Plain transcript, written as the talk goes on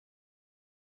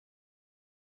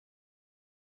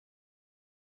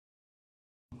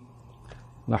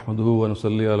نحمده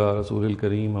ونصلي على رسول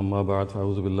الكريم أما بعد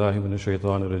فأعوذ بالله من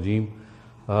الشيطان الرجيم.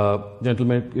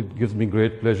 Gentlemen, it gives me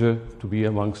great pleasure to be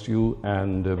amongst you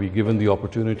and be given the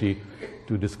opportunity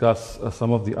to discuss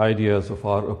some of the ideas of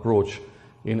our approach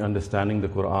in understanding the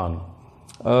Quran.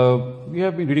 We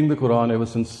have been reading the Quran ever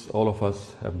since all of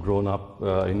us have grown up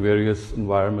in various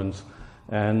environments,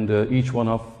 and each one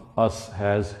of us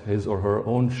has his or her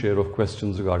own share of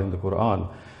questions regarding the Quran.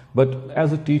 But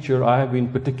as a teacher, I have been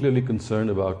particularly concerned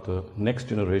about the next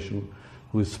generation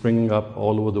who is springing up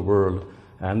all over the world,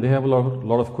 and they have a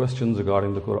lot of questions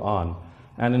regarding the Quran.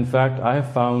 And in fact, I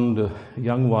have found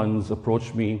young ones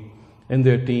approach me in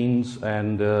their teens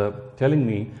and telling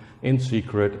me in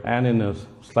secret and in a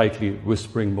slightly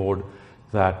whispering mode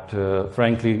that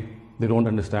frankly they don't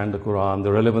understand the Quran,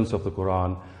 the relevance of the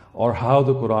Quran, or how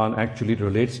the Quran actually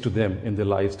relates to them in their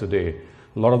lives today.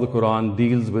 A lot of the Quran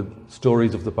deals with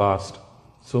stories of the past,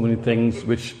 so many things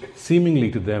which seemingly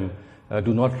to them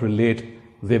do not relate,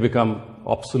 they become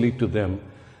obsolete to them.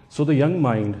 So the young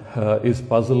mind is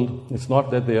puzzled. It's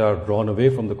not that they are drawn away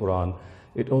from the Quran,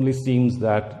 it only seems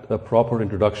that a proper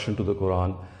introduction to the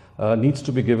Quran needs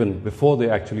to be given before they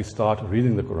actually start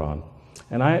reading the Quran.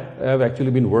 And I have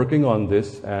actually been working on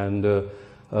this, and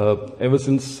ever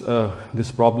since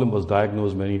this problem was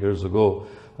diagnosed many years ago,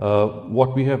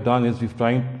 what we have done is we've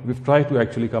tried to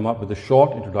actually come up with a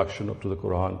short introduction to the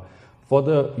Quran for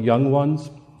the young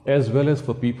ones, as well as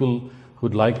for people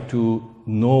who'd like to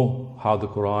know how the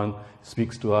Quran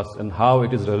speaks to us and how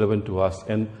it is relevant to us,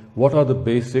 and what are the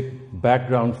basic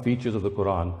background features of the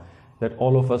Quran that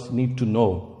all of us need to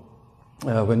know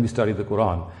when we study the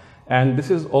Quran. And this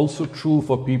is also true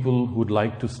for people who'd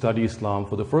like to study Islam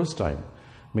for the first time,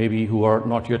 maybe who are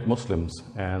not yet Muslims,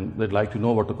 and they'd like to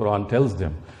know what the Quran tells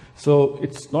them. So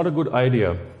it's not a good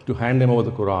idea to hand them over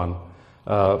the Quran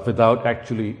without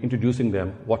actually introducing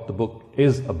them what the book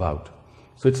is about.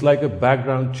 So it's like a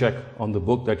background check on the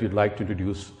book that you'd like to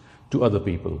introduce to other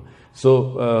people.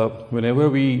 So whenever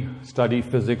we study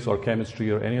physics or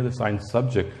chemistry or any other science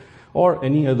subject or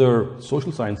any other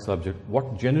social science subject,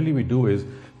 what generally we do is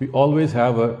we always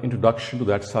have an introduction to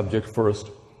that subject first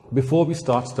before we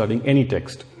start studying any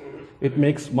text. It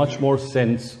makes much more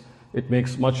sense, it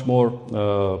makes much more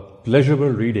pleasurable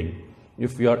reading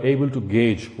if we are able to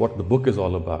gauge what the book is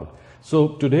all about. So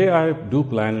today I do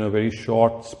plan in a very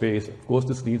short space. Of course,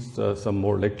 this needs some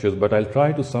more lectures, but I'll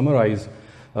try to summarize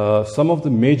some of the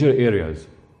major areas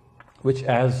which,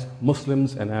 as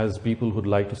Muslims and as people who'd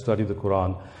like to study the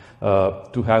Quran,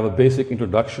 to have a basic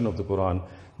introduction of the Quran,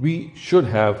 we should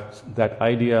have that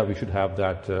idea, we should have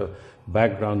that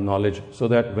background knowledge, so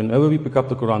that whenever we pick up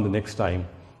the Quran the next time,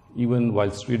 even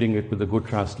whilst reading it with a good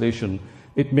translation,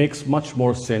 it makes much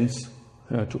more sense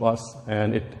to us,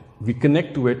 and we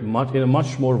connect to it in a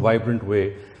much more vibrant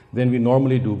way than we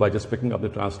normally do by just picking up the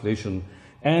translation,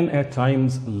 and at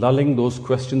times lulling those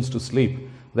questions to sleep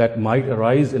that might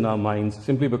arise in our minds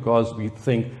simply because we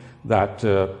think that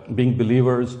being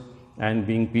believers and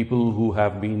being people who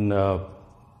have been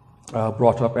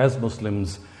brought up as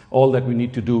Muslims, all that we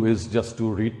need to do is just to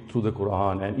read through the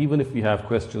Quran, and even if we have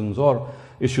questions or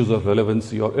issues of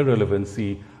relevancy or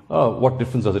irrelevancy, what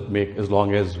difference does it make as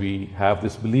long as we have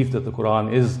this belief that the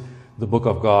Quran is the book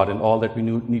of God, and all that we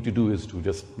need to do is to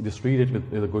just read it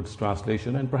with a good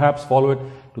translation and perhaps follow it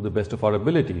to the best of our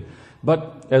ability.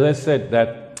 But as I said,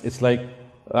 that it's like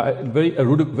a very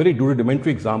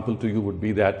rudimentary example to you would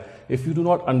be that if you do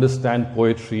not understand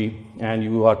poetry and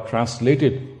you are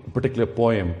translated a particular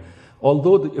poem,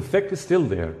 although the effect is still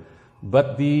there,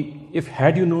 but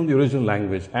had you known the original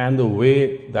language and the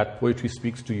way that poetry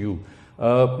speaks to you,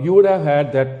 you would have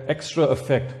had that extra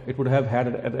effect. It would have had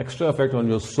an extra effect on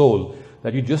your soul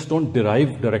that you just don't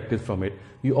derive directly from it.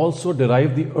 You also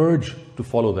derive the urge to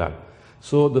follow that.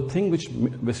 So the thing which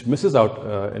misses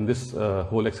out in this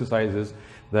whole exercise is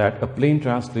that a plain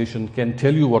translation can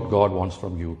tell you what God wants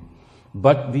from you,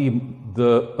 but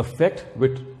the effect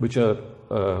which a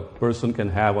person can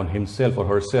have on himself or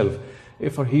herself,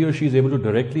 if he or she is able to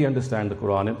directly understand the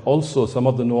Quran, and also some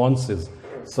of the nuances,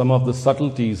 some of the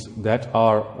subtleties that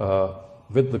are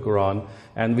with the Quran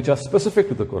and which are specific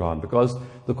to the Quran, because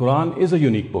the Quran is a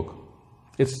unique book.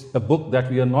 It's a book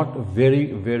that we are not very,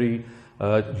 very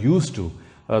used to.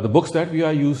 The books that we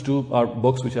are used to are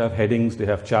books which have headings, they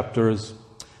have chapters,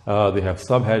 they have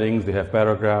subheadings, they have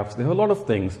paragraphs, they have a lot of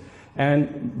things.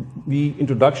 And the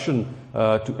introduction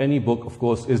to any book, of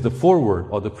course, is the foreword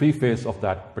or the preface of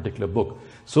that particular book.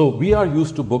 So we are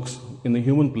used to books in the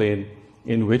human plane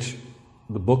in which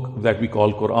the book that we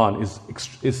call Quran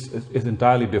is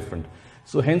entirely different.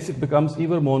 So hence it becomes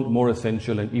even more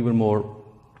essential and even more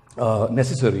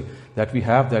necessary that we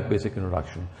have that basic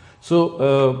introduction.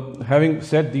 So, having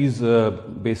said these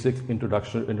basic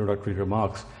introductory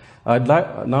remarks, I'd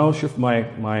like now shift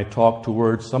my talk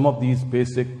towards some of these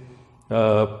basic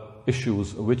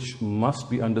issues which must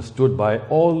be understood by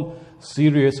all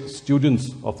serious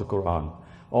students of the Quran,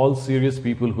 all serious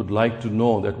people who'd like to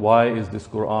know that why is this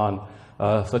Quran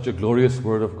such a glorious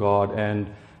word of God.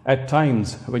 And at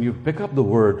times when you pick up the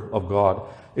word of God,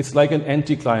 it's like an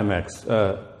anticlimax.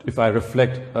 If I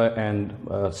reflect and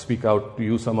speak out to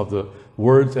you some of the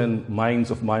words and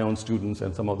minds of my own students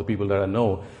and some of the people that I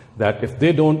know, that if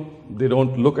they don't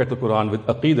look at the Quran with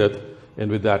aqidat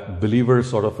and with that believer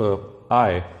sort of a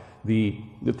eye, the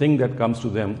thing that comes to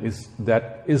them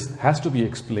has to be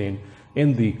explained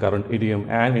in the current idiom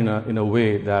and in a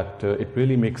way that it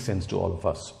really makes sense to all of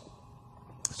us.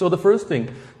 So the first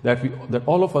thing that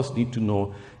all of us need to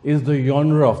know is the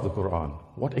genre of the Quran.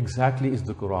 What exactly is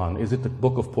the Quran? Is it a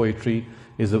book of poetry?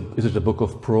 Is it a book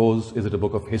of prose? Is it a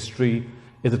book of history?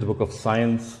 Is it a book of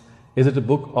science? Is it a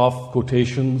book of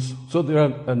quotations? So there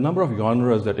are a number of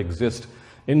genres that exist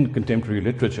in contemporary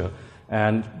literature.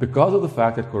 And because of the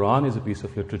fact that Quran is a piece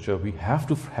of literature, we have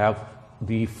to have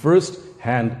the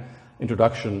first-hand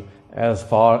introduction as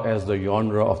far as the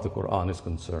genre of the Quran is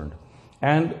concerned.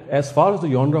 And as far as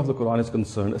the genre of the Quran is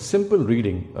concerned, a simple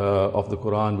reading of the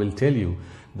Quran will tell you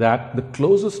that the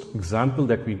closest example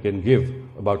that we can give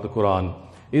about the Quran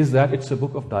is that it's a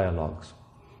book of dialogues.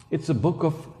 It's a book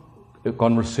of a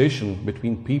conversation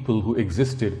between people who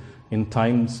existed in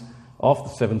times of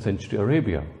the 7th century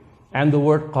Arabia. And the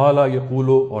word qala,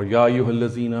 yaqulu, or ya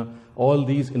ayyuhallazina, all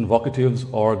these invocatives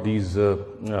or these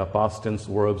past tense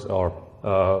verbs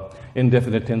or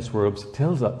indefinite tense verbs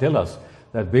tell us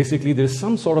that basically there is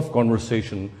some sort of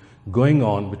conversation going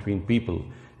on between people.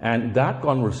 And that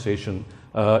conversation,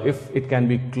 if it can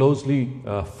be closely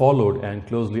followed and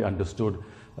closely understood,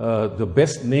 the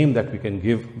best name that we can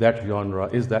give that genre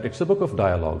is that it's a book of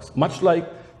dialogues. Much like,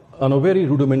 on a very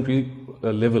rudimentary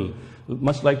level,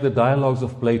 much like the dialogues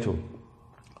of Plato,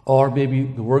 or maybe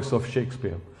the works of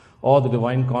Shakespeare, or the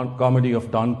Divine Comedy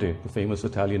of Dante, the famous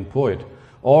Italian poet,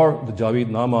 or the Javed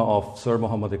Nama of Sir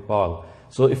Muhammad Iqbal.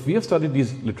 So if we have studied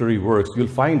these literary works, you'll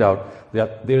find out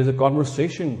that there is a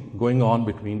conversation going on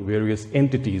between various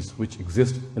entities which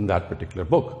exist in that particular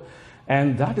book.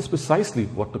 And that is precisely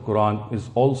what the Quran is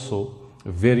also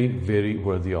very, very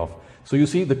worthy of. So you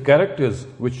see the characters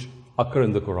which occur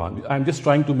in the Quran. I'm just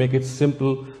trying to make it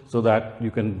simple so that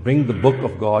you can bring the book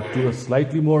of God to a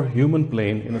slightly more human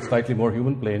plane,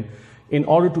 in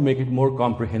order to make it more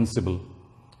comprehensible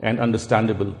and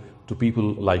understandable to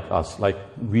people like us, like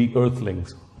we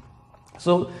earthlings.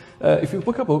 So if you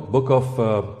pick up a book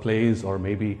of plays, or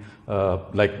maybe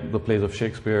like the plays of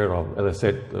Shakespeare, or as I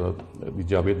said, the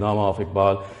Javed Nama of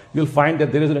Iqbal, you'll find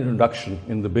that there is an introduction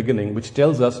in the beginning which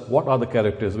tells us what are the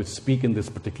characters which speak in this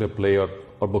particular play or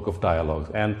book of dialogues.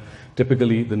 And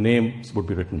typically the names would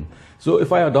be written. So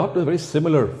if I adopt a very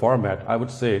similar format, I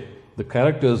would say the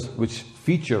characters which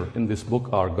feature in this book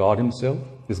are God Himself,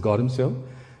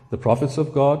 the prophets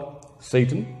of God,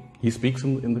 Satan, he speaks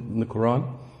in the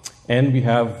Quran, and we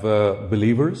have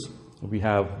believers, we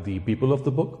have the people of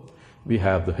the book, we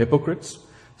have the hypocrites.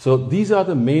 So these are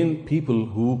the main people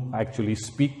who actually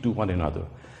speak to one another.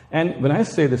 And when I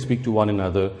say they speak to one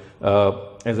another,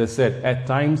 as I said, at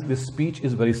times this speech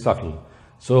is very subtle.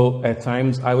 So at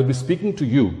times I would be speaking to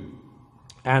you,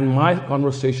 and my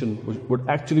conversation would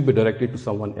actually be directed to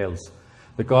someone else,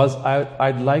 because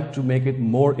I'd like to make it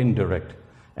more indirect.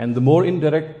 And the more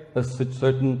indirect a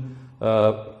certain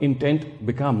intent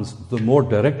becomes, the more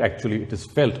direct actually it is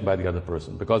felt by the other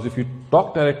person. Because if you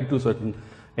talk directly to certain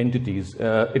entities,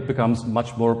 it becomes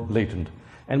much more blatant.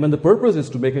 And when the purpose is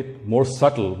to make it more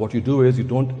subtle, what you do is you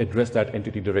don't address that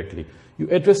entity directly. You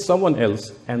address someone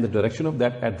else, and the direction of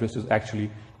that address is actually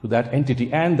to that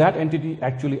entity. And that entity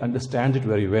actually understands it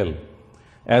very well,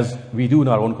 as we do in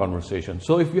our own conversation.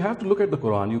 So if you have to look at the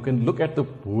Quran, you can look at the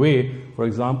way, for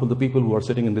example, the people who are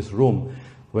sitting in this room,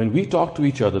 when we talk to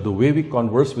each other, the way we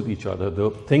converse with each other, the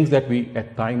things that we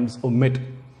at times omit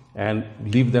and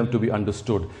leave them to be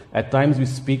understood. At times we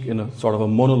speak in a sort of a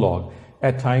monologue.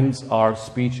 At times our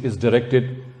speech is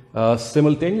directed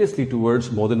simultaneously towards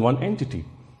more than one entity.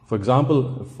 For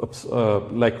example,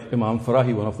 like Imam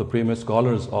Farahi, one of the premier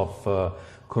scholars of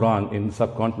Quran in the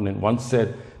subcontinent, once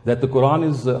said that the Quran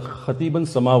is khatiban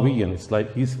samawiyan. It's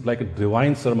like he's like a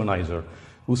divine sermonizer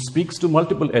who speaks to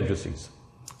multiple addressees.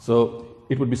 So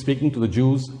it would be speaking to the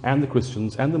Jews and the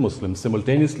Christians and the Muslims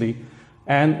simultaneously.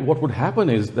 And what would happen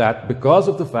is that because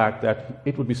of the fact that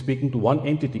it would be speaking to one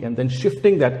entity and then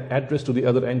shifting that address to the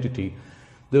other entity,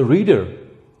 the reader,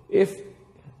 if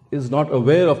is not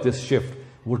aware of this shift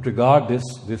would regard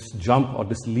this jump or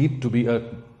this leap to be a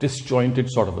disjointed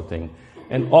sort of a thing.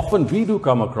 And often we do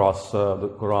come across the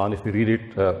Quran, if we read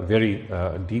it very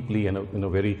deeply and in a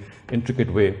very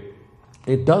intricate way,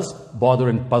 it does bother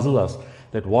and puzzle us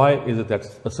that why is it that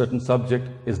a certain subject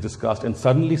is discussed and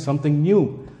suddenly something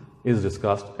new is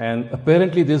discussed, and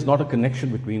apparently there's not a connection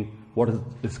between what is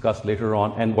discussed later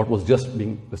on and what was just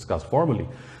being discussed formally.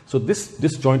 So this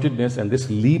disjointedness and this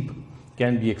leap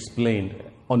can be explained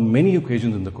on many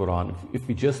occasions in the Quran if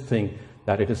we just think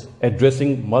that it is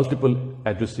addressing multiple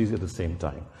addressees at the same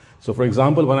time. So for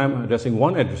example, when I'm addressing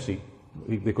one addressee,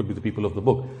 they could be the people of the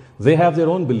book, they have their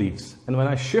own beliefs. And when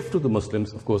I shift to the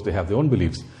Muslims, of course, they have their own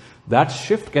beliefs. That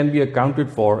shift can be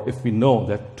accounted for if we know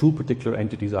that two particular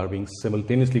entities are being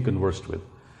simultaneously conversed with.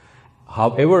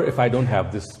 However, if I don't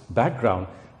have this background,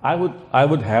 I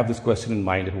would have this question in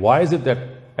mind. Why is it that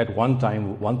at one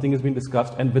time one thing is being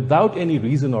discussed and without any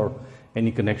reason or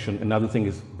any connection, another thing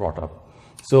is brought up?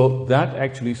 So that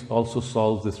actually also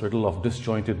solves this riddle of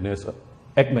disjointedness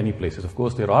at many places. Of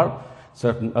course, there are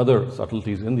certain other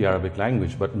subtleties in the Arabic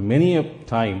language, but many a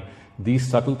time these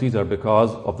subtleties are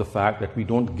because of the fact that we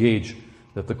don't gauge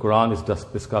that the Quran is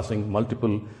just discussing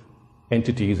multiple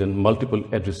entities and multiple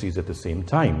addressees at the same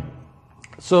time.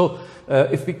 So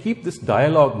if we keep this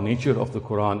dialogue nature of the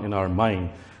Quran in our mind,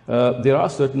 there are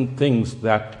certain things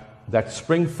that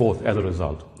spring forth as a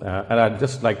result. And I'd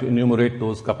just like to enumerate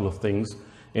those couple of things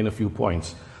in a few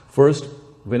points. First,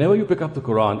 whenever you pick up the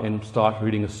Quran and start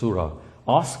reading a surah,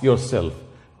 ask yourself,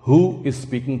 who is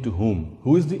speaking to whom?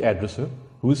 Who is the addresser?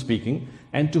 Who is speaking?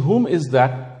 And to whom is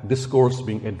that discourse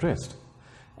being addressed?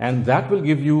 And that will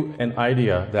give you an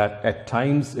idea that at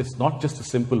times it's not just a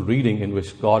simple reading in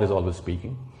which God is always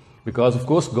speaking. Because of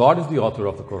course God is the author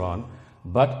of the Quran,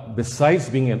 but besides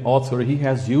being an author, he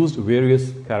has used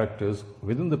various characters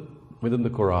within the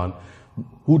Quran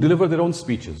who deliver their own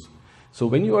speeches. So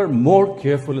when you are more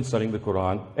careful in studying the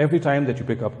Quran, every time that you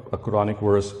pick up a Quranic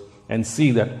verse and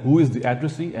see that who is the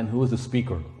addressee and who is the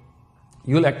speaker,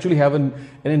 you'll actually have an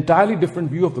entirely different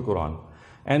view of the Quran.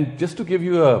 And just to give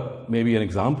you maybe an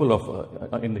example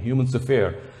of in the human's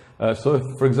affair, so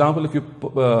if, for example, if you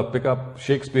pick up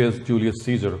Shakespeare's Julius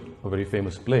Caesar, a very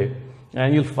famous play,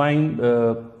 and you'll find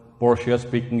Portia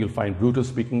speaking, you'll find Brutus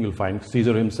speaking, you'll find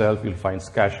Caesar himself, you'll find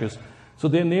Cassius. So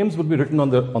their names would be written on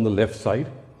the left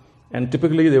side, and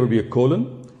typically there will be a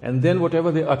colon, and then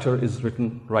whatever they utter is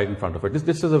written right in front of it.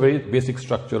 This is a very basic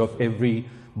structure of every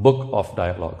book of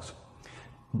dialogues.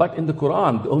 But in the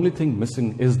Quran, the only thing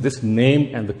missing is this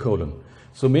name and the colon.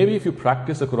 So maybe if you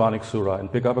practice a Quranic surah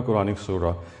and pick up a Quranic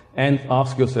surah and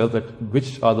ask yourself that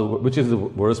which is the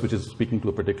verse which is speaking to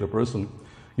a particular person,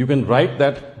 you can write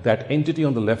that entity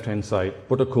on the left-hand side,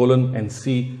 put a colon and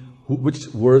see which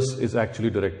verse is actually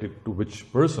directed to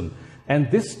which person. And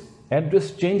this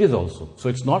address changes also. So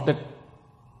it's not that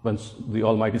when the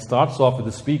Almighty starts off with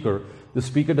the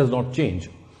speaker does not change.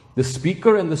 The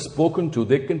speaker and the spoken to,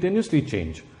 they continuously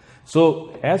change.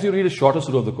 So as you read a shorter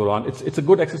surah of the Quran, it's a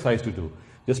good exercise to do.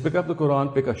 Just pick up the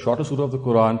Quran, pick a shorter surah of the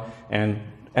Quran and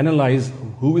analyze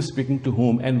who is speaking to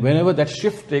whom. And whenever that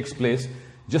shift takes place,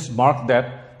 just mark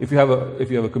that. If you have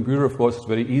a computer, of course, it's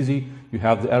very easy. You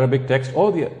have the Arabic text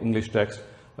or the English text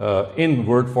in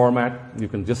Word format. You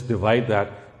can just divide that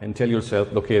and tell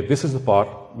yourself, okay, this is the part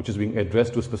which is being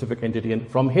addressed to a specific entity. And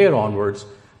from here onwards,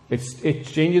 it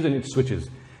changes and it switches.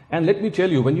 And let me tell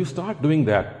you, when you start doing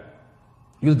that,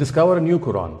 you'll discover a new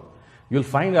Quran. You'll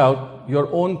find out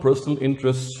your own personal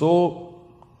interest so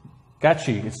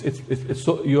catchy. It's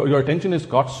so, your attention is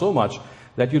caught so much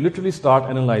that you literally start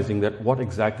analyzing that what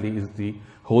exactly is the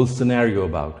whole scenario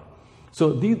about.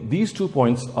 So these 2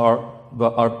 points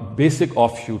are basic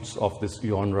offshoots of this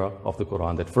genre of the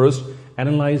Quran. That first,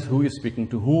 analyze who is speaking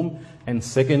to whom, and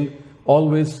second,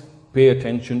 always pay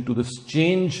attention to this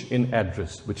change in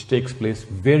address which takes place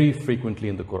very frequently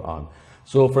in the Quran.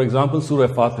 So for example, Surah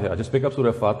Fatiha, just pick up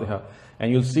Surah Fatiha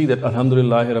and you'll see that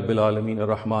Alhamdulillahi Rabbil Alameen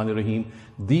Ar-Rahman Ar-Rahim.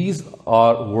 These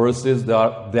are verses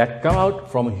that come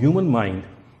out from a human mind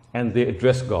and they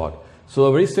address God. So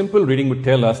a very simple reading would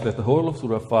tell us that the whole of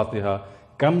Surah Fatiha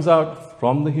comes out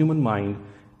from the human mind.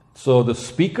 So the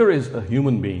speaker is a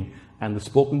human being and the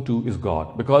spoken to is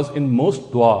God. Because in most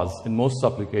du'as, in most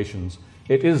supplications,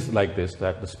 it is like this,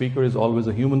 that the speaker is always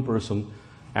a human person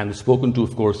and the spoken to,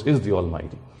 of course, is the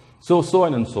Almighty. So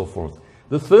on and so forth.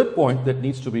 The third point that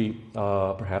needs to be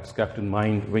perhaps kept in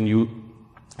mind when you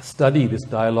study this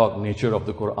dialogue nature of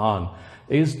the Quran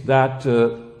is that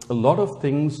a lot of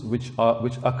things which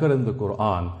occur in the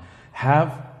Quran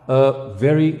have a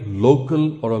very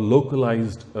local or a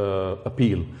localized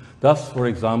appeal. Thus, for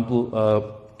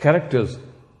example, characters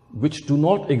which do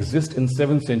not exist in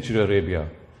 7th century Arabia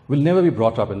will never be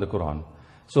brought up in the Quran.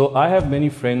 So I have many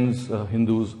friends,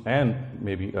 Hindus and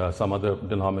maybe some other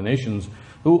denominations,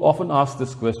 who often ask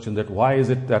this question, that why is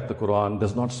it that the Quran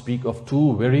does not speak of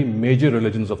two very major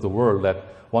religions of the world, that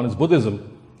one is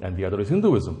Buddhism and the other is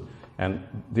Hinduism. And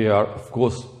they are, of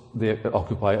course, they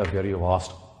occupy a very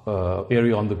vast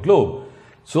area on the globe.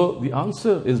 So the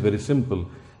answer is very simple.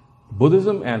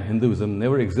 Buddhism and Hinduism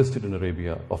never existed in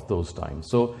Arabia of those times.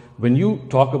 So when you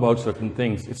talk about certain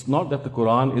things, it's not that the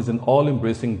Quran is an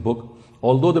all-embracing book,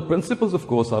 although the principles, of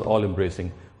course, are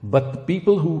all-embracing. But the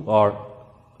people who are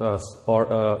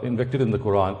invested in the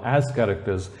Quran as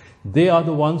characters, they are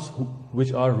the ones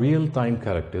which are real-time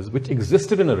characters, which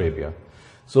existed in Arabia.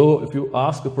 So if you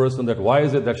ask a person that why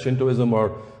is it that Shintoism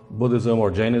or Buddhism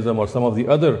or Jainism or some of the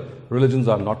other religions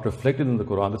are not reflected in the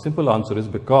Quran, the simple answer is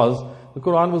because the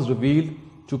Quran was revealed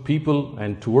to people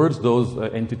and towards those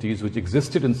entities which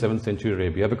existed in 7th century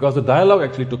Arabia, because the dialogue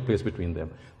actually took place between them.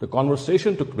 The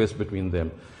conversation took place between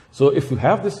them. So if you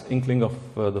have this inkling of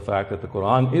the fact that the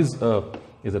Quran is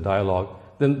a dialogue,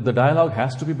 then the dialogue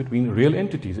has to be between real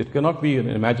entities. It cannot be an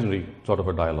imaginary sort of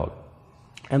a dialogue.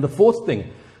 And the fourth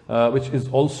thing, which is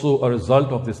also a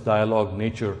result of this dialogue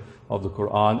nature of the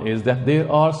Quran, is that there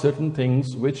are certain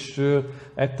things which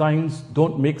at times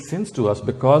don't make sense to us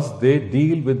because they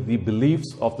deal with the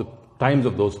beliefs of the times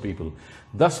of those people.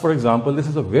 Thus, for example, this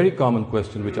is a very common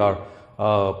question which our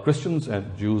Christians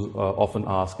and Jews often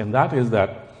ask, and that is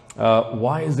that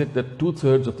why is it that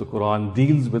 2/3 of the Quran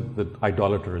deals with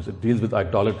idolaters? It deals with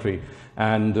idolatry.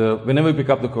 And whenever we pick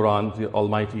up the Quran, the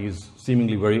Almighty is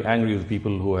seemingly very angry with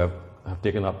people who have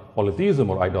taken up polytheism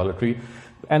or idolatry.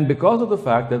 And because of the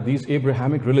fact that these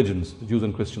Abrahamic religions, Jews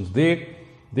and Christians,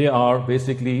 they are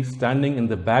basically standing in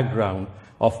the background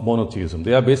of monotheism.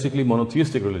 They are basically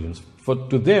monotheistic religions.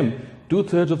 To them,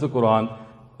 2/3 of the Quran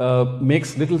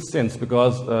makes little sense,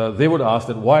 because they would ask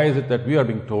that why is it that we are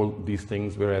being told these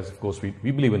things, whereas of course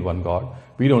we believe in one God,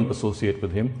 we don't associate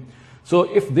with him. So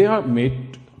if they are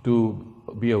made to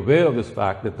be aware of this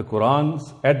fact that the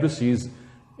Quran's addressees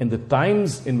in the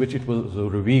times in which it was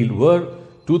revealed were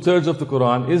 2/3 of the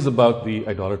Quran is about the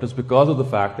idolaters, because of the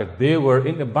fact that they were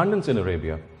in abundance in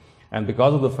Arabia, and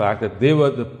because of the fact that they were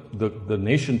the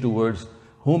nation towards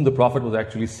whom the Prophet was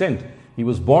actually sent. He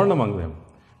was born among them.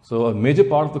 So a major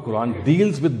part of the Quran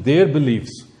deals with their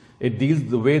beliefs. It deals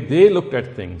the way they looked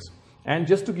at things. And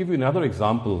just to give you another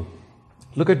example,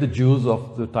 look at the Jews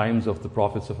of the times of the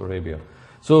prophets of Arabia.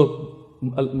 So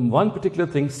one particular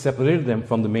thing separated them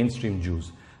from the mainstream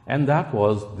Jews, and that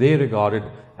was they regarded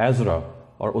Azra,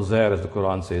 or Uzair as the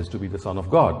Quran says, to be the son of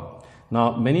God.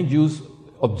 Now many Jews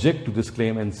object to this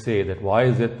claim and say that why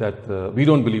is it that we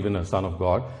don't believe in a son of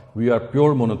God, we are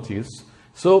pure monotheists.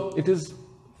 So it is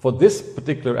for this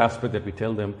particular aspect that we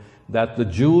tell them that the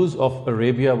Jews of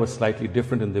Arabia were slightly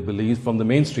different in their beliefs from the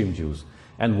mainstream Jews.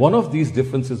 And one of these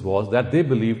differences was that they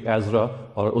believed Azra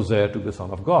or Uzair to be the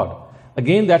son of God.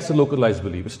 Again, that's a localized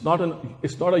belief. It's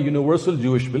not a universal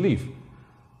Jewish belief.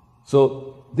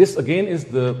 So this again is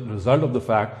the result of the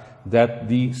fact that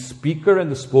the speaker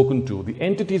and the spoken to, the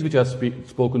entities which are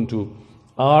spoken to,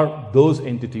 are those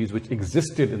entities which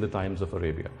existed in the times of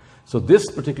Arabia. So this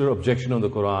particular objection on the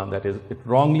Quran, that is, it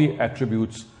wrongly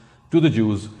attributes to the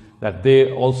Jews that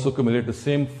they also committed the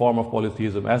same form of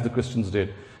polytheism as the Christians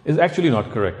did, is actually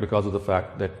not correct, because of the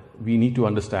fact that we need to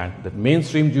understand that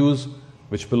mainstream Jews,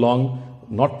 which belong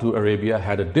not to Arabia,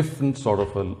 had a different sort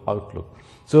of an outlook.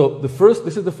 So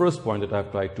this is the first point that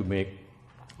I've tried to make,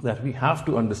 that we have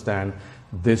to understand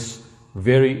this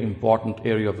very important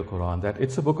area of the Quran, that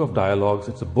it's a book of dialogues,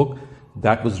 it's a book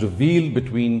that was revealed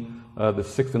between the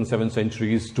 6th and 7th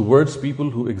centuries towards people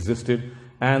who existed,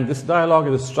 and this dialogue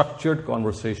is a structured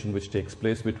conversation which takes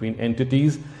place between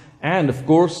entities, and of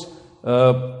course,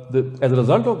 as a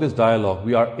result of this dialogue,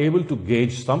 we are able to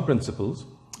gauge some principles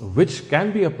which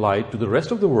can be applied to the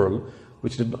rest of the world,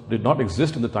 which did not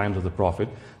exist in the times of the Prophet,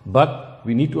 but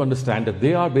we need to understand that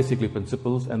they are basically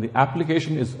principles, and the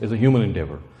application is a human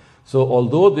endeavor. So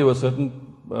although there were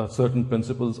certain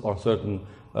principles or certain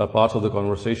parts of the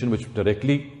conversation which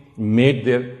directly made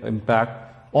their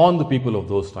impact on the people of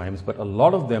those times, but a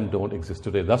lot of them don't exist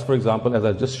today. Thus, for example, as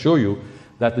I'll just show you,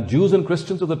 that the Jews and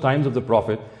Christians of the times of the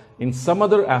Prophet, in some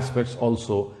other aspects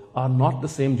also, are not the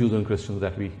same Jews and Christians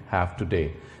that we have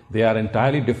today. They are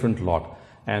entirely different lot.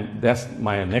 And that's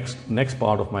my next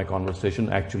part of my conversation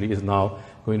actually is now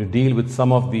going to deal with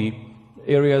some of the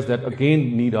areas that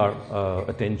again need our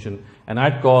attention. And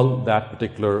I'd call that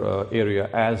particular area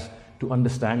as to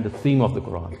understand the theme of the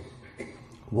Quran.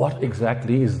 What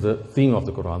exactly is the theme of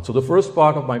the Quran? So the first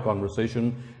part of my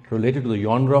conversation related to the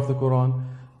genre of the Quran,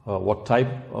 what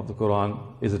type of the Quran.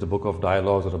 Is it a book of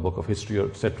dialogues or a book of history,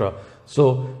 etc.?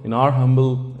 So in our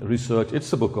humble research,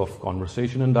 it's a book of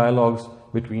conversation and dialogues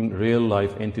between real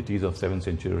life entities of 7th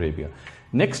century Arabia.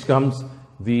 Next comes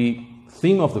the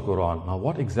theme of the Quran. Now,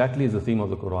 what exactly is the theme of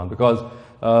the Quran? Because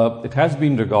it has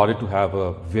been regarded to have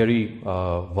a very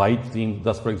wide theme.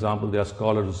 Thus, for example, there are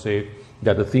scholars who say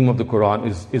that the theme of the Quran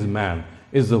is man,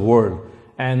 is the world.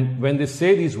 And when they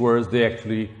say these words, they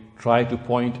actually try to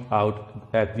point out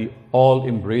at the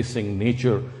all-embracing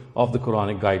nature of the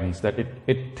Quranic guidance, that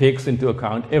it takes into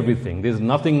account everything. There's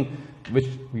nothing which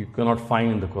you cannot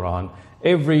find in the Quran.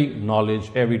 Every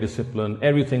knowledge, every discipline,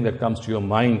 everything that comes to your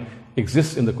mind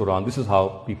exists in the Quran. This is how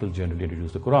people generally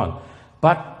introduce the Quran.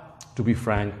 But to be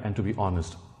frank and to be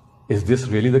honest, is this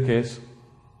really the case?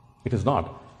 It is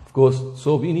not. Of course,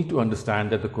 so we need to understand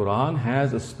that the Quran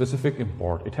has a specific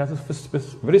import. It has a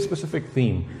very specific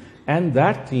theme. And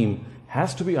that theme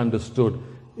has to be understood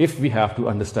if we have to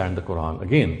understand the Quran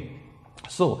again.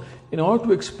 So, in order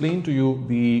to explain to you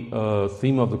the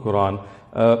theme of the Quran,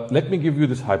 let me give you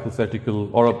this hypothetical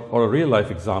or a real life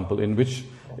example in which,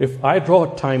 if I draw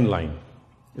a timeline,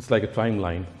 it's like a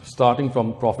timeline starting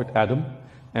from Prophet Adam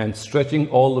and stretching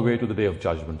all the way to the Day of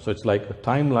Judgment. So it's like a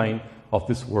timeline of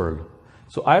this world.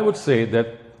 So I would say that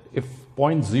if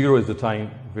point 0 is the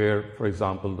time where, for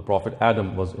example, the Prophet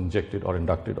Adam was injected or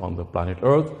inducted on the planet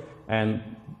Earth, and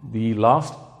the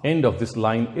last end of this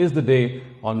line is the day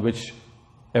on which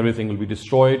everything will be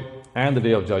destroyed and the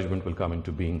Day of Judgment will come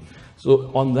into being.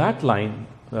 So on that line,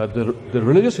 the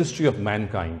religious history of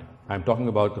mankind, I'm talking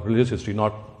about the religious history,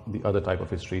 not the other type of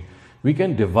history, we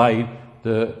can divide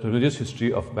the religious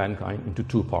history of mankind into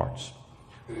 2 parts.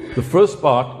 The first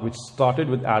part, which started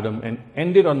with Adam and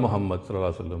ended on Muhammad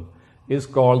sallallahu alaihi wasallam, is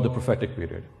called the prophetic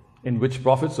period, in which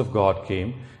prophets of God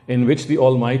came, in which the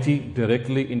Almighty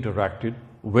directly interacted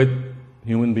with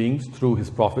human beings through His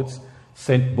prophets,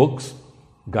 sent books,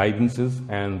 guidances,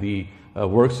 and the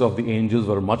works of the angels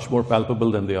were much more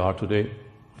palpable than they are today.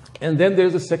 And then there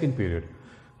is a second period,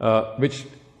 which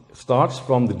starts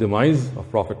from the demise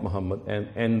of Prophet Muhammad and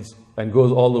ends and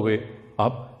goes all the way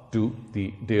up to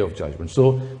the Day of Judgment.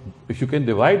 So if you can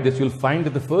divide this, you'll find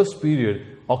that the first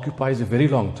period occupies a very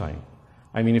long time.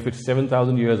 I mean, if it's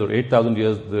 7,000 years or 8,000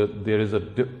 years, there is a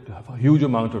huge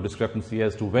amount of discrepancy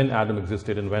as to when Adam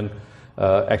existed and when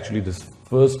actually this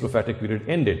first prophetic period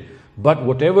ended. But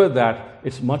whatever that,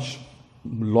 it's much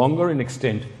longer in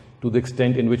extent to the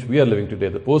extent in which we are living today,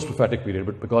 the post-prophetic period,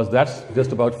 but because that's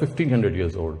just about 1,500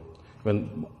 years old,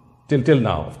 till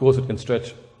now. Of course, it can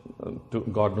stretch to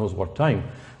God knows what time.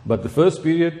 But the first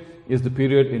period is the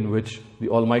period in which the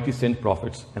Almighty sent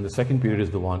prophets, and the second period is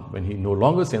the one when He no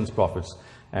longer sends prophets,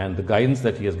 and the guidance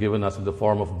that He has given us in the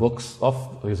form of books,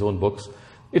 of His own books,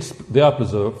 they are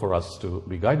preserved for us to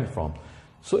be guided from.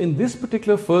 So in this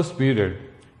particular first period,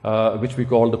 which we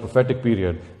call the prophetic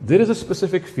period, there is a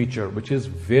specific feature which is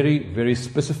very, very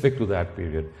specific to that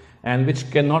period, and which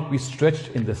cannot be stretched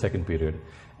in the second period.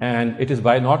 And it is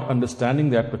by not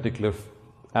understanding that particular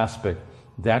aspect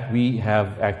that we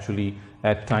have actually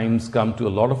at times come to a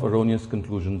lot of erroneous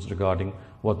conclusions regarding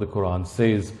what the Quran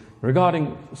says,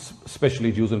 regarding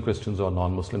especially Jews and Christians or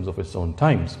non-Muslims of its own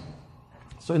times.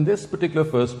 So in this particular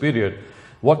first period,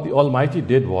 what the Almighty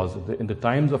did was, in the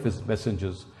times of His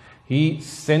messengers, He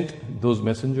sent those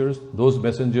messengers. Those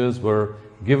messengers were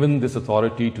given this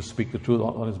authority to speak the truth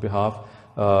on His behalf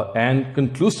and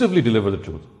conclusively deliver the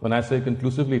truth. When I say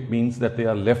conclusively, it means that they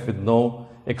are left with no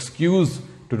excuse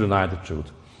to deny the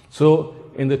truth. So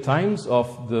in the times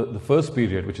of the first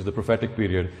period, which is the prophetic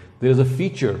period, there is a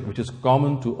feature which is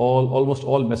common to almost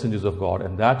all messengers of God,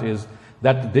 and that is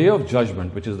that the Day of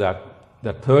Judgment, which is that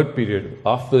third period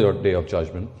after your Day of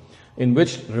Judgment, in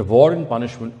which reward and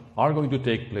punishment are going to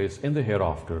take place in the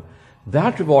hereafter.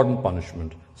 That reward and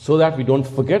punishment, so that we don't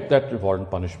forget that reward and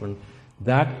punishment,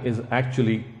 that is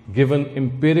actually given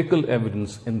empirical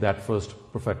evidence in that first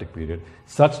prophetic period,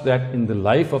 such that in the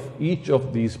life of each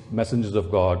of these messengers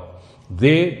of God,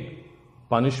 they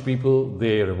punish people,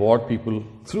 they reward people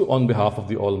on behalf of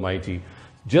the Almighty,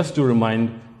 just to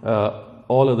remind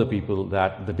all other people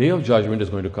that the Day of Judgment is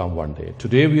going to come one day.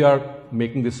 Today we are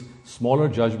making this smaller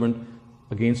judgment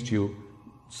against you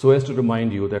so as to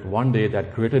remind you that one day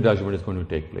that greater judgment is going to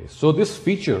take place. So this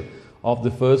feature of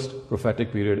the first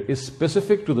prophetic period is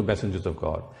specific to the messengers of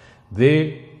God.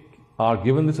 They are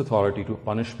given this authority to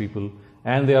punish people,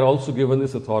 and they are also given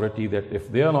this authority that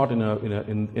if they are not in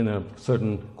a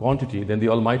certain quantity, then the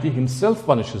Almighty Himself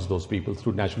punishes those people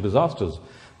through natural disasters.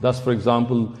 Thus, for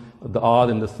example, the Ad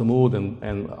and the Thamud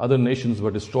and other nations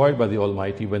were destroyed by the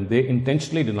Almighty when they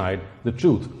intentionally denied the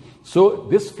truth. So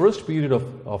this first period of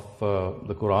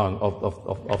the Quran,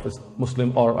 of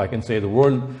Muslim, or I can say the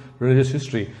world religious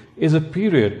history, is a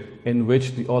period in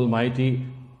which the Almighty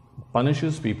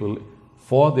punishes people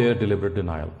for their deliberate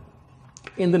denial.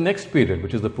 In the next period,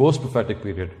 which is the post-prophetic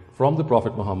period, from the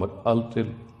Prophet Muhammad until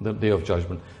the Day of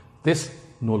Judgment, this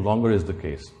no longer is the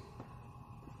case.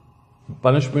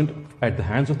 Punishment at the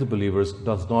hands of the believers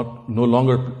no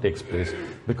longer takes place,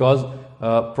 because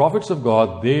prophets of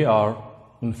God, they are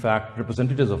in fact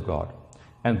representatives of God.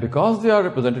 And because they are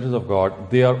representatives of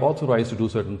God, they are authorized to do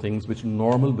certain things which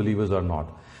normal believers are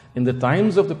not. In the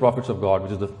times of the prophets of God,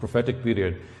 which is the prophetic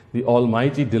period, the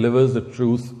Almighty delivers the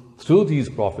truth through these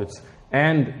prophets,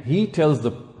 and He tells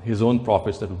His own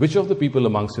prophets that which of the people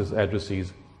amongst His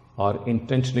addressees are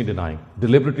intentionally denying,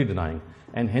 deliberately denying,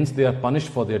 and hence they are punished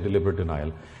for their deliberate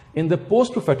denial. In the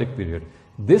post-prophetic period,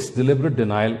 this deliberate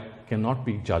denial cannot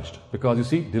be judged, because you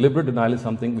see, deliberate denial is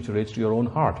something which relates to your own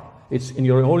heart. It's in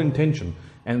your own intention,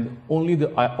 and only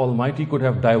the Almighty could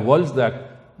have divulged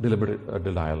that deliberate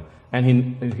denial, and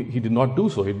he did not do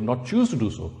so. He did not choose to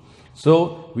do so.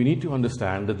 So we need to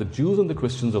understand that the Jews and the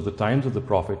Christians of the times of the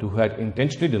Prophet who had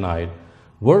intentionally denied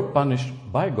were punished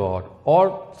by God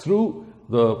or through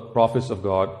the prophets of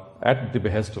God at the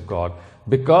behest of God,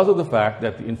 because of the fact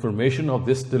that the information of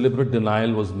this deliberate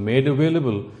denial was made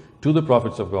available to the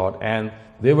prophets of God, and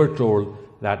they were told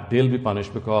that they'll be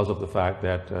punished because of the fact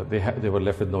that they were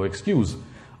left with no excuse.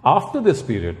 After this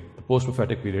period, the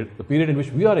post-prophetic period, the period in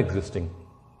which we are existing,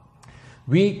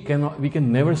 we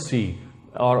can never see,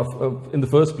 or in the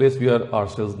first place, we are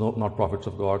ourselves not prophets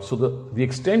of God. So the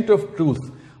extent of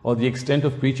truth or the extent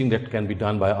of preaching that can be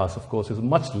done by us, of course, is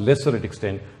much lesser at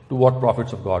extent to what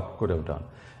prophets of God could have done.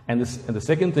 And the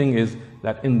second thing is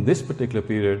that in this particular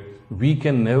period, we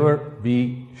can never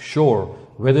be sure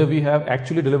whether we have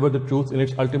actually delivered the truth in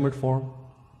its ultimate form,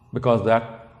 because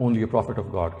that only a prophet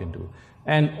of God can do.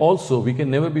 And also, we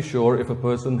can never be sure if a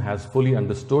person has fully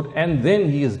understood and then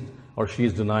he is or she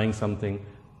is denying something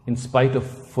in spite of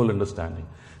full understanding.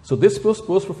 So this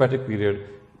post-prophetic period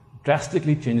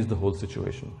drastically changes the whole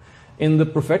situation. In the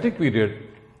prophetic period,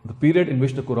 the period in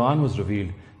which the Quran was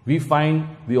revealed, we find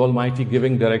the Almighty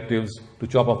giving directives to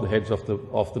chop off the heads of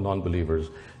the non-believers.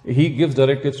 He gives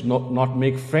directives to not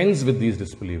make friends with these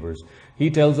disbelievers.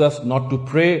 He tells us not to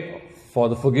pray for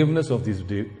the forgiveness of these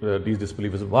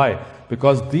disbelievers. Why?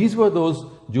 Because these were those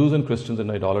Jews and Christians and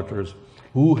idolaters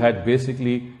who had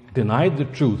basically denied the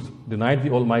truth, denied the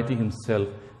Almighty Himself,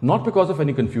 not because of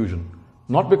any confusion,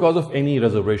 not because of any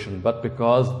reservation, but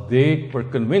because they were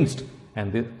convinced,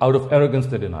 and out of arrogance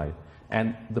they denied.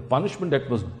 And the punishment that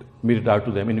was meted out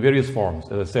to them in various forms,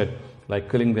 as I said, like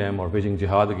killing them or waging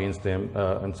jihad against them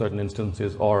in certain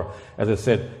instances, or, as I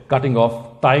said, cutting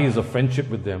off ties of friendship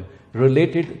with them,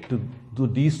 related to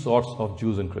these sorts of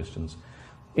Jews and Christians.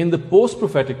 In the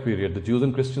post-prophetic period, the Jews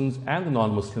and Christians and the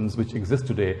non-Muslims which exist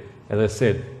today, as I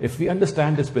said, if we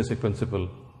understand this basic principle,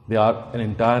 they are an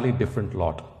entirely different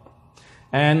lot.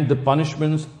 And the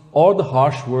punishments or the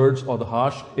harsh words or the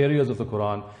harsh areas of the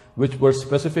Quran, which were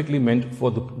specifically meant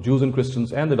for the Jews and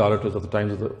Christians and the idolaters of the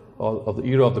times of the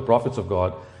era of the prophets of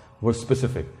God, were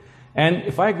specific. And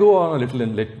if I go on a little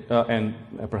and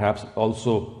perhaps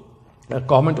also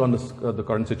comment on the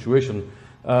current situation,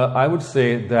 I would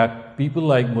say that people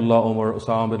like Mullah Omar,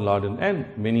 Osama bin Laden, and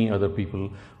many other people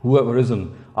who have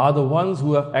arisen are the ones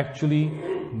who have actually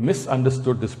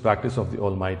misunderstood this practice of the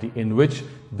Almighty, in which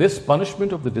this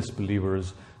punishment of the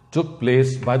disbelievers took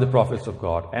place by the prophets of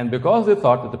God. And because they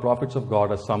thought that the prophets of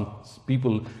God are some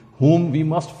people whom we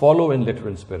must follow in letter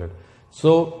and spirit.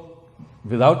 So,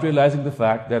 without realizing the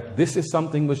fact that this is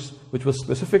something which was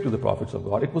specific to the prophets of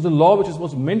God. It was a law which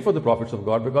was meant for the prophets of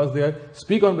God, because they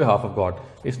speak on behalf of God.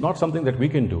 It's not something that we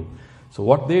can do. So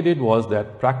what they did was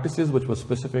that practices which were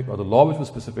specific, or the law which was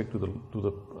specific to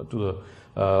the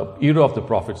era of the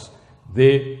prophets,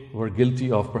 they were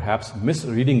guilty of perhaps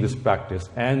misreading this practice,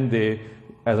 and they,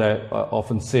 as I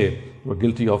often say, were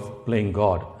guilty of playing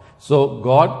God. So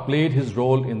God played His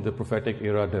role in the prophetic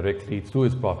era directly through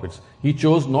His prophets. He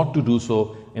chose not to do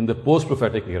so in the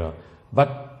post-prophetic era.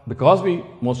 But because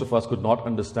most of us could not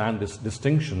understand this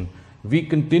distinction, we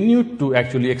continued to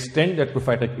actually extend that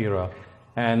prophetic era,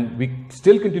 and we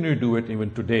still continue to do it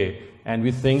even today. And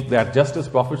we think that just as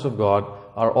prophets of God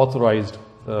are authorized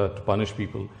to punish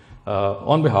people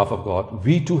on behalf of God,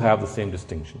 we too have the same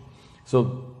distinction.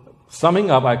 So,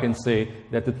 summing up, I can say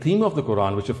that the theme of the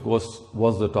Quran, which of course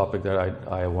was the topic that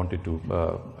I wanted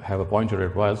to have a pointer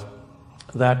at, was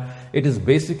that it is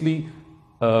basically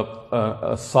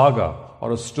a saga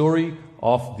or a story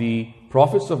of the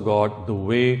prophets of God, the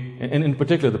way, and in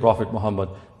particular the Prophet Muhammad,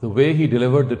 the way he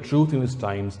delivered the truth in his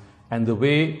times, and the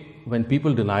way when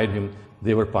people denied him,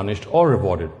 they were punished or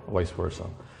rewarded, vice versa.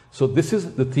 So this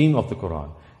is the theme of the Quran.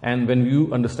 And when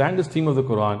you understand this theme of the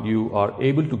Quran, you are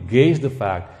able to gauge the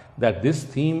fact that this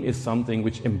theme is something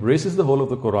which embraces the whole of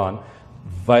the Quran,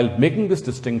 while making this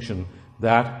distinction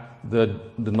that the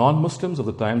non-Muslims of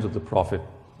the times of the Prophet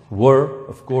were,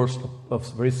 of course, a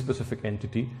very specific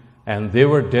entity, and they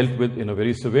were dealt with in a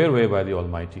very severe way by the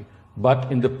Almighty.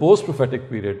 But in the post-prophetic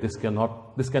period, this can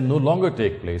no longer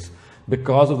take place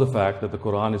because of the fact that the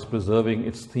Quran is preserving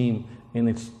its theme in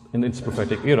its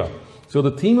prophetic era. So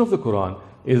the theme of the Quran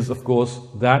is, of course,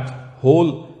 that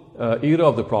whole era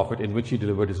of the Prophet in which he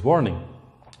delivered his warning.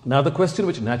 Now, the question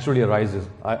which naturally arises,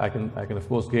 I can of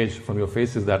course gauge from your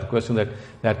faces that the question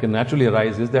that can naturally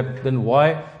arise is that then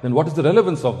what is the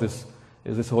relevance of this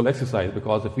whole exercise?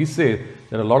 Because if we say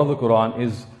that a lot of the Quran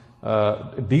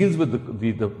deals with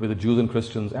the Jews and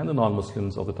Christians and the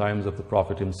non-Muslims of the times of the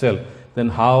Prophet himself, then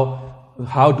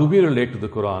how do we relate to the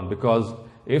Quran? Because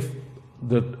if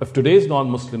today's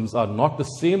non-Muslims are not the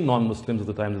same non-Muslims of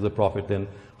the times of the Prophet, then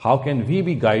how can we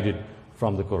be guided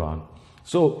from the Quran?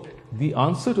 So the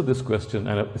answer to this question,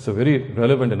 and it's a very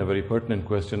relevant and a very pertinent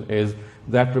question, is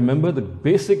that remember the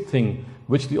basic thing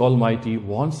which the Almighty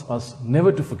wants us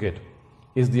never to forget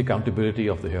is the accountability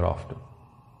of the hereafter.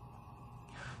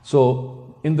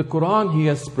 So in the Quran, he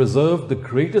has preserved the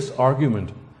greatest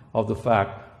argument of the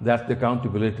fact that the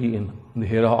accountability in the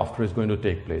hereafter is going to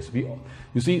take place.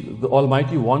 You see, the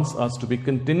Almighty wants us to be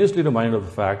continuously reminded of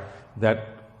the fact that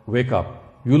wake up.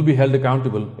 You will be held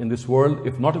accountable in this world.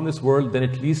 If not in this world, then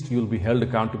at least you will be held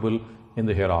accountable in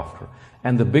the hereafter.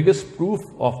 And the biggest proof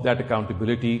of that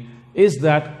accountability is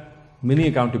that mini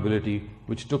accountability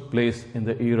which took place in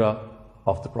the era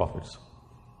of the prophets.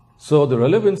 So the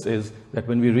relevance is that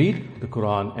when we read the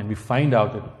Quran and we find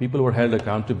out that people were held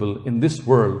accountable in this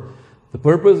world, the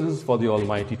purpose is for the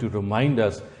Almighty to remind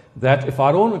us that if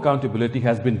our own accountability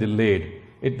has been delayed,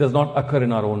 it does not occur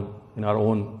in our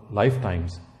own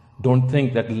lifetimes. Don't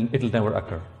think that it'll never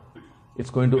occur. It's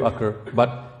going to occur,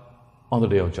 but on the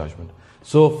Day of Judgment.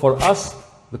 So for us,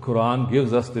 the Quran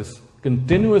gives us this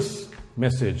continuous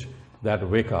message that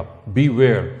wake up,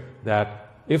 beware,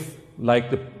 that if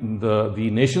like the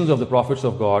nations of the prophets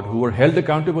of God who were held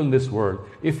accountable in this world,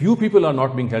 if you people are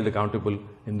not being held accountable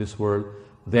in this world,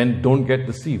 then don't get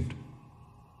deceived.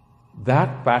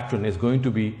 That pattern is going to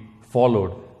be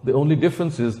followed. The only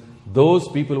difference is those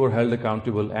people were held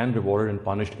accountable and rewarded and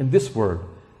punished in this world,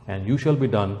 and you shall be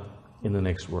done in the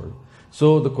next world.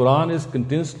 So the Quran is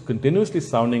continuously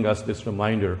sounding us this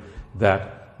reminder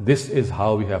that this is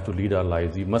how we have to lead our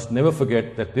lives. We must never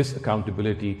forget that this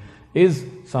accountability is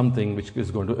something which is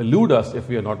going to elude us if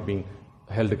we are not being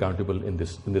held accountable in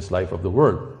this life of the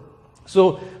world.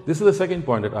 So this is the second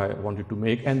point that I wanted to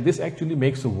make, and this actually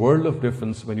makes a world of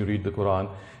difference when you read the Quran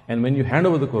and when you hand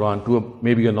over the Quran to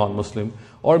maybe a non-Muslim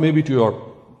or maybe to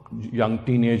your young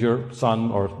teenager son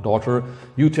or daughter.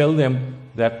 You tell them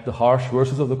that the harsh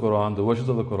verses of the Quran, the verses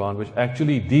of the Quran which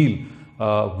actually deal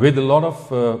with a lot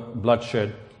of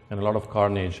bloodshed and a lot of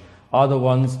carnage, are the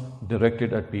ones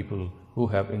directed at people who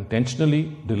have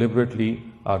intentionally, deliberately,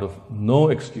 out of no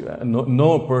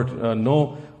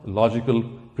logical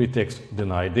pretext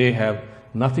denied. They have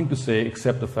nothing to say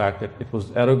except the fact that it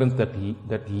was arrogance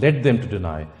that led them to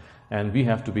deny, and we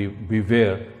have to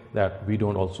beware that we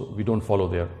don't follow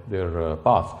their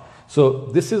path. So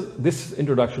this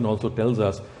introduction also tells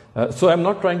us. So I'm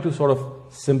not trying to sort of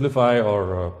simplify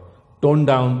or tone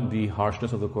down the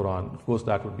harshness of the Quran. Of course,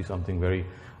 that would be something very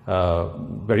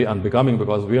unbecoming,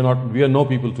 because we are no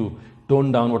people to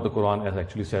tone down what the Quran has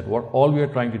actually said. All we are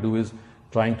trying to do is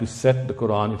trying to set the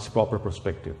Quran its proper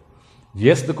perspective.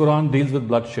 Yes, the Quran deals with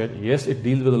bloodshed. Yes, it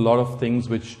deals with a lot of things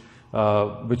which,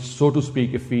 so to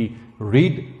speak, if we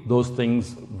read those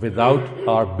things without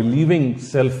our believing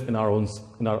self in our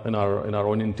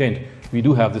own intent, we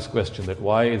do have this question that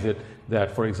why is it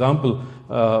that, for example,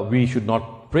 we should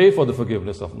not pray for the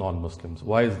forgiveness of non-Muslims?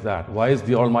 Why is that? Why is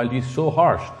the Almighty so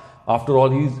harsh? After all,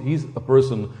 he's a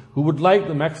person who would like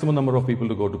the maximum number of people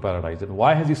to go to paradise. And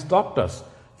why has he stopped us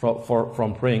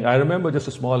from praying? I remember just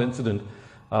a small incident.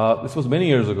 This was many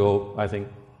years ago, I think.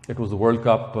 It was the World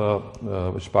Cup,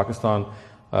 which Pakistan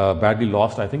badly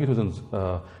lost. I think it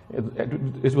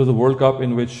was a World Cup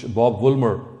in which Bob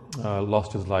Woolmer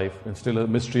lost his life, and still a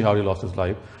mystery how he lost his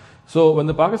life. So when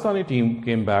the Pakistani team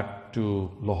came back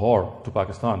to Lahore, to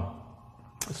Pakistan,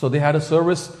 so they had a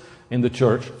service in the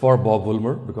church for Bob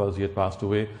Woolmer because he had passed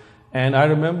away. And I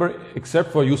remember,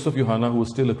 except for Yusuf Yohana, who was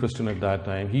still a Christian at that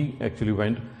time, he actually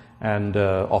went and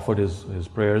offered his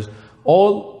prayers.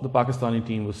 All the Pakistani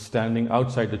team was standing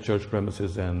outside the church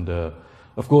premises, and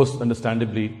of course,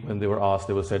 understandably, when they were asked,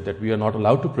 they were said that we are not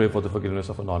allowed to pray for the forgiveness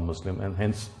of a non-Muslim, and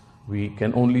hence we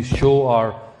can only show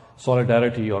our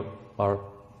solidarity or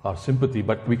our sympathy,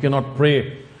 but we cannot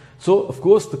pray. So, of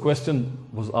course, the question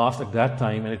was asked at that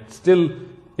time, and it still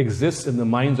exists in the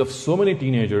minds of so many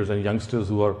teenagers and youngsters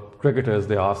who are cricketers.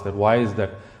 They ask that why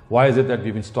is it that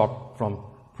we've been stopped from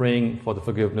praying for the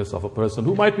forgiveness of a person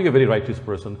who might be a very righteous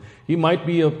person. He might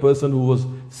be a person who was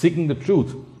seeking the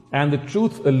truth, and the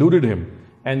truth eluded him,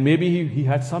 and maybe he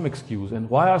had some excuse. And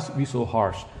why are we so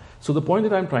harsh? So the point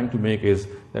that I'm trying to make is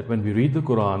that when we read the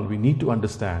Quran, we need to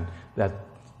understand that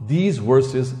these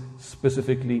verses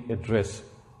specifically address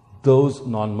those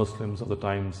non-Muslims of the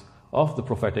times of the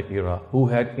prophetic era who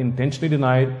had intentionally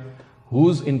denied,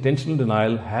 whose intentional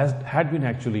denial had been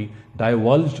actually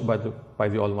divulged by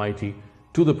the Almighty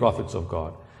to the prophets of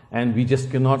God. And we just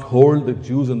cannot hold the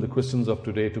Jews and the Christians of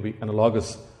today to be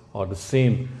analogous or the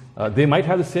same. They might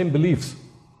have the same beliefs.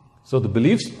 So the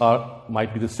beliefs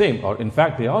might be the same, or in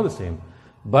fact they are the same.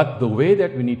 But the way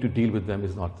that we need to deal with them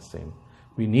is not the same.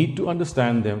 We need to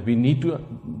understand them. We need to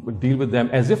deal with them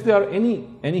as if they are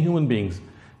any human beings.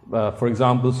 For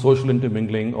example, social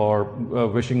intermingling or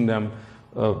wishing them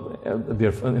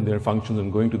in their functions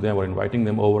and going to them or inviting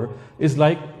them over is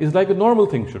like a normal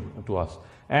thing to us.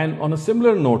 And on a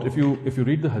similar note, if you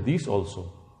read the Hadith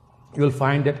also, you will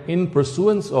find that in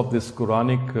pursuance of this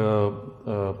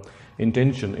Quranic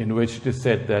intention in which it is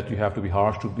said that you have to be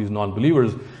harsh to these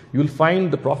non-believers, you will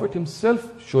find the Prophet himself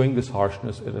showing this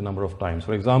harshness at a number of times.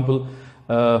 For example,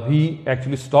 he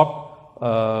actually stopped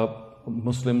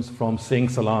Muslims from saying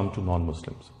salam to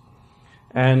non-Muslims.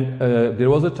 And there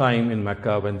was a time in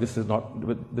Mecca when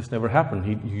this never happened.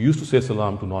 He used to say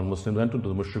salam to non-Muslims and to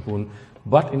the mushrikun,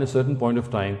 but in a certain point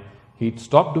of time, he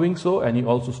stopped doing so, and he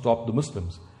also stopped the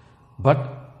Muslims.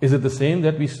 But is it the same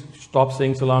that we stop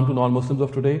saying salam to non-Muslims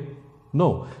of today?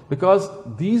 No, because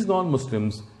these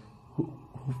non-Muslims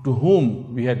to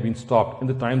whom we had been stopped in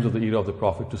the times of the era of the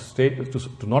Prophet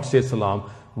to not say salam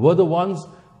were the ones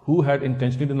who had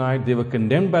intentionally denied. They were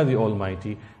condemned by the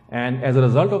Almighty, and as a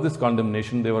result of this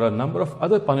condemnation, there were a number of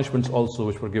other punishments also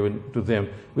which were given to them,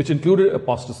 which included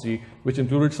apostasy, which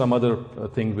included some other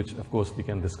things which of course we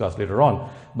can discuss later on.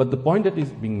 But the point that is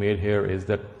being made here is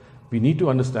that we need to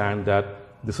understand that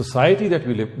the society that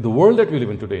we live, the world that we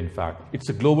live in today, in fact, it's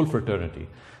a global fraternity.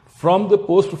 From the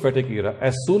post-prophetic era,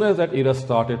 as soon as that era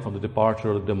started from the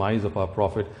departure or the demise of our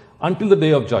Prophet until the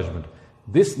Day of Judgment,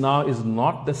 this now is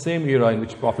not the same era in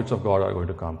which prophets of God are going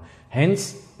to come.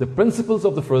 Hence, the principles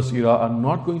of the first era are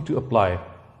not going to apply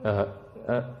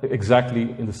exactly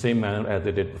in the same manner as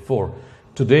they did before.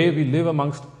 Today, we live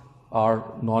amongst our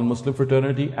non-Muslim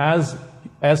fraternity as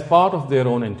part of their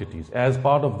own entities, as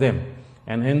part of them.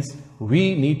 And hence,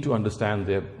 we need to understand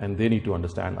them and they need to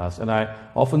understand us. And I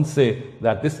often say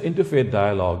that this interfaith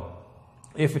dialogue,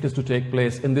 if it is to take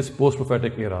place in this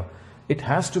post-prophetic era, it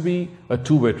has to be a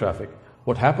two-way traffic.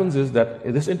 What happens is that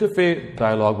this interfaith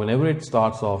dialogue, whenever it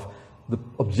starts off, the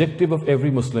objective of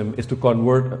every Muslim is to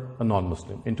convert a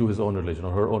non-Muslim into his own religion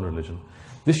or her own religion.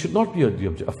 This should not be the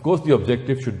objective. Of course, the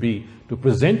objective should be to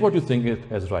present what you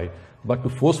think as right, but to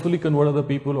forcefully convert other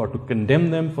people or to condemn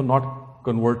them for not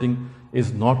converting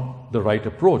is not the right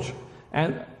approach.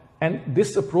 And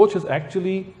this approach has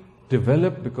actually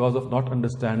developed because of not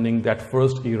understanding that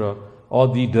first era or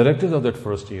the directives of that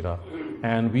first era.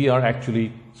 And we are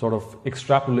actually sort of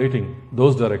extrapolating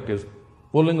those directives,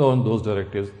 pulling on those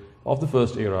directives of the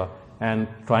first era and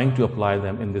trying to apply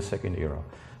them in this second era.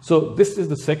 So this is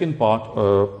the second part.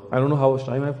 I don't know how much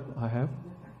time I have.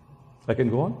 I can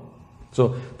go on?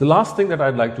 So the last thing that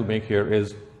I'd like to make here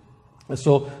is,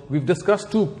 so we've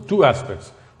discussed two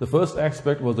aspects. The first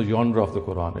aspect was the genre of the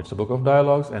Quran. It's a book of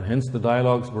dialogues, and hence the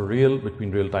dialogues were real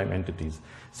between real-time entities.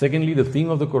 Secondly, the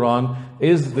theme of the Quran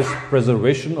is this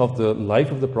preservation of the life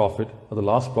of the Prophet, or the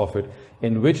last Prophet,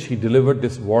 in which he delivered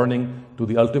this warning to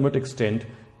the ultimate extent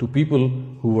to people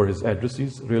who were his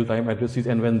addressees, real-time addressees,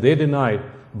 and when they denied,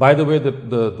 by the way,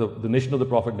 the nation of the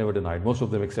Prophet never denied. Most of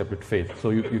them accepted faith.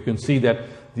 So you can see that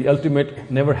the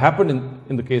ultimate never happened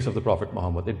in the case of the Prophet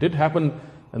Muhammad. It did happen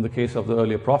in the case of the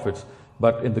earlier prophets,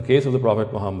 but in the case of the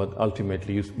Prophet Muhammad,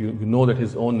 ultimately, you know that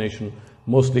his own nation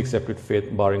mostly accepted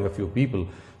faith, barring a few people.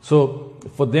 So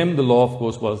for them, the law, of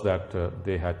course, was that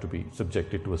they had to be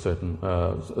subjected to a certain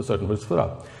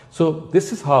visfara. So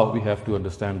this is how we have to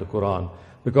understand the Quran,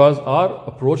 because our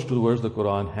approach towards the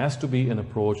Quran has to be an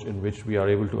approach in which we are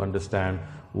able to understand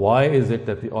why is it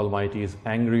that the Almighty is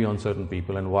angry on certain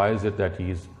people, and why is it that He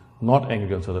is not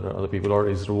angry on other people, or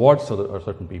is rewards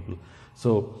certain people.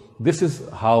 So this is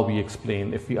how we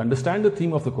explain. If we understand the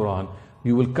theme of the Quran,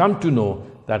 you will come to know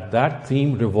that that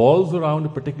theme revolves around a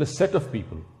particular set of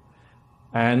people.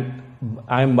 And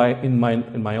I am in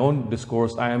my own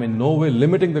discourse, I am in no way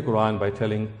limiting the Quran by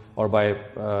telling or by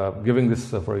giving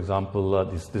this, for example,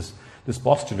 this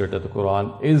postulate that the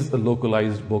Quran is a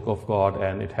localized book of God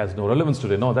and it has no relevance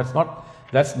today. No, that's not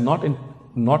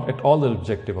at all the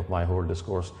objective of my whole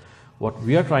discourse. What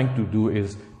we are trying to do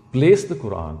is place the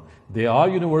Quran. There are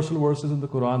universal verses in the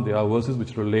Quran. There are verses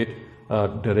which relate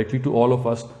directly to all of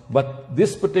us. But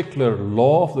this particular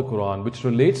law of the Quran, which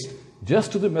relates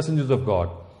just to the messengers of God,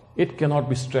 it cannot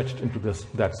be stretched into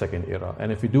that second era.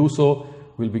 And if we do so,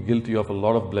 we'll be guilty of a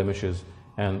lot of blemishes.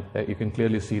 And you can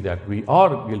clearly see that we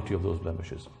are guilty of those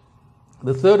blemishes.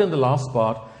 The third and the last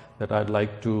part that I'd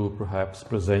like to perhaps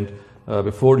present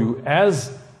before you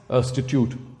as a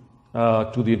statute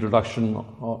to the introduction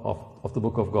of the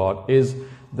Book of God is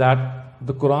that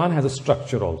the Quran has a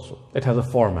structure also. It has a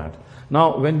format.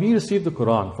 Now, when we received the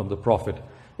Quran from the Prophet,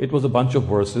 it was a bunch of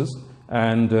verses,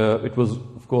 and it was,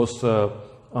 of course, the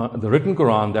written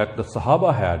Quran that the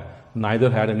Sahaba had neither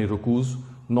had any rukus,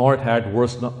 nor it had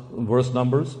verse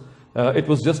numbers. It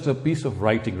was just a piece of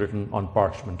writing written on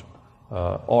parchment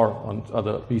or on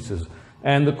other pieces.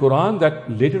 And the Quran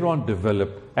that later on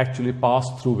developed actually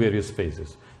passed through various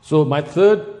phases. So my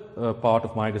third part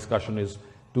of my discussion is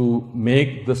to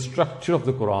make the structure of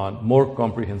the Quran more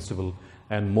comprehensible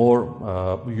and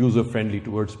more user-friendly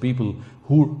towards people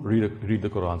who read the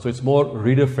Quran. So it's more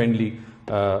reader-friendly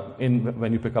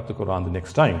when you pick up the Quran the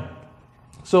next time.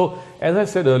 So as I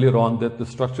said earlier on, that the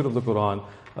structure of the Quran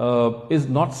is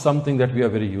not something that we are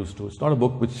very used to. It's not a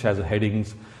book which has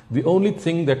headings. The only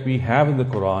thing that we have in the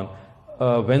Quran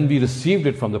when we received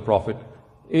it from the Prophet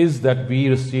is that we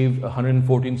received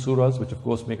 114 surahs, which of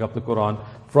course make up the Quran,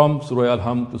 from Surah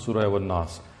Al-Hamd to Surah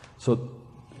Al-Nas. So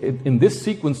in this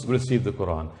sequence we received the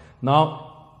Quran.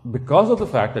 Now, because of the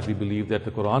fact that we believe that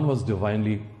the Quran was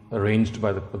divinely arranged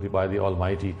by the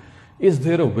Almighty, is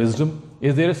there a wisdom?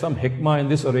 Is there some hikmah in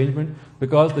this arrangement?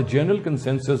 Because the general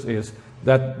consensus is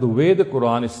that the way the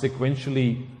Quran is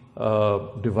sequentially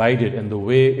divided and the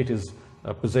way it is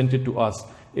presented to us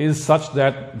is such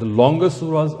that the longer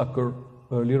surahs occur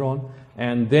earlier on,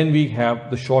 and then we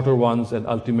have the shorter ones, and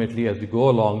ultimately as we go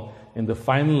along in the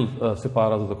final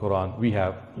siparas of the Quran, we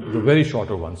have the very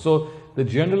shorter ones. So the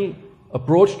general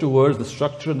approach towards the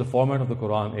structure and the format of the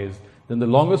Quran is then the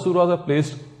longer surahs are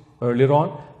placed earlier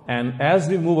on, and as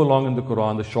we move along in the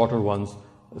Quran, the shorter ones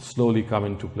slowly come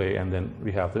into play, and then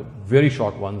we have the very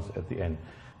short ones at the end.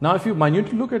 Now, if you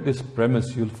minutely look at this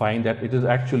premise, you'll find that it is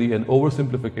actually an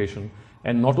oversimplification,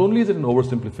 and not only is it an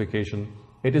oversimplification,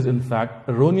 it is in fact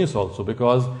erroneous also,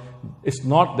 because it's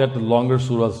not that the longer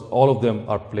surahs, all of them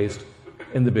are placed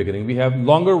in the beginning. We have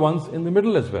longer ones in the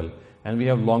middle as well, and we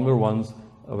have longer ones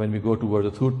when we go towards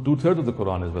the two-thirds of the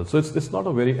Quran as well. So it's not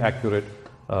a very accurate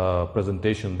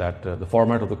presentation that the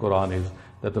format of the Quran is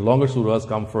that the longer surahs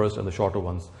come first and the shorter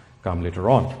ones come later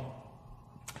on.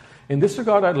 In this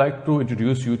regard, I'd like to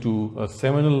introduce you to a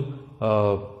seminal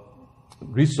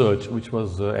research which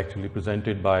was actually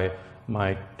presented by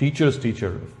my teacher's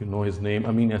teacher, if you know his name,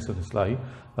 Amin Asad Islahi.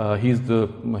 He's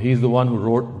the one who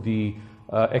wrote the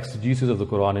exegesis of the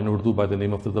Quran in Urdu by the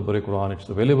name of the Quran. It's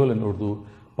available in Urdu.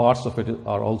 Parts of it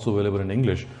are also available in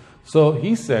English. So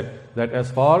he said that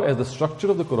as far as the structure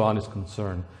of the Quran is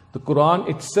concerned, the Quran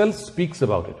itself speaks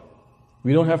about it.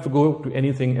 We don't have to go to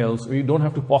anything else. We don't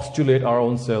have to postulate our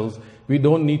own selves. We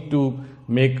don't need to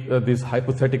make these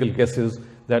hypothetical guesses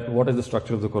that what is the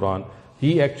structure of the Quran.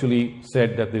 He actually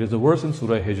said that there is a verse in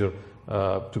Surah Hijr,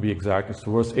 to be exact, it's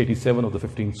verse 87 of the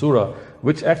 15th Surah,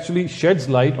 which actually sheds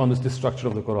light on this structure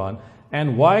of the Quran.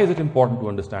 And why is it important to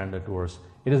understand that verse?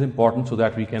 It is important so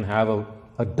that we can have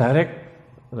a direct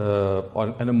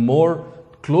and a more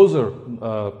closer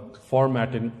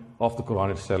formatting of the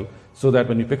Quran itself, so that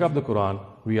when we pick up the Quran,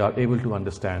 we are able to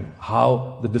understand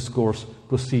how the discourse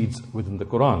proceeds within the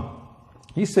Quran.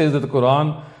 He says that the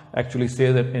Quran actually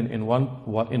says that in one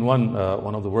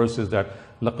of the verses that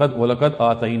وَلَقَدْ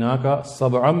آتَيْنَاكَ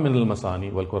سَبْعًا مِّنَ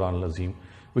الْمَثَانِي وَالْقُرْآنِ الْعَظِيمِ,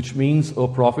 which means, O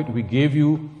Prophet, we gave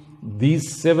you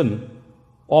these 7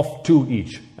 of 2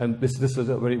 each. And this is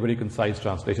a very, very concise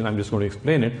translation. I'm just going to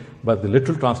explain it, but the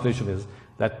literal translation is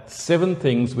that 7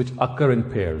 things which occur in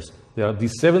pairs. There are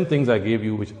these 7 things I gave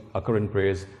you which occur in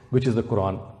pairs, which is the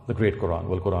Quran, the great Quran,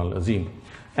 وَالْقُرْآنِ الْعَظِيمِ.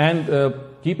 And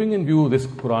keeping in view this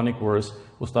Quranic verse,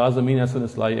 Ustaz Amin Hassan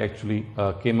Islahi actually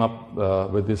came up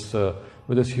with this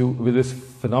with this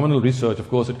phenomenal research. Of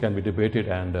course, it can be debated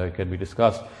and can be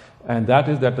discussed, and that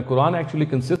is that the Quran actually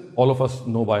consists, all of us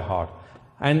know by heart.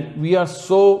 And we are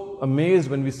so amazed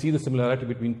when we see the similarity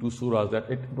between two surahs that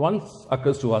it once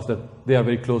occurs to us that they are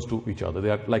very close to each other. They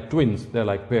are like twins, they are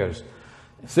like pairs.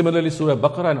 Similarly, Surah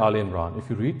Baqarah and Al Imran, if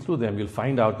you read through them, you'll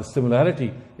find out the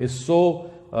similarity is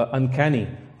so uncanny.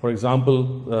 For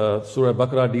example, Surah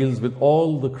Baqarah deals with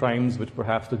all the crimes which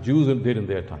perhaps the Jews did in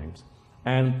their times.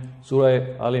 And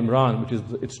Surah Al Imran, which is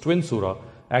its twin surah,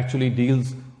 actually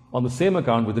deals on the same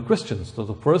account with the Christians. So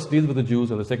the first deals with the Jews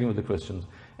and the second with the Christians.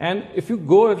 And if you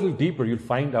go a little deeper, you'll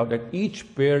find out that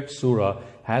each paired surah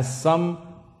has some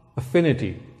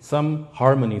affinity, some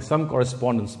harmony, some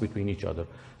correspondence between each other.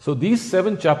 So these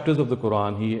 7 chapters of the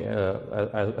Quran,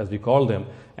 as we call them,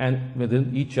 and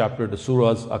within each chapter the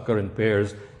surahs occur in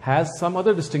pairs, has some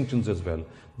other distinctions as well.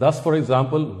 Thus, for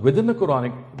example, within the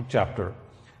Quranic chapter,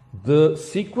 the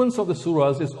sequence of the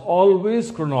surahs is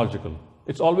always chronological.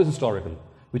 It's always historical,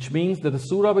 which means that the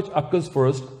surah which occurs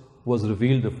first was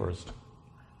revealed the first.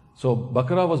 So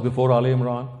Baqarah was before Al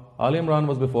Imran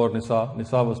was before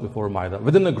Nisa was before Maida,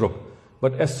 within a group.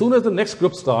 But as soon as the next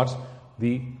group starts,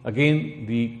 the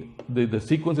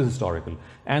sequence is historical.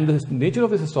 And the nature of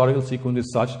this historical sequence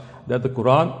is such that the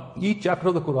Quran, each chapter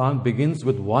of the Quran begins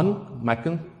with one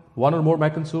or more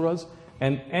Meccan surahs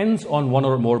and ends on one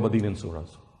or more Medinan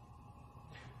surahs.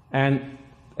 And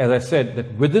as I said,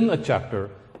 that within a chapter,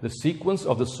 the sequence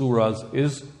of the surahs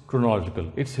is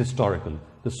chronological, it's historical.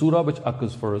 The surah which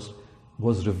occurs first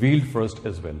was revealed first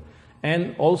as well.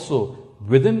 And also,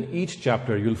 within each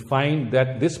chapter, you'll find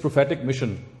that this prophetic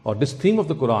mission, or this theme of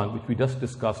the Quran, which we just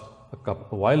discussed a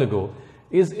while ago,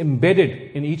 is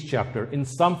embedded in each chapter in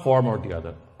some form or the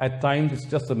other. At times, it's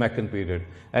just the Meccan period.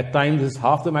 At times, it's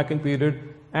half the Meccan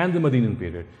period and the Medinan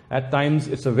period. At times,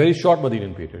 it's a very short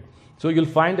Medinan period. So you'll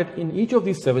find that in each of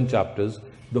these 7 chapters,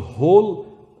 the whole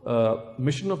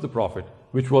mission of the Prophet,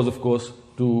 which was, of course,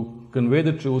 to convey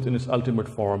the truth in its ultimate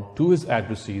form to his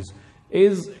addressees,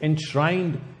 is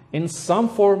enshrined in some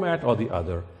format or the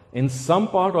other, in some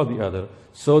part or the other,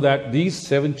 so that these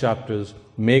 7 chapters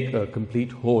make a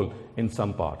complete whole in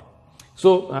some part.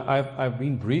 So I've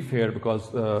been brief here because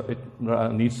it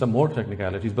needs some more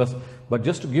technicalities, but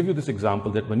just to give you this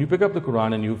example, that when you pick up the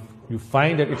Quran and you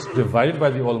find that it's divided by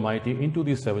the Almighty into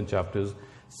these 7 chapters,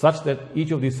 such that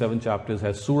each of these 7 chapters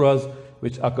has surahs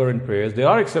which occur in pairs. There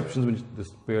are exceptions when this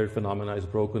paired phenomena is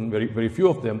broken, very, very few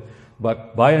of them,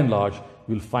 but by and large,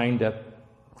 you'll find that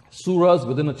surahs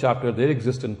within a chapter, they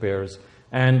exist in pairs,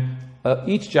 and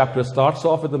each chapter starts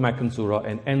off with the Meccan surah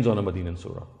and ends on a Medinan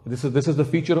surah. This is the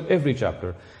feature of every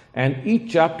chapter, and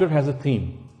each chapter has a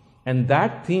theme, and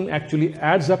that theme actually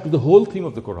adds up to the whole theme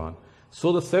of the Quran.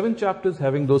 So the 7 chapters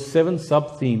having those 7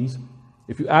 sub-themes,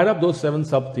 if you add up those 7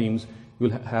 sub-themes,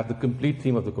 you'll have the complete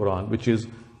theme of the Quran, which is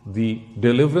the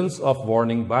deliverance of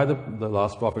warning by the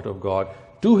last prophet of God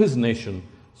to his nation,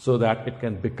 so that it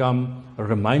can become a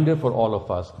reminder for all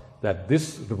of us that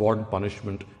this reward and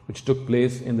punishment which took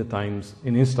place in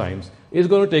his times is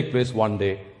going to take place one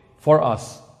day for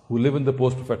us who live in the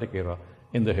post-prophetic era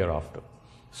in the hereafter.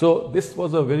 So this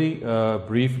was a very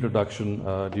brief introduction,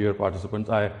 dear participants.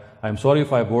 I'm sorry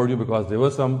if I bored you, because there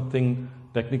was something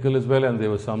technical as well, and there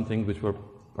were some things which were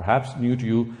perhaps new to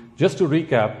you. Just to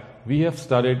recap, we have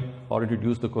studied or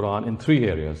introduced the Quran in 3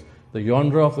 areas: the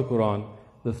genre of the Quran,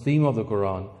 the theme of the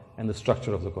Quran, and the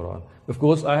structure of the Quran. Of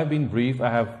course, I have been brief. I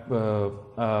have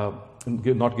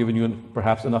not given you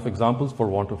perhaps enough examples for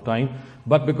want of time,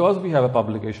 but because we have a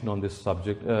publication on this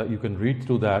subject, you can read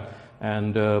through that,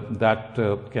 and that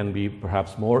can be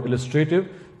perhaps more illustrative.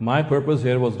 My purpose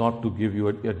here was not to give you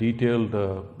a detailed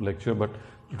lecture, but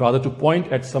rather to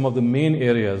point at some of the main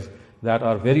areas that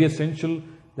are very essential,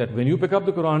 that when you pick up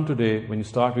the Quran today, when you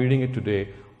start reading it today,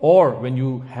 or when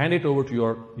you hand it over to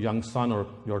your young son or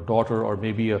your daughter or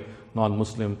maybe a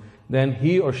non-Muslim, then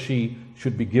he or she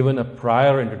should be given a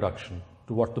prior introduction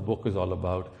to what the book is all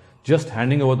about. Just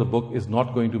handing over the book is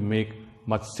not going to make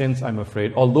much sense, I'm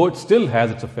afraid, although it still has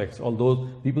its effects, although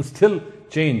people still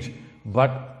change,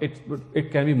 but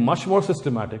it can be much more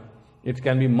systematic, it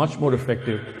can be much more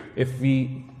effective if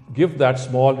we give that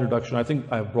small introduction. I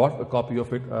think I brought a copy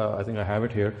of it. I think I have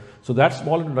it here. So that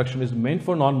small introduction is meant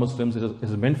for non-Muslims. It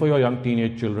is meant for your young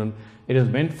teenage children. It is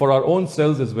meant for our own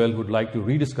selves as well, who would like to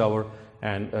rediscover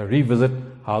and revisit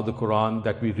how the Quran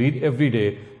that we read every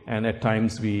day, and at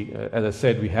times we, as I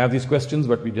said, we have these questions,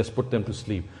 but we just put them to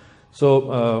sleep.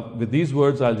 So with these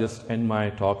words, I'll just end my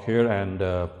talk here,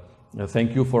 and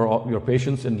thank you for your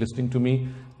patience in listening to me,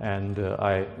 and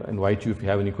I invite you, if you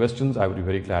have any questions, I would be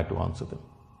very glad to answer them.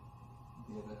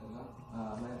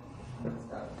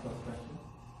 Start the first question.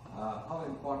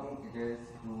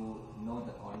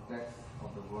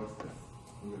 the verses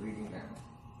when you're reading them,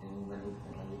 and when you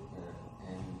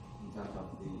and in terms of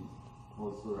the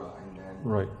whole surah, and then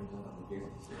Right. in terms of the base of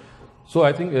the surah. So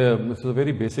I think this is a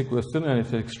very basic question, and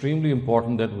it's extremely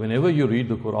important that whenever you read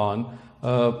the Quran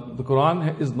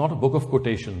is not a book of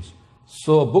quotations.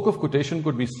 So a book of quotation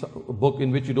could be a book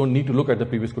in which you don't need to look at the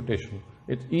previous quotation.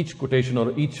 Each quotation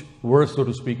or each verse, so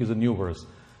to speak, is a new verse.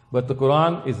 But the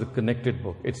Quran is a connected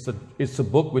book. It's a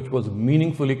book which was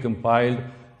meaningfully compiled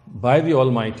by the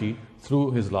Almighty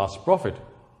through His last prophet.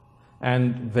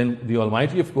 And when the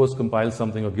Almighty, of course, compiles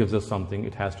something or gives us something,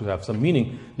 it has to have some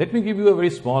meaning. Let me give you a very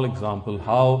small example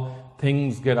how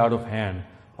things get out of hand,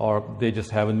 or they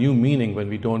just have a new meaning when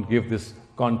we don't give this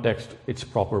context its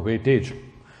proper weightage.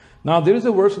 Now, there is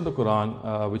a verse in the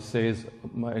Quran which says,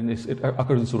 it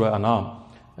occurs in Surah Anam,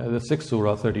 the 6th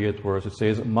Surah, 38th verse. It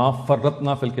says, "Ma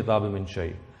farratna fil kitab min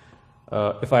shay."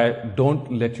 If I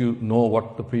don't let you know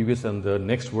what the previous and the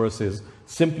next verse is,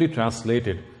 simply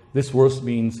translated, this verse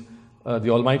means the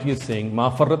Almighty is saying,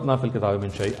 "Ma farratna fil kitab min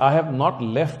shay." I have not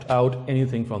left out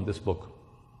anything from this book,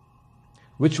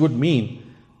 which would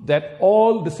mean that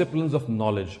all disciplines of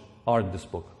knowledge are in this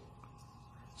book.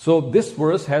 So this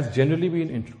verse has generally been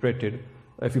interpreted.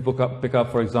 If you pick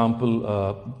up, for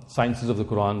example, Sciences of the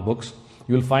Quran books,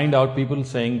 you will find out people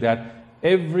saying that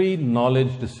every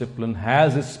knowledge discipline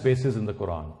has its spaces in the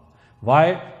Quran.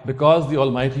 Why? Because the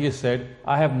Almighty has said,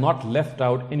 "I have not left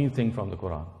out anything from the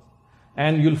Quran."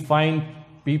 And you'll find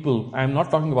people, I'm not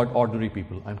talking about ordinary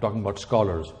people, I'm talking about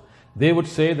scholars. They would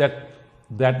say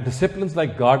that disciplines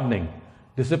like gardening,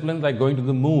 disciplines like going to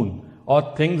the moon, or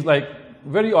things like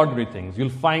very ordinary things, you'll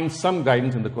find some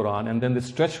guidance in the Quran, and then they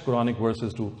stretch Quranic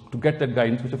verses to get that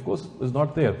guidance, which of course is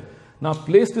not there. Now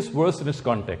place this verse in its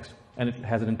context, and it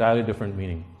has an entirely different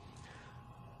meaning.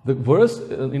 The verse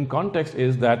in context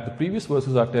is that the previous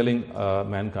verses are telling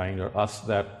mankind or us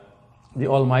that the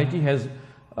Almighty has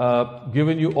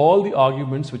given you all the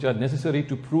arguments which are necessary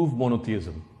to prove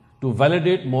monotheism, to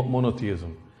validate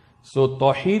monotheism. So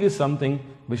Tawheed is something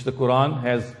which the Quran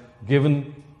has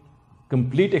given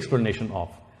complete explanation of.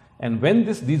 And when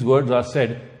these words are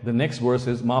said, the next verse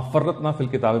is "Ma farratna fil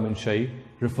kitab min shay,"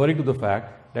 referring to the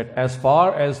fact that as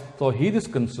far as Tawheed is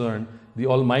concerned, the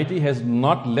Almighty has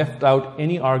not left out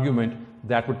any argument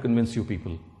that would convince you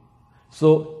people. So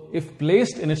if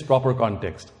placed in its proper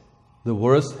context, the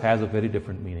verse has a very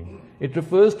different meaning. It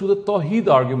refers to the Tawheed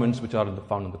arguments which are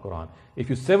found in the Quran. If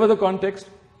you sever the context,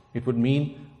 it would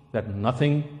mean that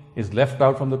nothing is left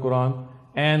out from the Quran,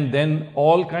 and then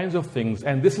all kinds of things.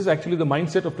 And this is actually the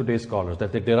mindset of today's scholars,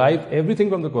 that they derive everything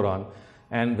from the Quran,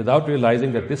 and without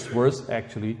realizing that this verse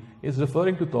actually is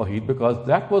referring to Tawheed, because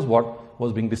that was what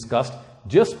was being discussed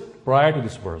just prior to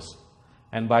this verse.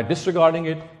 And by disregarding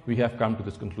it, we have come to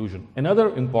this conclusion. Another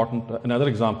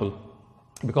example,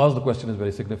 because the question is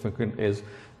very significant, is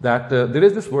that there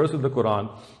is this verse in the Quran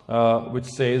which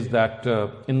says that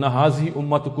 "Inna hazihi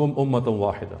ummatukum ummatan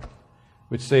wahida,"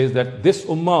 which says that this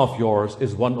ummah of yours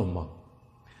is one ummah,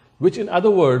 which in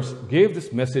other words gave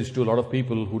this message to a lot of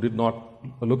people who did not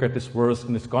look at this verse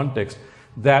in its context,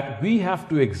 that we have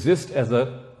to exist as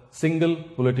a single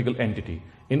political entity.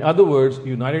 In other words,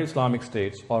 United Islamic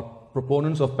States or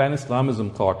proponents of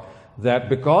pan-Islamism thought that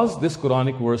because this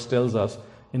Quranic verse tells us,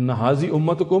 "Inna hazi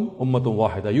ummatukum ummatun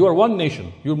wahida," you are one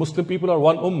nation, you Muslim people are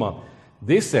one ummah.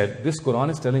 They said this Quran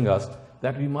is telling us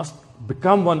that we must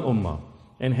become one ummah,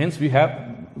 and hence we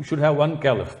should have one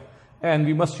caliph, and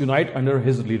we must unite under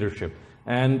his leadership.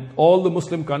 And all the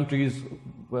Muslim countries,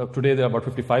 today there are about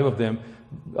 55 of them,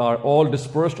 are all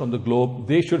dispersed on the globe.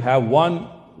 They should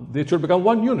become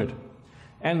one unit.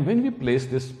 And when we place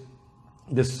this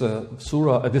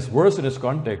verse in its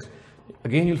context,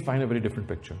 again you'll find a very different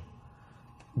picture.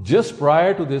 Just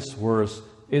prior to this verse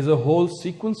is a whole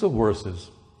sequence of verses,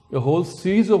 a whole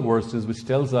series of verses which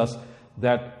tells us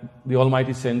that the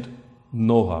Almighty sent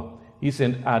Noah, He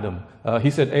sent Adam,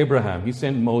 He sent Abraham, He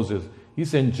sent Moses, He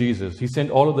sent Jesus, He sent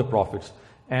all of the prophets,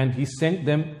 and He sent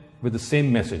them with the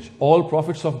same message. All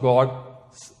prophets of God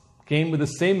came with the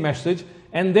same message,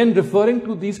 and then referring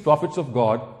to these prophets of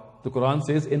God, the Quran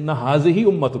says, "Inna hazihi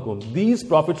ummatukum." These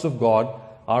prophets of God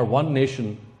are one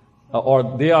nation, or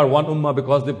they are one ummah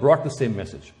because they brought the same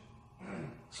message.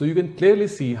 So you can clearly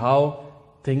see how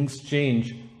things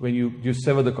change when you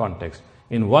sever the context.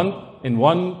 In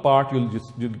one part, you'll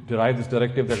derive this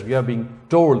directive that we are being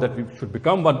told that we should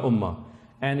become one ummah.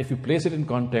 And if you place it in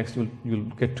context,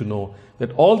 you'll get to know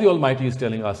that all the Almighty is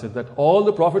telling us is that all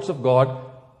the prophets of God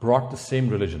brought the same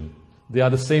religion. They are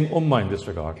the same ummah in this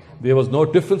regard. There was no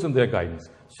difference in their guidance.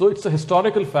 So it's a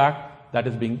historical fact that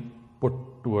is being put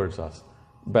towards us.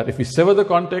 But if we sever the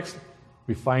context,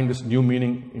 we find this new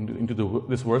meaning into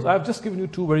this verse. I've just given you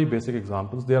two very basic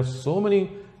examples. There are so many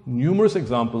numerous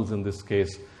examples in this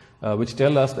case which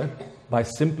tell us that by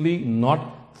simply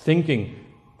not thinking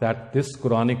that this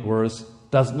Quranic verse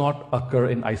does not occur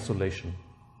in isolation.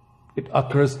 It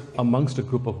occurs amongst a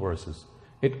group of verses.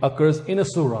 It occurs in a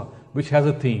surah which has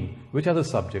a theme, which has a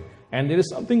subject, and there is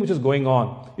something which is going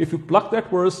on. If you pluck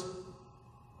that verse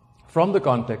from the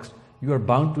context, you are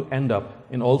bound to end up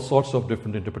in all sorts of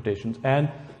different interpretations. And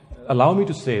allow me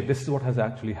to say, this is what has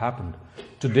actually happened.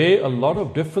 Today, a lot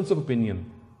of difference of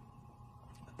opinion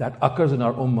that occurs in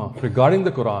our ummah regarding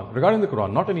the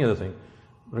Quran, not any other thing,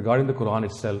 regarding the Quran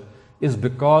itself, is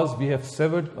because we have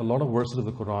severed a lot of verses of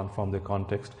the Quran from their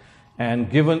context and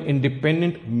given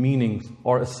independent meanings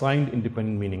or assigned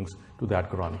independent meanings to that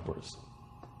Quranic verse.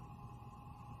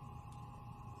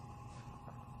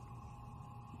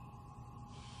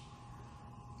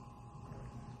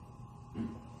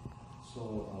 So,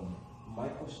 my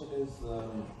question is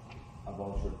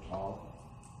about your talk.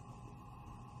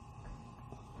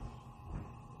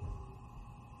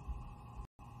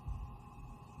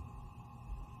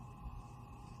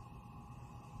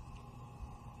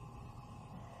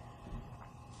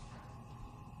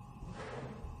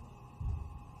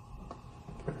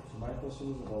 My question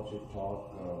is about your talk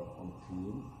on the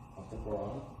theme of the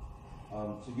Quran.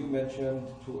 So you mentioned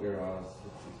two eras.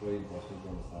 It's very important to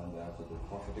understand that. So the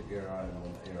prophetic era and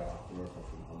then the era after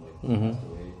Prophet Muhammad passed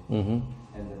away.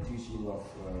 And the teaching of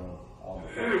all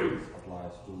the prophets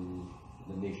applies to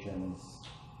the nations,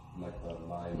 like the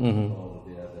lives over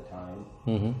there at the time.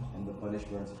 And the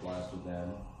punishments applies to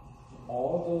them.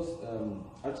 All those,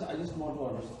 I just want to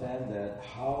understand that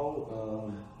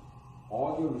how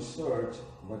all your research,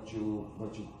 what you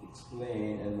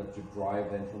explain and what you drive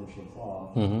the information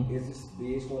from, is this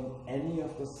based on any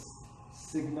of the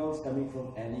signals coming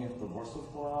from any of the verses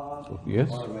of Quran?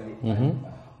 Yes. Or any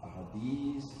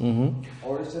hadith?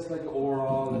 Or it's just like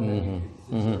overall and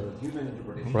it's a human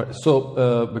interpretation? Right.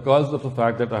 So, because of the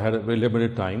fact that I had a very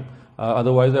limited time,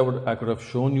 otherwise I could have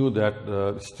shown you that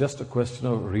it's just a question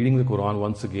of reading the Quran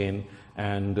once again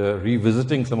and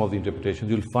revisiting some of the interpretations.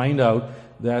 You'll find out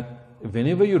that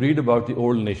whenever you read about the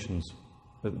old nations,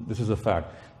 this is a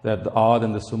fact, that the Ad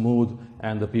and the Samud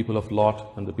and the people of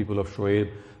Lot and the people of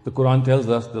Shuaib, the Quran tells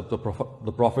us that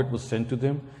the Prophet was sent to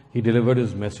them, he delivered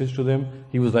his message to them,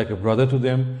 he was like a brother to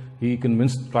them, he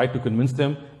tried to convince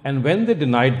them, and when they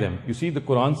denied them, you see the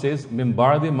Quran says, Min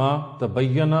ba'di ma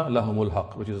tabayyana lahumul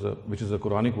haq, which is a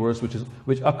Quranic verse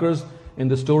which occurs in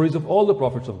the stories of all the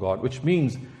prophets of God, which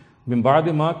means, Min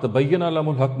ba'di ma tabayyana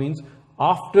lahumul haq means,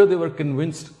 after they were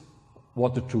convinced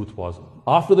what the truth was.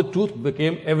 After the truth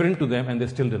became evident to them and they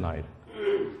still denied.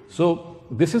 So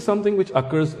this is something which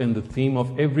occurs in the theme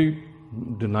of every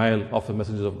denial of the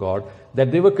messengers of God,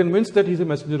 that they were convinced that he's a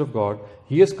messenger of God,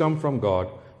 he has come from God,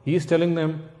 he is telling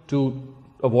them to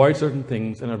avoid certain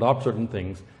things and adopt certain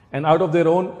things, and out of their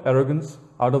own arrogance,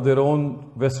 out of their own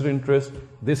vested interest,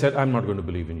 they said, I'm not going to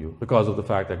believe in you because of the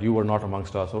fact that you were not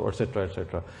amongst us, or etc.,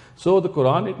 etc. So the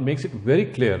Quran, it makes it very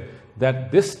clear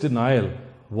that this denial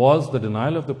was the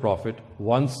denial of the Prophet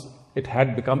once it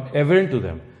had become evident to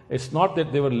them. It's not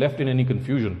that they were left in any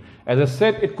confusion. As I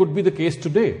said, it could be the case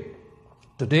today.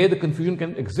 Today the confusion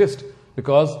can exist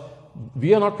because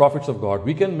we are not prophets of God.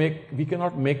 We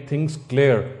cannot make things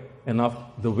clear enough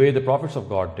the way the prophets of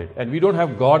God did. And we don't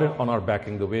have God on our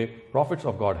backing the way prophets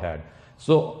of God had.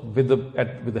 So with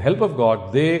the help of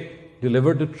God, they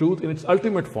delivered the truth in its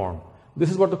ultimate form. This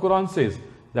is what the Quran says,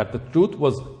 that the truth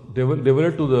was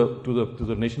delivered to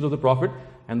the nations of the Prophet,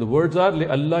 and the words are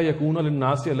لِأَلَّا يَكُونَ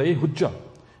لِلنَّاسِ عَلَيْهِ حُجَّةٌ,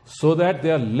 so that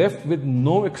they are left with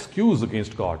no excuse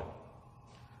against God.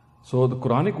 So the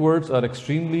Quranic words are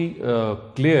extremely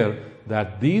clear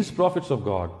that these prophets of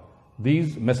God,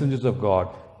 these messengers of God,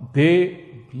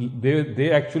 they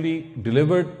actually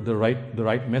delivered the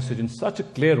right message in such a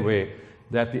clear way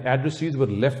that the addressees were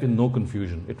left in no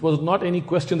confusion. It was not any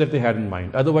question that they had in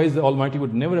mind. Otherwise, the Almighty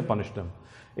would never have punished them.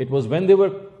 It was when they were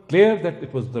clear that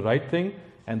it was the right thing,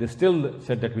 and they still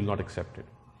said that we'll not accept it.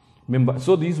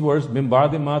 So these words, Min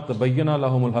ba'di ma tabayyana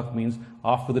lahumul haq, means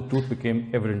after the truth became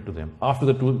evident to them. After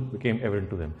the truth became evident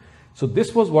to them. So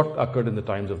this was what occurred in the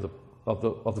times of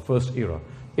the first era.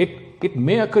 It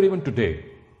may occur even today.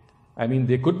 I mean,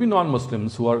 there could be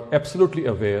non-Muslims who are absolutely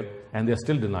aware and they are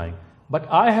still denying. But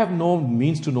I have no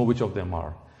means to know which of them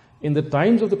are. In the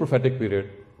times of the prophetic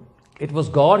period, it was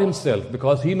God Himself,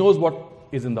 because He knows what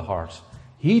is in the hearts.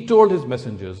 He told His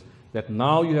messengers that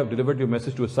now you have delivered your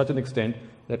message to such an extent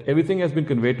that everything has been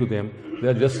conveyed to them. They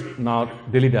are just now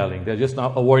dilly-dallying. They are just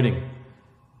now avoiding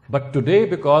But today,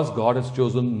 because God has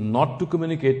chosen not to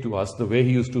communicate to us the way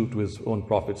He used to His own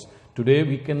prophets, today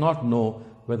we cannot know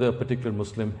whether a particular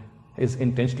Muslim is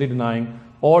intentionally denying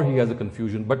or he has a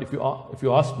confusion. But if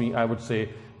you ask me, I would say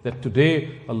that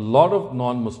today a lot of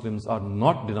non-Muslims are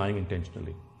not denying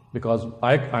intentionally. Because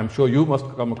I'm sure you must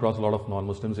come across a lot of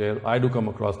non-Muslims here. I do come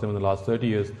across them in the last 30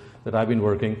 years that I've been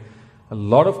working. A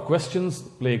lot of questions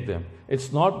plague them.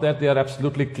 It's not that they are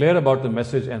absolutely clear about the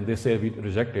message and they say we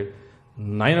reject it.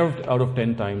 9 out of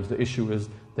 10 times the issue is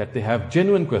that they have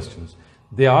genuine questions.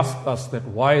 They ask us that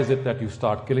why is it that you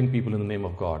start killing people in the name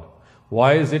of God?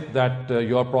 Why is it that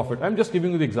your prophet, I'm just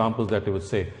giving you the examples that they would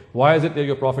say. Why is it that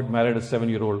your prophet married a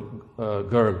 7-year-old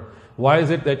girl? Why is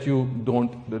it that you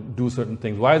don't do certain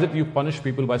things? Why is it you punish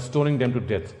people by stoning them to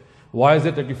death? Why is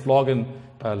it that you flog and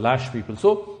lash people?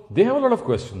 So they have a lot of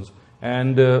questions.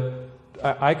 And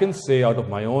I can say out of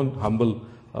my own humble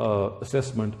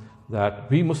assessment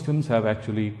that we Muslims have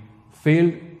actually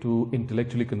failed to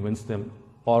intellectually convince them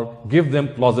or give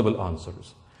them plausible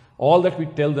answers. All that we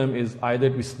tell them is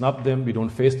either we snub them, we don't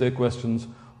face their questions,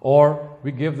 or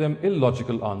we give them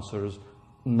illogical answers,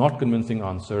 not convincing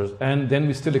answers, and then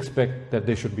we still expect that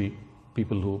they should be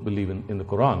people who believe in the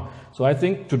Quran. So I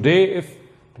think today, if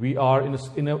we are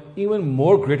in an even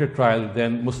more greater trial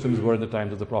than Muslims were in the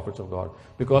times of the prophets of God.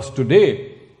 Because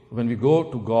today, when we go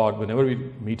to God, whenever we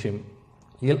meet Him,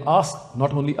 He'll ask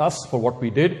not only us for what we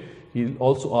did, He'll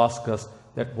also ask us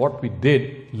that what we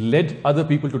did led other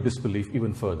people to disbelief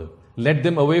even further, led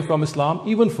them away from Islam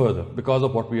even further because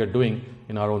of what we are doing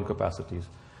in our own capacities.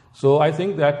 So I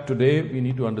think that today we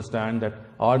need to understand that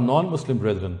our non-Muslim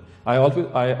brethren, I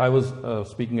was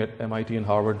speaking at MIT and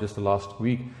Harvard just the last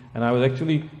week, and I was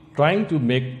actually trying to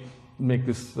make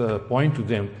this point to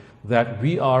them that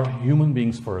we are human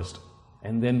beings first,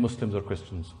 and then Muslims or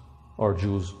Christians or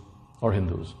Jews or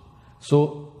Hindus.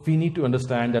 So we need to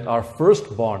understand that our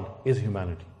first bond is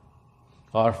humanity.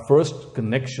 Our first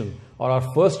connection or our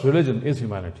first religion is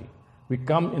humanity. We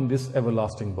come in this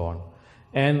everlasting bond.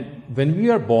 And when we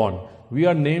are born, we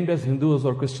are named as Hindus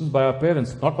or Christians by our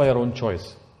parents, not by our own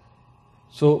choice.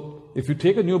 So if you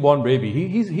take a newborn baby,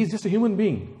 he's just a human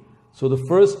being. So the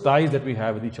first ties that we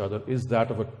have with each other is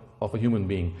that of a human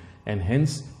being. And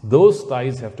hence, those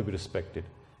ties have to be respected.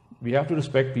 We have to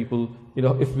respect people,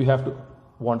 if we have to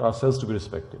want ourselves to be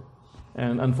respected.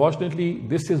 And unfortunately,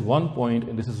 this is one point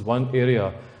and this is one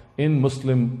area in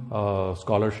Muslim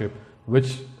scholarship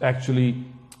which actually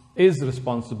is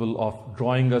responsible of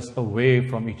drawing us away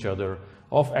from each other,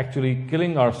 of actually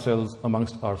killing ourselves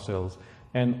amongst ourselves,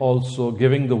 and also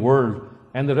giving the world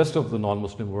and the rest of the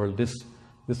non-Muslim world this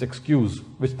excuse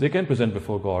which they can present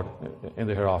before God in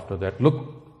the hereafter, that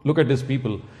look at these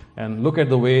people and look at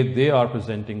the way they are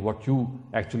presenting what you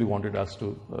actually wanted us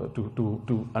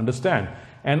to understand.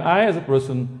 And I, as a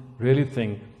person, really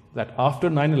think that after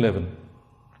 9/11,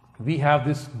 we have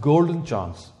this golden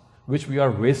chance which we are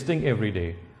wasting every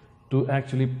day to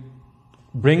actually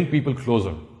bring people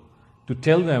closer, to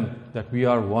tell them that we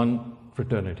are one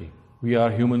fraternity. We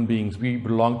are human beings. We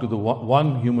belong to the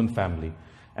one human family.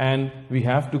 And we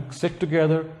have to sit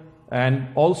together and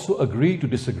also agree to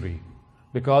disagree.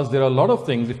 Because there are a lot of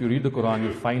things, if you read the Quran,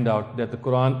 you'll find out that the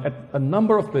Quran at a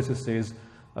number of places says,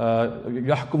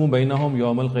 يَحْكُمُ بَيْنَهُمْ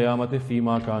يَوْمَ الْقِيَامَةِ فِي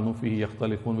مَا كَانُوا فِيهِ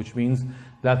يَخْتَلِفُونَ, which means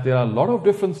that there are a lot of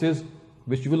differences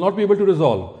which you will not be able to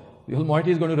resolve. The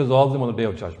Almighty is going to resolve them on the Day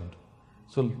of Judgment.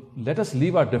 So let us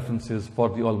leave our differences for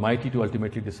the Almighty to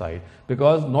ultimately decide.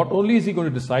 Because not only is He going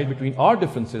to decide between our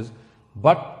differences,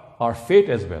 but our fate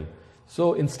as well.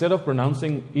 So instead of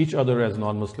pronouncing each other as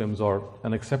non-Muslims or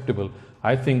unacceptable,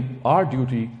 I think our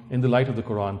duty in the light of the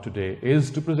Quran today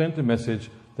is to present a message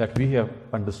that we have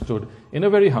understood in a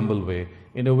very humble way,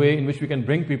 in a way in which we can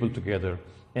bring people together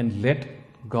and let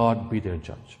God be their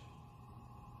judge.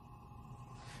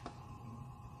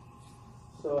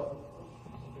 So,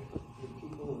 the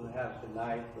people who have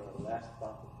denied the last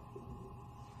prophet,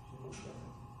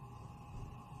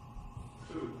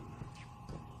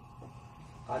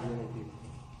 how many people?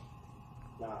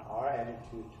 Now, our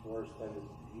attitude towards them is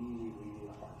really, really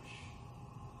harsh.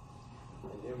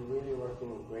 And they're really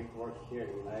working great work here in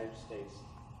the United States.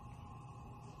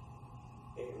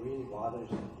 It really bothers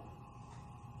them.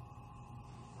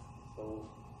 So,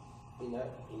 in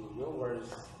your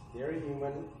words, they're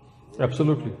human.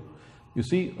 Absolutely. You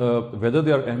see, whether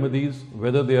they are Ahmadis,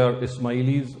 whether they are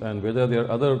Ismailis, and whether they are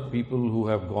other people who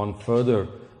have gone further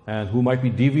and who might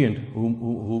be deviant,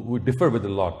 who differ with the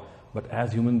lot. But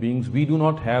as human beings, we do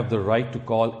not have the right to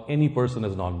call any person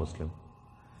as non-Muslim.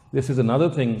 This is another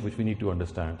thing which we need to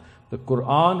understand. The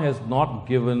Quran has not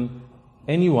given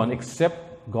anyone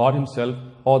except God Himself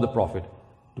or the Prophet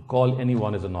to call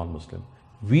anyone as a non-Muslim.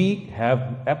 We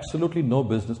have absolutely no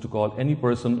business to call any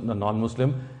person a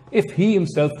non-Muslim if he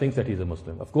himself thinks that he's a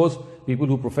Muslim. Of course, people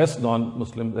who profess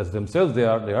non-Muslim as themselves, they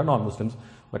are non-Muslims.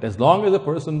 But as long as a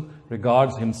person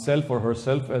regards himself or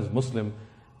herself as Muslim,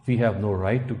 we have no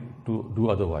right to do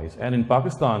otherwise. And in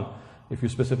Pakistan, if you're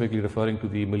specifically referring to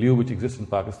the milieu which exists in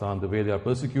Pakistan, the way they are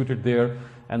persecuted there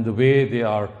and the way they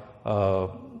are,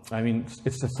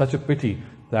 it's such a pity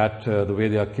that the way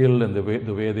they are killed and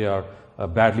the way they are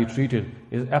badly treated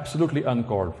is absolutely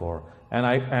uncalled for. And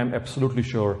I am absolutely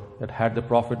sure that had the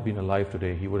Prophet been alive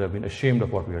today, he would have been ashamed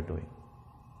of what we are doing.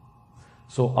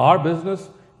 So our business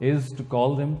is to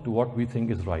call them to what we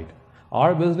think is right.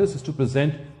 Our business is to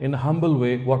present in a humble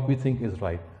way what we think is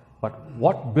right. But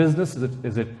what business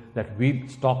is it that we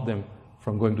stop them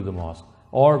from going to the mosque,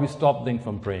 or we stop them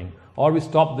from praying, or we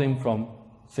stop them from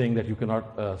saying that you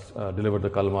cannot deliver the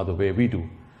kalma the way we do?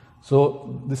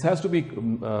 So this has to be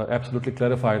absolutely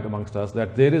clarified amongst us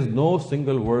that there is no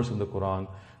single verse in the Quran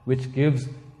which gives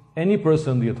any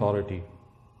person the authority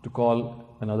to call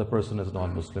another person as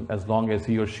non-Muslim as long as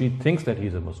he or she thinks that he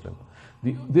is a Muslim.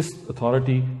 This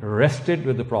authority rested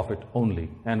with the Prophet only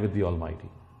and with the Almighty.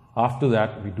 After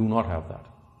that, we do not have that.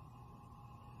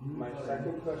 My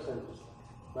second question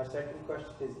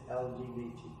is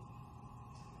LGBT.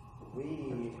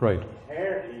 We Right.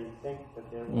 inherently think that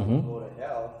they're going to go to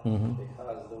hell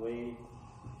because the way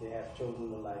they have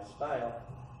chosen the lifestyle.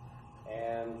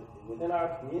 And within our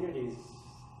communities,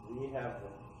 we have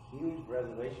a huge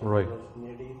reservation Right. for those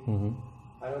communities.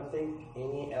 I don't think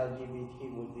any LGBT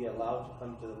would be allowed to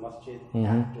come to the masjid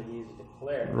after he is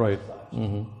declared Right. as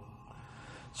such.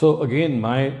 So again,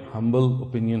 my humble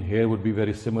opinion here would be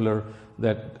very similar,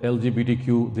 that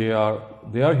LGBTQ, they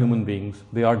are human beings,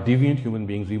 they are deviant human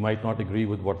beings. We might not agree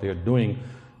with what they are doing,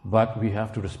 but we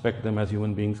have to respect them as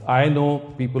human beings. I know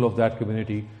people of that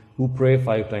community who pray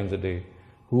 5 times a day,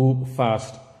 who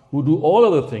fast, who do all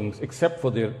other things except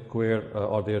for their queer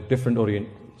or their different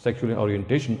sexual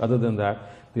orientation. Other than that,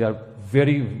 they are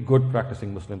very good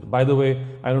practicing Muslims. By the way,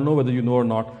 I don't know whether you know or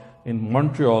not, in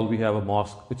Montreal we have a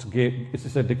mosque. It's gay.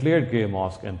 It's a declared gay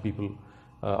mosque, and people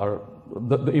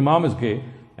the imam is gay,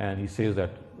 and he says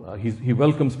that he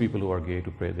welcomes people who are gay to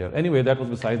pray there. Anyway, that was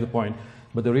besides the point.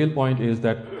 But the real point is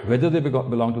that whether they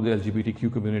belong to the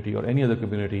LGBTQ community or any other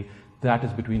community, that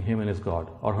is between him and his God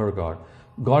or her God.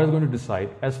 God is going to decide.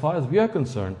 As far as we are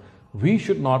concerned, we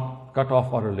should not cut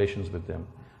off our relations with them,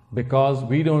 because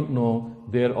we don't know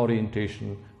their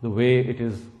orientation, the way it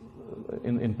is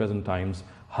in present times,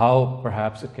 how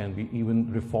perhaps it can be even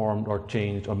reformed or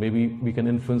changed, or maybe we can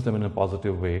influence them in a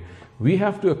positive way. We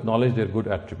have to acknowledge their good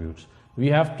attributes. We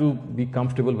have to be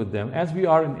comfortable with them as we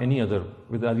are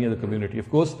with any other community. Of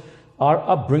course, our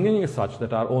upbringing is such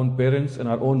that our own parents and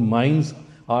our own minds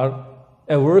are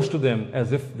averse to them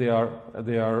as if they are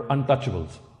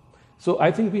untouchables. So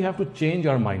I think we have to change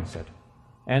our mindset,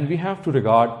 and we have to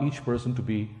regard each person to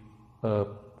be a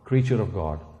creature of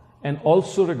God, and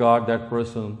also regard that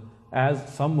person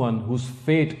as someone whose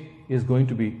fate is going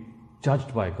to be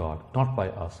judged by God, not by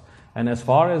us. And as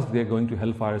far as they're going to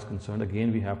hellfire is concerned,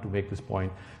 again we have to make this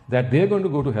point that they're going to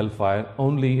go to hellfire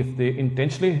only if they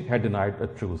intentionally had denied a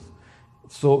truth.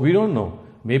 So we don't know.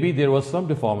 Maybe there was some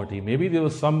deformity, maybe there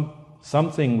was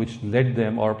something which led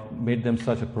them or made them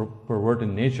such a pervert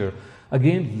in nature.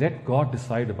 Again, let God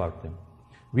decide about them.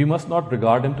 We must not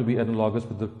regard them to be analogous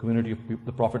with the community of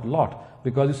the Prophet Lot,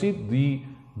 because you see,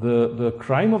 the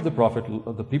crime of the Prophet,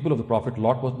 the people of the Prophet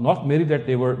Lot, was not merely that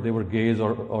they were gays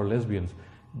or lesbians.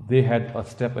 They had a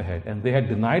step ahead, and they had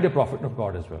denied a prophet of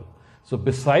God as well. So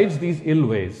besides these ill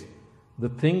ways, the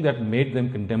thing that made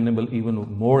them condemnable even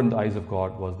more in the eyes of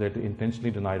God was that they intentionally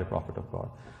denied a prophet of God.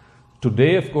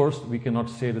 Today, of course, we cannot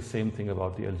say the same thing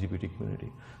about the LGBT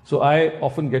community. So I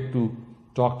often get to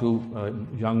talk to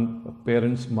young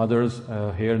parents, mothers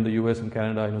here in the US, in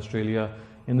Canada, in Australia,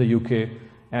 in the UK.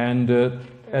 And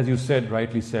as you said,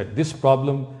 rightly said, this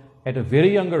problem at a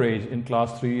very younger age, in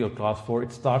class 3 or class 4,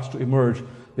 it starts to emerge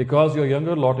because your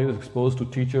younger lot is exposed to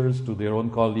teachers, to their own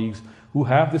colleagues who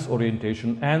have this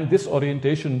orientation, and this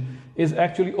orientation is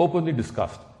actually openly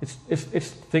discussed.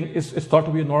 It's thought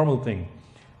to be a normal thing.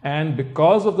 And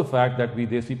because of the fact that we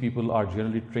Desi people are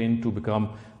generally trained to become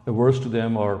averse to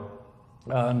them or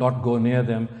not go near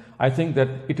them, I think that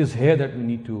it is here that we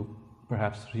need to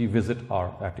perhaps revisit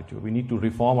our attitude. We need to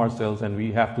reform ourselves, and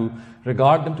we have to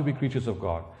regard them to be creatures of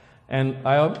God. And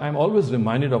I'm always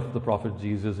reminded of the Prophet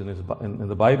Jesus in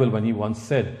the Bible, when he once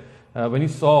said, when he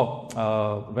saw,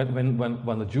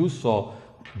 when the Jews saw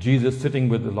Jesus sitting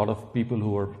with a lot of people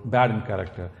who were bad in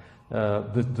character,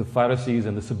 the Pharisees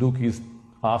and the Sadducees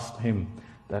asked him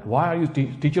that why are you,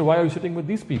 teacher, why are you sitting with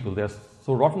these people? They're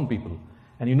so rotten people.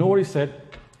 And you know what he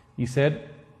said? He said,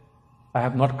 I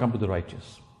have not come to the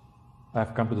righteous. I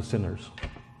have come to the sinners.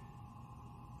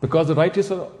 Because the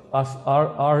righteous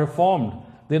are reformed.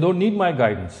 They don't need my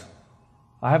guidance.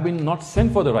 I have been not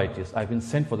sent for the righteous. I've been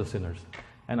sent for the sinners.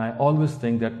 And I always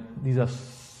think that these are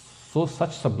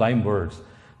such sublime words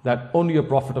that only a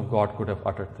prophet of God could have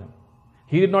uttered them.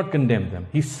 He did not condemn them.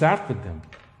 He sat with them.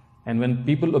 And when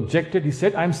people objected, he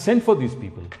said, I'm sent for these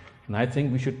people. And I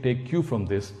think we should take cue from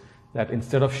this, that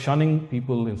instead of shunning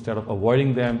people, instead of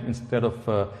avoiding them, instead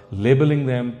of labeling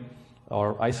them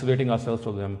or isolating ourselves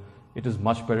from them, it is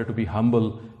much better to be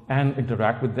humble and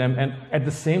interact with them, and at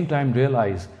the same time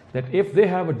realize that if they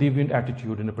have a deviant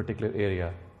attitude in a particular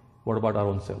area, what about our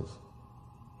own selves?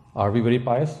 Are we very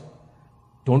pious?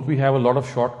 Don't we have a lot of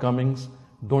shortcomings?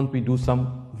 Don't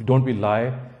we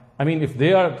lie? I mean, if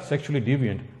they are sexually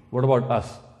deviant, what about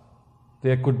us?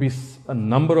 There could be a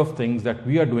number of things that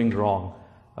we are doing wrong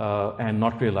and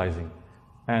not realizing,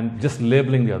 and just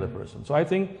labeling the other person. So I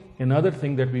think another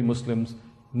thing that we Muslims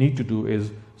need to do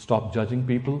is stop judging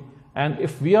people. And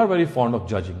if we are very fond of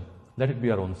judging, let it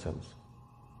be our own selves.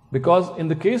 Because in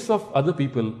the case of other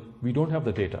people, we don't have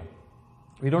the data.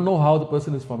 We don't know how the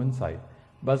person is from inside.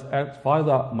 But as far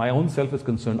as my own self is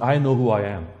concerned, I know who I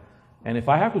am. And if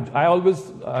I have to, I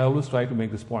always try to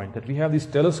make this point, that we have these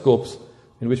telescopes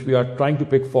in which we are trying to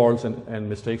pick faults and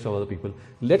mistakes of other people.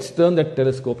 Let's turn that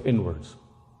telescope inwards.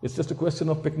 It's just a question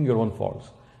of picking your own faults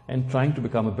and trying to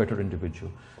become a better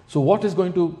individual. So what are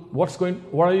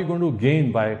you going to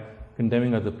gain by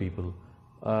condemning other people?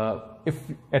 If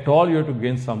at all you're to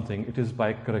gain something, it is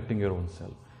by correcting your own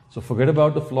self. So forget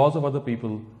about the flaws of other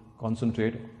people,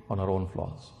 concentrate on our own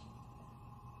flaws.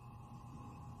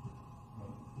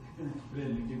 If you can explain a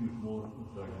little bit more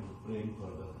regarding praying for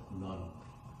the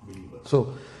non-believers.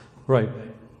 So, right.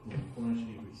 Like in Quran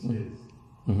Sharif it says,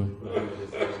 Ibrahim is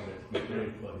saying that he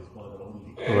prayed for his father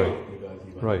only because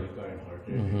he was very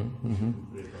kind-hearted and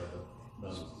he prayed for the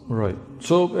non-Muslims. Right.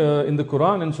 So in the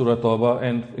Quran, in Surah Tawbah,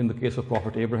 and in the case of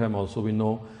Prophet Abraham also, we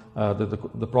know that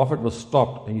the Prophet was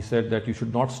stopped, and he said that you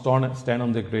should not stand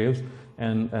on their graves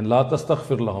and la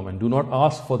tastaghfir lahum, and do not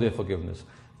ask for their forgiveness.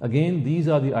 Again, these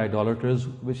are the idolaters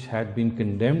which had been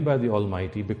condemned by the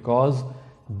Almighty because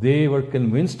they were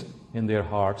convinced in their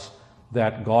hearts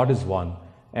that God is one,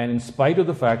 and in spite of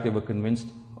the fact they were convinced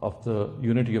of the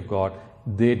unity of God,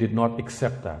 they did not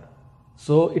accept that.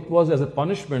 So it was as a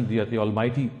punishment that the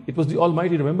Almighty, it was the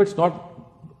Almighty, remember, it's not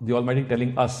the Almighty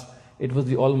telling us, it was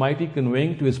the Almighty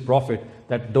conveying to His Prophet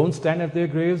that don't stand at their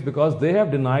graves because they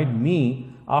have denied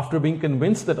me after being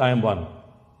convinced that I am one.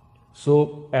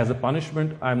 So as a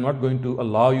punishment, I am not going to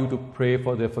allow you to pray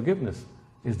for their forgiveness.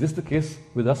 Is this the case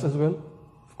with us as well?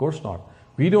 Of course not.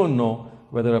 We don't know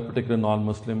whether a particular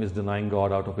non-Muslim is denying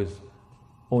God out of his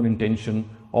own intention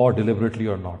or deliberately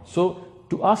or not. So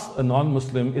to us, a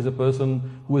non-Muslim is a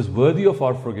person who is worthy of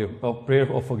our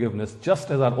prayer of forgiveness, just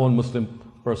as our own Muslim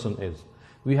person is.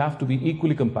 We have to be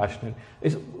equally compassionate.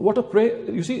 What a prayer!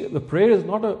 You see, the prayer is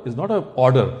not an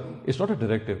order. It's not a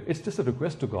directive. It's just a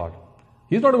request to God.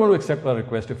 He's not going to accept our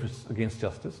request if it's against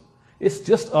justice. It's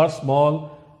just our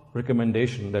small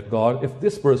recommendation that God, if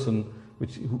this person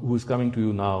who is coming to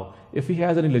you now, if he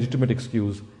has any legitimate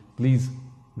excuse, please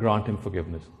grant him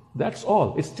forgiveness. That's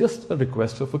all. It's just a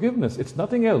request for forgiveness. It's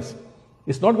nothing else.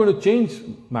 It's not going to change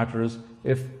matters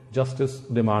if justice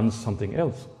demands something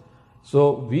else.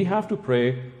 So we have to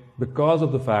pray because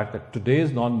of the fact that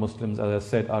today's non-Muslims, as I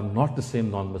said, are not the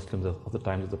same non-Muslims of the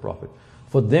times of the Prophet.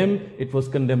 For them, it was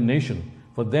condemnation.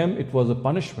 For them, it was a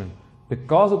punishment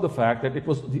because of the fact that it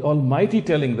was the Almighty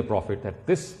telling the Prophet that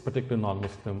this particular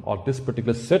non-Muslim or this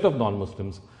particular set of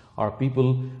non-Muslims are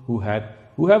people who have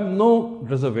no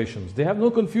reservations. They have no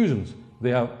confusions.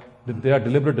 They are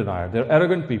deliberate denier. They are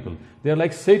arrogant people. They are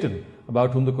like Satan,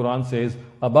 about whom the Quran says,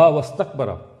 Aba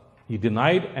wastakbara. He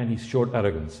denied and he showed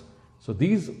arrogance. So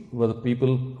these were the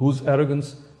people whose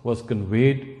arrogance was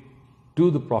conveyed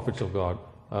to the prophets of God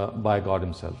by God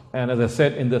Himself. And as I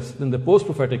said, in the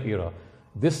post-prophetic era,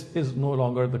 this is no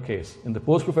longer the case. In the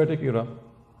post-prophetic era,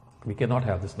 we cannot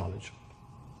have this knowledge.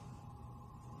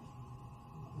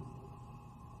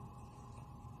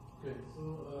 Okay,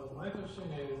 so my question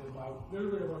is a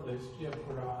little bit about the history of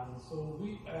Quran. So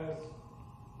we, as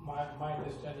my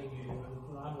understanding is, when the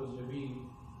Quran was revealed,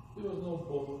 there was no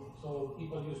book, so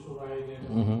people used to write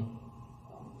in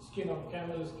skin of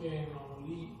camel skin or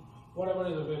leaf, whatever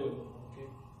is available. Okay,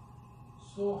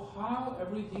 so how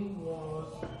everything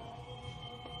was,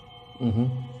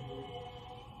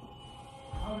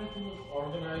 how everything was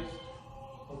organized.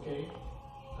 Okay,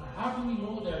 How do we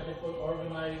know that it was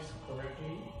organized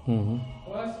correctly?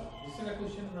 Plus, this is a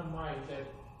question in my mind that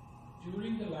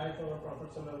during the life of our Prophet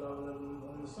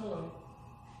ﷺ,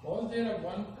 was there a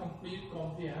one complete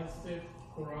comprehensive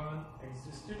Quran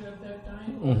existed at that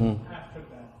time or after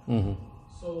that?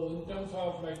 So in terms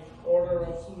of like order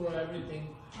of surah, everything,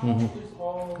 how this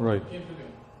all came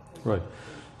together? Right.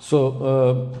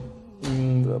 So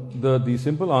the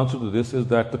simple answer to this is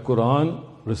that the Quran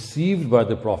received by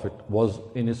the Prophet was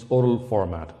in its oral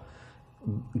format.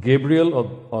 Gabriel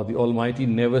or the Almighty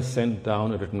never sent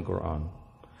down a written Quran.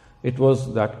 It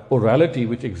was that orality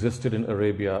which existed in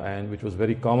Arabia and which was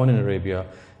very common in Arabia.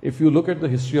 If you look at the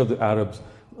history of the Arabs,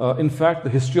 in fact,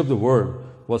 the history of the world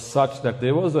was such that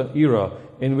there was an era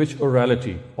in which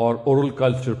orality or oral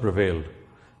culture prevailed.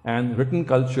 And written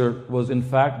culture was in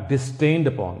fact disdained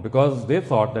upon because they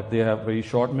thought that they have very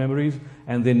short memories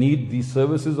and they need the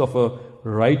services of a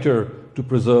writer to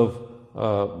preserve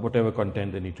whatever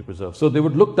content they need to preserve. So they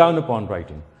would look down upon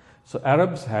writing. So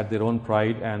Arabs had their own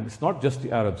pride, and it's not just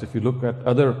the Arabs. If you look at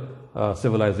other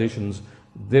civilizations,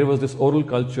 there was this oral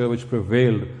culture which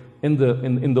prevailed in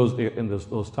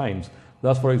those times.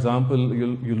 Thus, for example,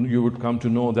 you would come to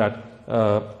know that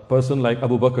a person like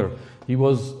Abu Bakr,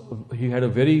 he had a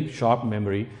very sharp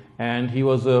memory, and he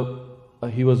was a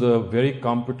very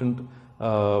competent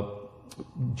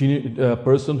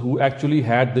person who actually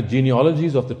had the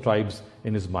genealogies of the tribes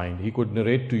in his mind. He could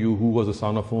narrate to you who was the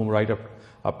son of whom right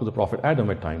up to the Prophet Adam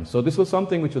at times. So this was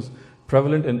something which was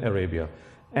prevalent in Arabia.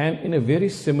 And in a very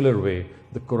similar way,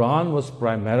 the Quran was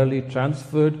primarily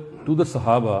transferred to the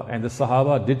Sahaba, and the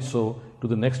Sahaba did so to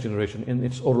the next generation in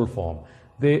its oral form.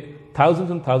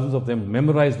 Thousands and thousands of them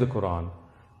memorized the Quran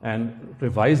and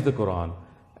revised the Quran,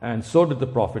 and so did the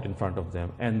Prophet in front of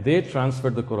them. And they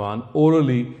transferred the Quran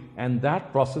orally, and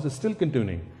that process is still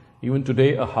continuing. Even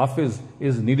today, a Hafiz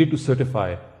is needed to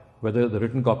certify whether the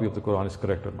written copy of the Quran is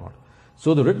correct or not.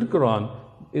 So the written Quran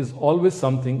is always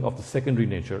something of the secondary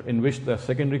nature, in which the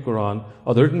secondary Quran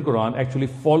or the written Quran actually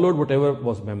followed whatever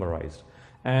was memorized.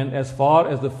 And as far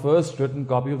as the first written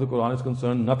copy of the Quran is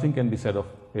concerned, nothing can be said of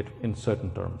it in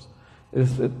certain terms.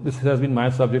 This has been my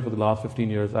subject for the last 15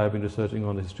 years. I have been researching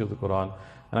on the history of the Quran,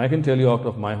 and I can tell you out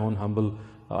of my own humble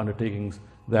undertakings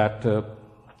that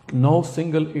no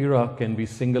single era can be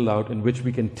singled out in which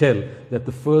we can tell that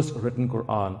the first written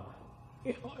Quran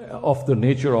of the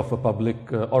nature of a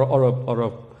public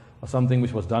or something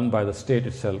which was done by the state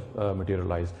itself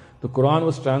materialized. The Quran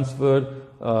was transferred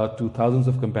to thousands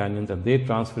of companions, and they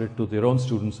transferred it to their own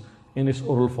students in its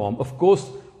oral form. Of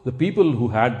course, the people who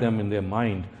had them in their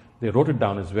mind, they wrote it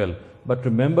down as well. But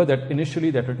remember that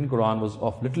initially that written Quran was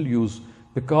of little use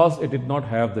because it did not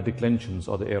have the declensions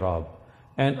or the i'rab.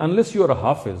 And unless you are a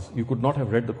Hafiz, you could not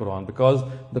have read the Quran, because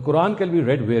the Quran can be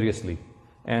read variously.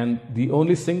 And the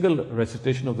only single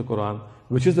recitation of the Quran,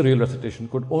 which is the real recitation,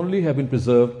 could only have been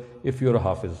preserved if you are a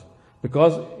Hafiz.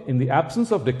 Because in the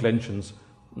absence of declensions,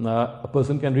 a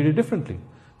person can read it differently.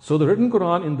 So the written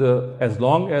Quran, as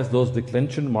long as those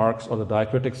declension marks or the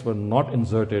diacritics were not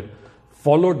inserted,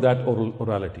 followed that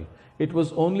orality. It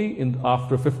was only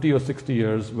after 50 or 60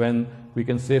 years when we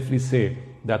can safely say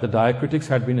that the diacritics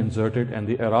had been inserted and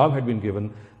the i'rab had been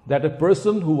given, that a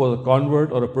person who was a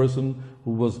convert or a person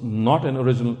who was not an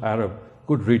original Arab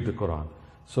could read the Quran.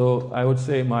 So I would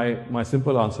say my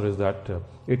simple answer is that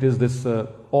it is this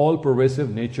all-pervasive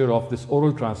nature of this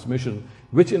oral transmission,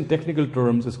 which in technical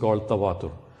terms is called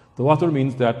tawatur. Tawatur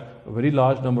means that a very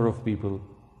large number of people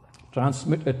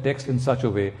transmit a text in such a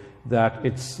way that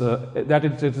it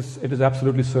is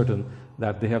absolutely certain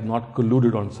that they have not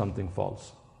colluded on something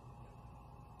false.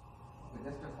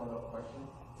 Just a follow-up question.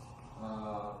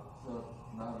 So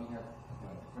now we have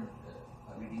different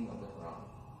reading of the Quran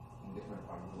in different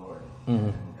parts of the world.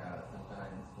 And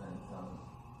sometimes when some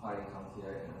party comes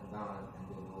here in Ramadan and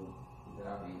they do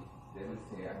Taraweeh, they will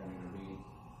say, I'm going to read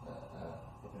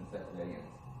different such variants.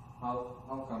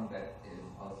 How come that is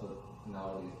also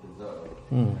nowadays preserved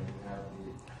when you have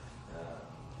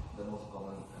the most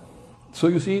common? So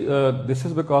you see, this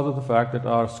is because of the fact that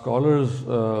our scholars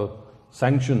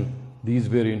sanction these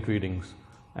variant readings,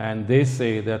 and they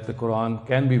say that the Quran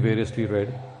can be variously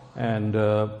read. And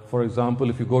for example,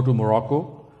 if you go to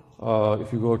Morocco,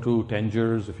 if you go to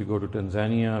Tangiers, if you go to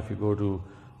Tanzania, if you go to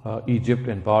Egypt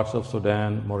and parts of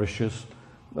Sudan, Mauritius,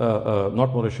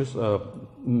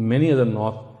 many other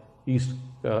northeast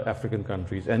African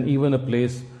countries, and even a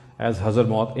place as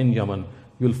Hazarmaut in Yemen,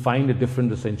 you'll find a different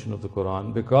recension of the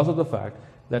Quran, because of the fact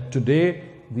that today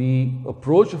the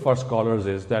approach of our scholars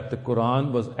is that the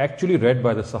Quran was actually read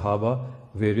by the Sahaba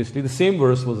variously. The same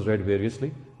verse was read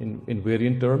variously in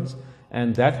variant terms,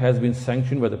 and that has been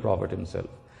sanctioned by the Prophet himself.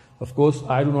 Of course,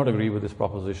 I do not agree with this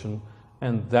proposition,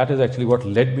 and that is actually what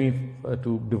led me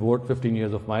to devote 15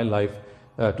 years of my life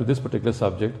to this particular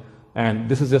subject. And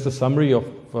this is just a summary of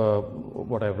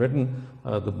what I've written.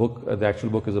 The actual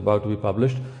book is about to be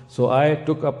published. So I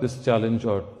took up this challenge,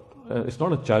 or it's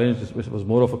not a challenge, it was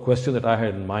more of a question that I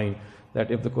had in mind,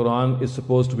 that if the Quran is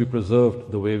supposed to be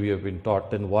preserved the way we have been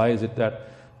taught, then why is it that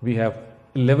we have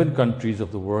 11 countries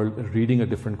of the world reading a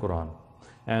different Quran?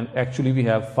 And actually we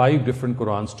have 5 different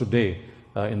Qurans today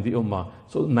in the Ummah.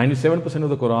 So 97% of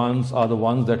the Qurans are the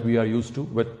ones that we are used to,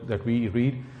 that we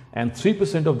read, and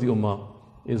 3% of the Ummah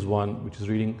is one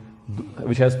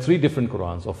which has 3 different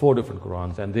Qurans or 4 different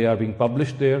Qurans, and they are being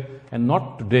published there, and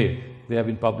not today, they have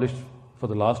been published for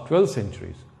the last 12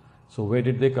 centuries. So where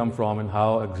did they come from, and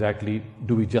how exactly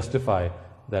do we justify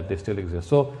that they still exist?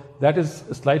 So that is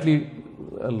a slightly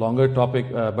longer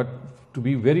topic, but to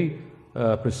be very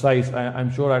precise,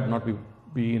 I'm sure I'd not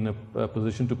be in a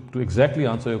position to exactly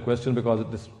answer your question, because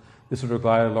this would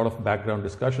require a lot of background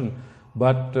discussion.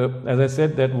 But as I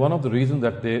said, that one of the reasons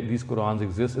that these Qurans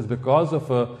exist is because of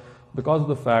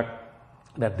the fact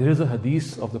that there is a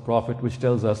hadith of the Prophet which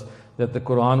tells us that the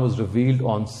Quran was revealed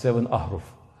on 7 ahruf.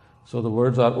 So the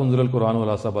words are unzil al-Quran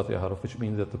ala sabati ahruf, which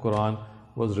means that the Quran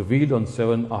was revealed on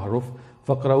 7 ahruf.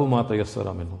 Faqra'u ma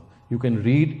tayassara minhu. You can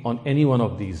read on any one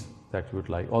of these that you would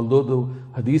like. Although the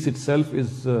hadith itself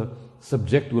is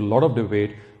subject to a lot of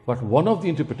debate, but one of the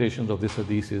interpretations of this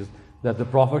hadith is that the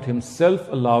Prophet himself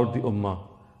allowed the Ummah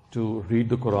to read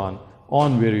the Quran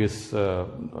on various,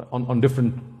 on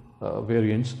different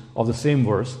variants of the same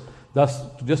verse. Thus,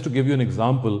 just to give you an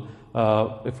example,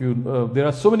 there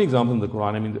are so many examples in the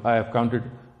Quran. I mean, I have counted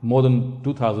more than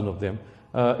 2,000 of them,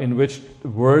 in which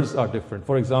words are different.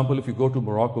 For example, if you go to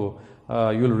Morocco,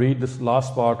 you'll read this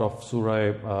last part of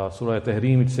Surah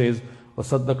Tahrim. It says,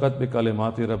 وَصَدَّقَتْ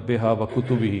بِكَلِمَاتِ رَبِّهَا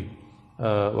وَكُتُبِهِ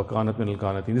وَكَانَتْ مِنَ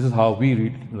الْقَانِتِينَ. This is how we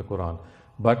read in the Quran.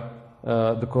 But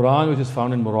the Quran which is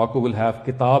found in Morocco will have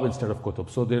kitab instead of kutub.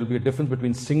 So there will be a difference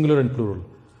between singular and plural.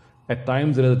 At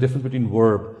times there is a difference between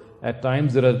verb. At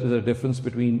times there is a difference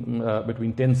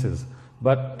between tenses.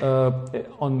 But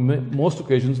on most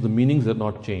occasions the meanings are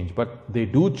not changed. But they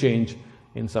do change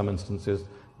in some instances.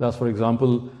 Thus, for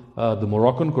example, the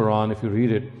Moroccan Quran, if you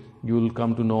read it, you will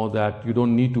come to know that you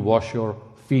don't need to wash your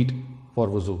feet for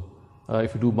wuzu.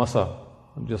 If you do masa,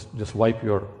 just wipe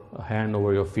your hand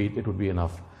over your feet, it would be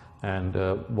enough. And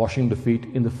washing the feet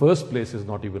in the first place is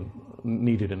not even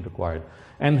needed and required.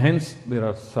 And hence, there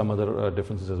are some other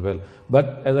differences as well.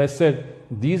 But as I said,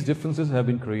 these differences have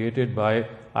been created by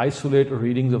isolated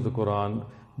readings of the Quran,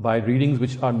 by readings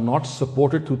which are not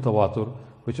supported through tawatur,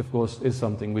 which of course is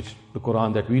something which the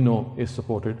Quran that we know is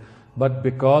supported, but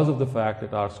because of the fact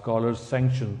that our scholars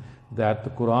sanction that the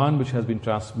Quran which has been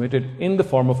transmitted in the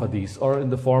form of hadith or in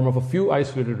the form of a few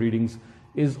isolated readings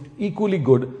is equally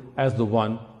good as the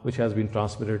one which has been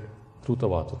transmitted through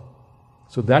tawatur.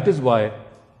 So that is why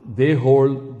they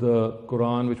hold the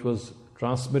Quran which was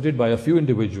transmitted by a few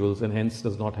individuals and hence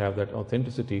does not have that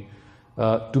authenticity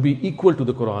to be equal to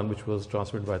the Quran which was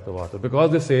transmitted by tawatur,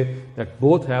 because they say that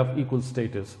both have equal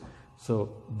status. So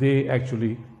they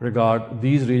actually regard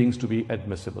these readings to be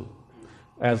admissible.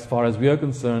 As far as we are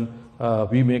concerned,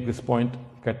 we make this point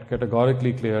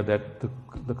categorically clear that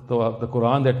the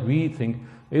Quran that we think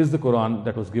is the Quran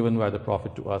that was given by the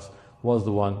Prophet to us was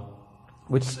the one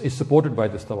which is supported by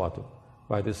this tawatur,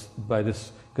 by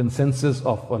this consensus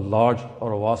of a large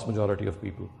or a vast majority of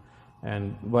people.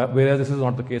 And whereas this is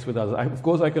not the case with us. Of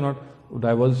course, I cannot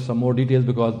divulge some more details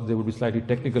because they would be slightly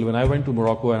technical. When I went to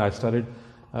Morocco and I studied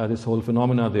this whole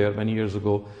phenomena there many years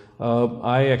ago,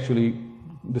 I actually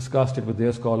discussed it with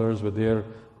their scholars, with their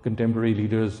contemporary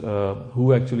leaders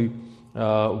who actually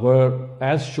were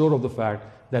as sure of the fact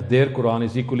that their Quran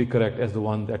is equally correct as the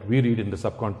one that we read in the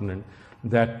subcontinent,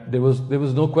 that there was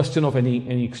no question of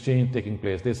any exchange taking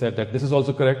place. They said that this is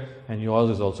also correct and yours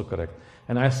is also correct.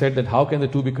 And I said that how can the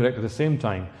two be correct at the same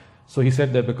time? So he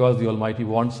said that because the Almighty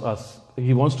wants us,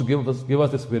 He wants to give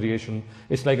us this variation.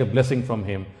 It's like a blessing from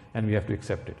Him and we have to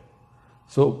accept it.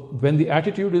 So when the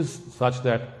attitude is such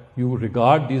that you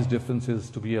regard these differences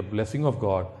to be a blessing of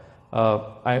God,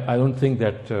 I don't think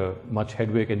that much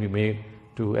headway can be made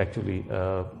to actually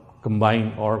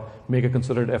combine or make a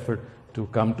concerted effort to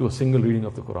come to a single reading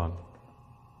of the Quran.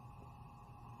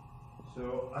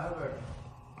 So I have a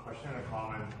question and a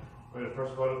comment. Well,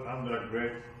 first of all, Alhamdulillah,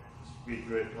 great speech,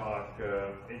 great talk.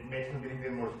 It makes me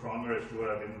believe more stronger as to what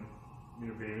I've been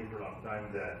believing for a long time,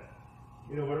 that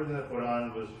what was in the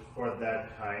Quran was for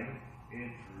that time.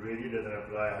 It really doesn't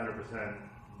apply 100%.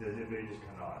 It really just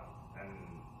cannot.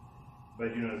 But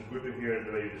it's good to hear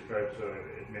the way you describe, so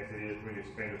it makes it easier for me to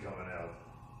explain to someone else.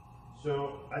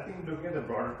 So I think looking at the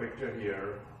broader picture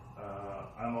here,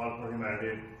 I'm all for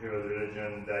humanity, favor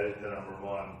religion, that is the number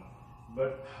one.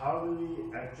 But how do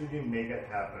we actually make it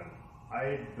happen?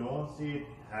 I don't see it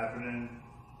happening.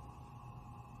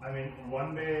 I mean,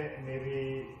 one way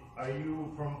maybe, are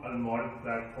you from a Mawrid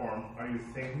platform, are you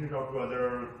thinking to talk to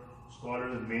other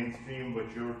scholars, mainstream,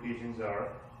 what your teachings are?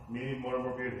 Maybe more and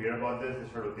more people hear about this, they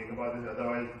start to think about this.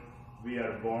 Otherwise, we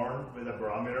are born with a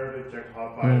barometer to check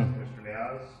how far is Mr.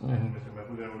 Niaz and Mr.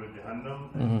 Mahfouz going to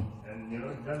Jahannam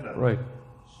and Jannah. Right.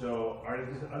 So, are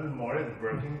these other Mawrid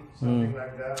working something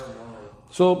like that or no?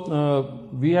 So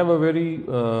we have a very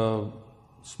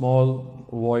small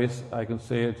voice, I can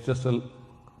say. It's just a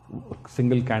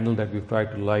single candle that we've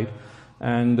tried to light,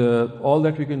 and all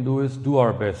that we can do is do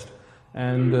our best.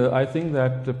 And I think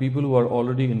that the people who are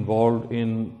already involved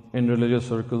in religious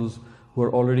circles, who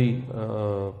are already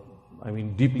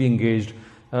deeply engaged,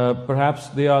 perhaps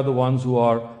they are the ones who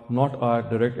are not our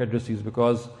direct addressees,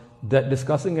 because that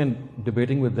discussing and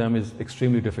debating with them is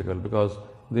extremely difficult because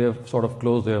they have sort of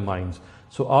closed their minds.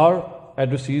 So our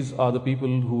addressees are the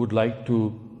people who would like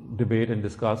to debate and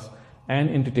discuss and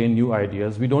entertain new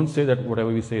ideas. We don't say that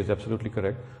whatever we say is absolutely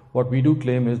correct. What we do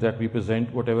claim is that we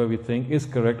present whatever we think is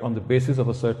correct on the basis of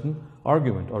a certain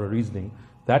argument or a reasoning.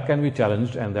 That can be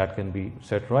challenged and that can be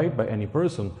set right by any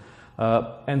person.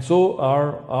 And so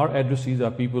our addressees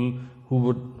are people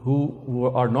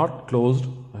who are not closed,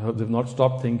 they've not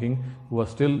stopped thinking, who are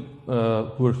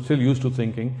still used to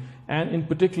thinking, and in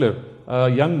particular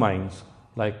young minds,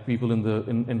 like people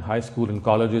in high school, in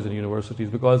colleges and universities,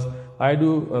 because I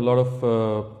do a lot of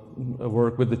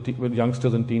work with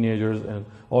youngsters and teenagers and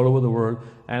all over the world,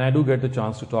 and I do get the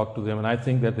chance to talk to them, and I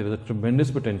think that there is a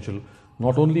tremendous potential,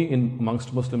 not only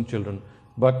amongst Muslim children,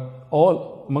 but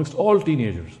amongst all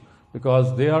teenagers,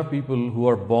 because they are people who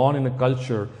are born in a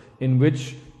culture in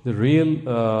which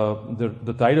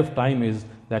the tide of time is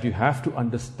that you have to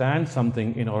understand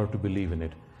something in order to believe in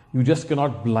it. You just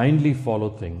cannot blindly follow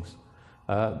things.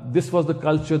 This was the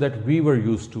culture that we were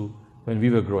used to when we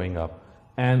were growing up.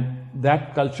 And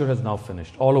that culture has now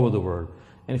finished all over the world.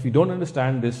 And if we don't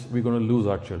understand this, we're going to lose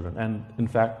our children. And in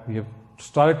fact, we have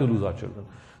started to lose our children.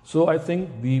 So I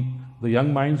think the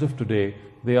young minds of today,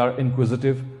 they are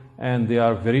inquisitive and they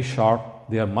are very sharp.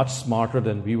 They are much smarter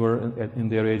than we were in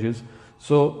their ages.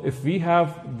 So if we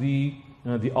have the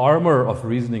armor of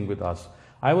reasoning with us.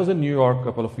 I was in New York a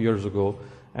couple of years ago,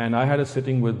 and I had a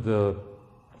sitting with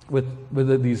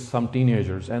some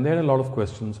teenagers, and they had a lot of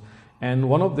questions. And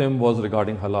one of them was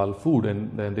regarding halal food,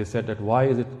 and then they said that why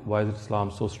is Islam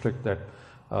so strict that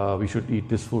we should eat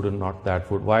this food and not that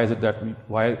food? Why is it that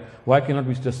why cannot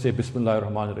we just say Bismillahir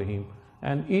Rahmanir Rahim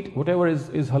and eat whatever is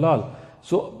halal?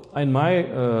 So in my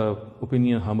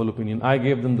humble opinion, I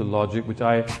gave them the logic which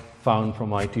I found from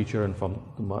my teacher and from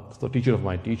the teacher of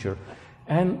my teacher.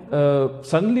 And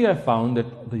suddenly I found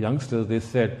that the youngsters, they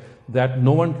said that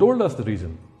no one told us the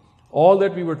reason. All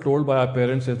that we were told by our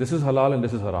parents is this is halal and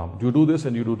this is haram. You do this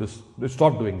and you do this.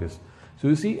 Stop doing this. So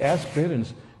you see, as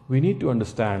parents, we need to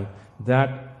understand that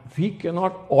we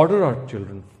cannot order our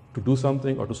children to do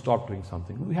something or to stop doing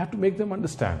something. We have to make them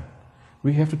understand.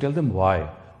 We have to tell them why.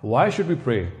 Why should we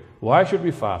pray? Why should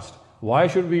we fast? Why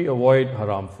should we avoid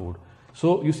haram food?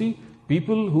 So you see,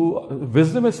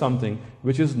 wisdom is something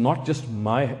which is not just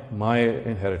my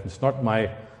inheritance, not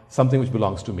something which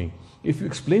belongs to me. If you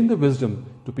explain the wisdom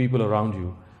to people around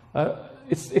you,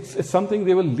 it's something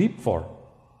they will leap for.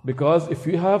 Because if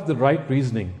you have the right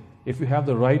reasoning, if you have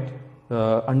the right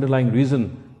underlying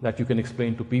reason that you can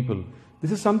explain to people,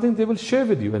 this is something they will share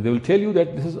with you, and they will tell you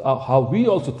that this is how we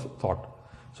also thought.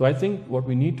 So I think what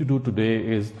we need to do today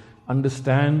is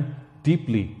understand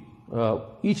deeply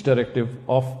each directive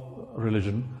of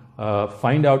religion,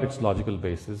 find out its logical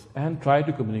basis, and try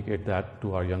to communicate that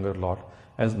to our younger lot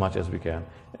as much as we can.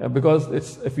 Because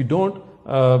if you don't,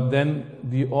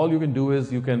 then all you can do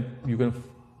is you can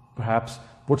perhaps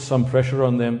put some pressure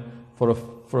on them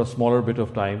for a smaller bit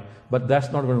of time, but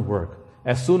that's not going to work.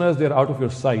 As soon as they're out of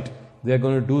your sight, they're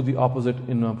going to do the opposite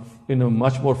in a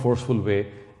much more forceful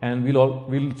way, and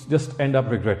we'll just end up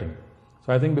regretting.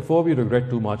 So I think before we regret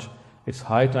too much, it's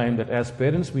high time that as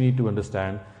parents we need to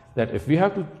understand that if we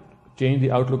have to change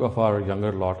the outlook of our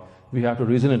younger lot, we have to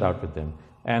reason it out with them.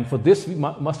 And for this, we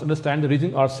must understand the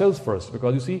reasoning ourselves first,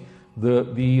 because you see,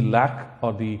 the lack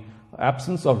or the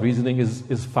absence of reasoning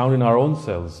is found in our own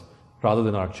selves rather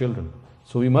than our children.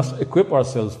 So we must equip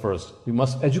ourselves first. We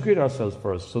must educate ourselves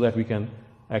first so that we can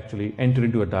actually enter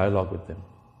into a dialogue with them.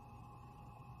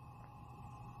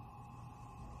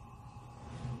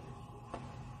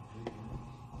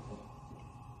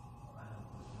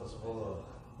 First of all,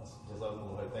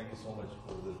 Jazakumullah. Thank you so much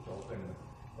for the talk, and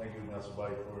thank you, Nasir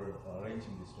Bhai, for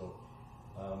arranging this talk.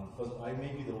 First, I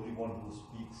may be the only one who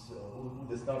speaks, who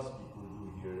does not speak Urdu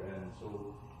here, and so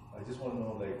I just want to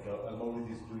know, like,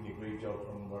 Al-Mawrid is doing a great job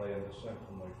from what I understand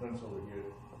from my friends over here.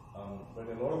 But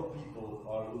a lot of people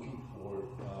are looking for,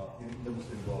 in the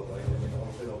Muslim world, right? I mean,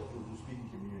 outside of Urdu-speaking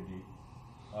community,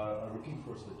 are looking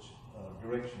for such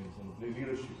directions and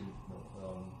leadership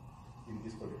in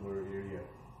this particular area.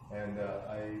 And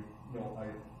to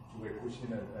a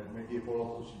question, maybe a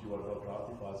follow-up question to what Dr.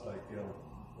 Atif asked, like,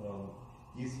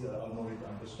 is Al-Mawrid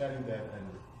understanding that and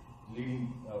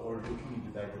leading or looking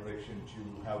into that direction to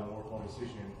have more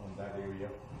conversation on that area?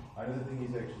 Another thing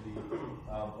is actually,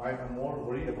 I'm more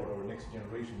worried about our next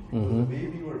generation because the way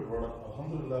we were brought up,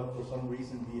 alhamdulillah, for some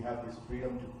reason we have this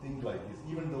freedom to think like this,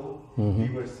 even though we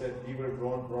were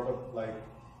brought up like,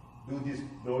 do this,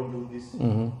 don't do this,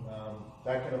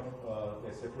 that kind of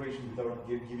a separation without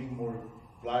giving more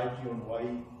clarity on why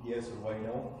yes or why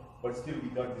no, but still we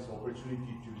got this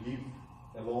opportunity to live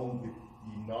along with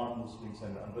the non-Muslims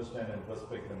and understand and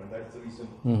respect them, and that's the reason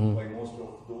why most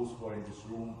of those who are in this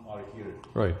room are here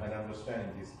and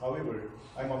understanding this. However,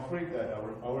 I'm afraid that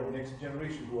our next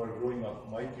generation who are growing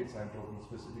up, my kids I'm talking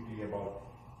specifically about,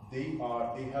 they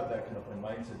have that kind of a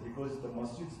mindset because the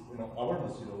masjids, our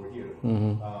masjid over here,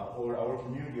 or our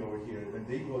community over here, when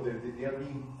they go there, they are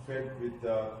being fed with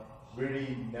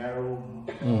very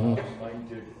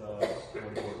narrow-minded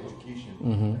education.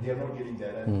 And they are not getting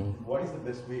that. And what is the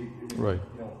best way,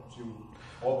 to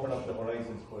open up the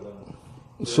horizons for them?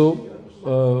 So,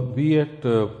 we at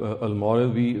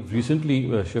Al-Mawrid, we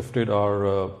recently shifted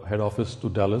our head office to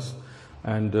Dallas.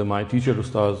 And my teacher,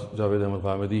 Ustaz Javed Ahmad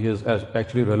Ghamidi, has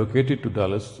actually relocated to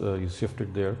Dallas. He's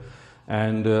shifted there.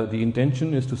 And the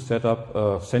intention is to set up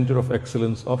a center of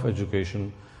excellence of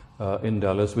education in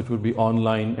Dallas, which will be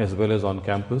online as well as on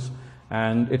campus.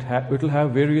 And it will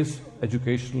have various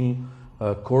educational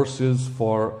courses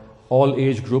for all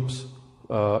age groups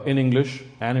in English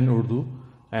and in Urdu,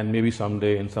 and maybe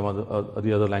someday in some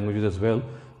the other languages as well,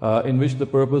 in which the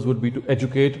purpose would be to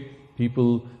educate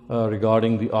people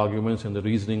regarding the arguments and the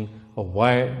reasoning of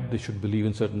why they should believe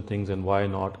in certain things and why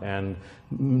not, and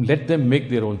let them make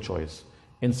their own choice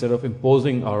instead of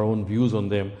imposing our own views on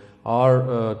them.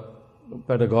 Our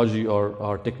pedagogy or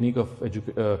our technique of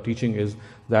teaching is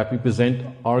that we present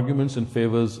arguments in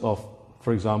favors of,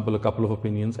 for example, a couple of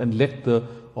opinions, and let the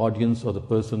audience or the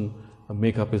person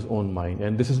make up his own mind.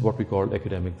 And this is what we call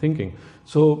academic thinking.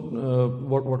 So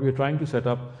what we are trying to set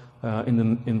up in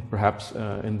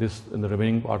the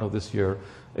remaining part of this year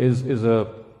is a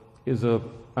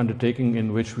undertaking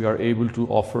in which we are able to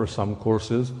offer some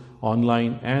courses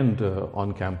online and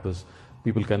on campus.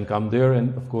 People can come there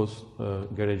and, of course,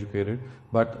 get educated,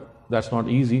 but that's not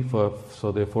easy.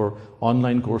 So therefore,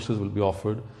 online courses will be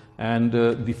offered, and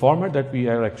the format that we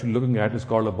are actually looking at is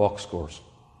called a box course.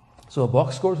 So a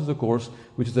box course is a course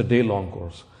which is a day-long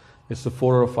course. It's a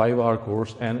 4 or 5 hour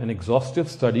course and an exhaustive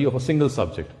study of a single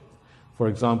subject. For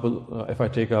example, if I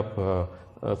take up a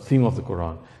theme of the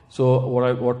Quran. So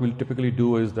what we'll typically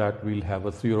do is that we'll have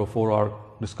a 3 or 4 hour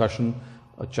discussion,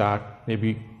 a chat,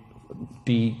 maybe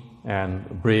tea and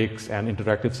breaks and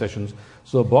interactive sessions.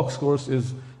 So a box course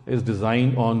is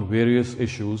designed on various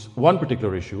issues, one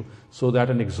particular issue, so that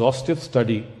an exhaustive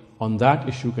study on that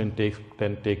issue can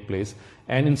take place.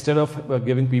 And instead of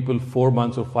giving people 4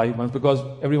 months or 5 months, because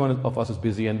everyone of us is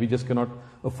busy and we just cannot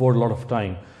afford a lot of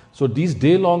time. So these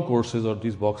day-long courses or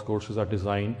these box courses are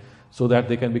designed so that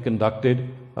they can be conducted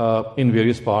in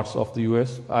various parts of the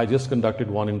US. I just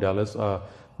conducted one in Dallas.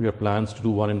 We have plans to do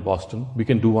one in Boston. We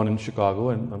can do one in Chicago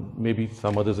and maybe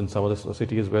some others in some other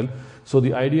city as well. So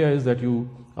the idea is that you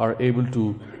are able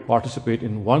to participate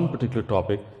in one particular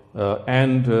topic,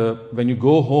 and when you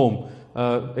go home,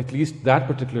 at least that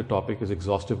particular topic is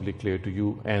exhaustively clear to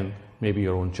you and maybe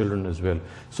your own children as well.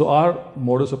 So our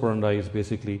modus operandi is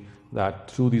basically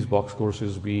that through these box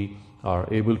courses we are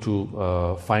able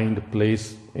to find a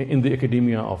place in the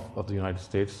academia of the United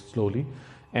States slowly,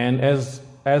 and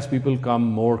as people come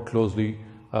more closely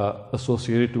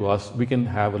associated to us, we can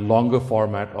have a longer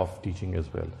format of teaching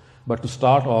as well. But to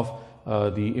start off,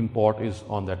 the import is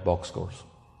on that box course.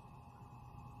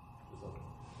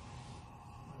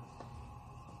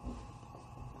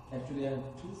 Actually, I have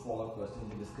 2 follow-up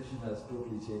questions. The discussion has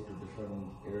totally changed to different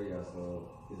areas, so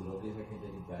is it okay if I can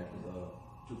take it back to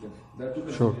there are 2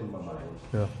 questions in my mind,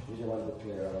 which I wanted to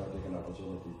clear. I want to take an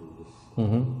opportunity to this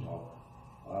talk.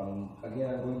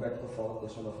 Again, I'm going back to the follow-up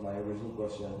question of my original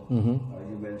question.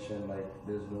 You mentioned like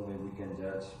there's no way we can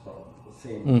judge the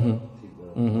same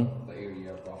the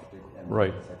area, prophetic and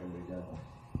secondary judge.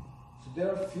 So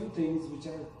there are few things which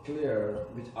are clear,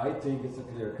 which I think is a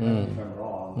clear cut if I'm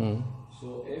wrong.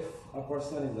 So if a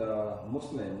person is a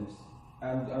Muslim,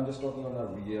 and I'm just talking on a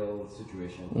real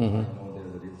situation, I know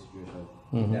there's a real situation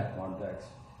in that context.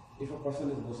 If a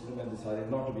person is Muslim and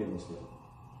decided not to be a Muslim,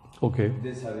 Okay.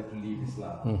 they decided to leave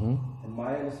Islam. And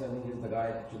my understanding is the guy,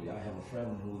 actually, I have a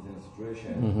friend who's in a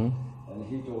situation, and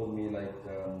he told me like,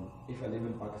 if I live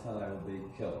in Pakistan, I will be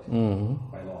killed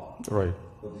by law. Right.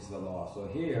 But this is the law. So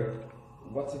here,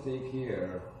 what's the take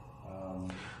here?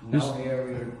 Now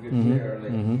here we're clear,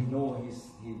 like we know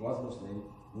he was Muslim,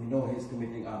 we know he's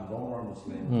committing a no more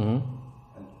Muslim,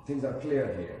 and things are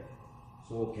clear here.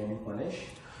 So can we punish?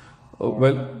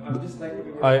 Well, I'm just like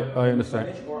I understand.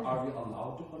 Punish, or are we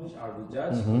allowed to punish? Are we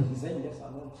judged? He's saying yes,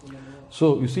 I'm not Muslim anymore.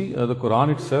 So you see, the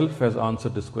Quran itself has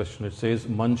answered this question. It says,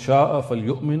 "Man sha'a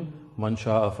falyu'min, man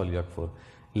sha'a falyakfur."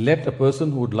 Let a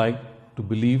person who would like to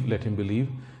believe, let him believe,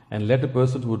 and let a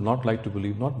person who would not like to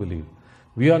believe, not believe.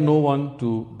 We are no one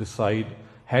to decide.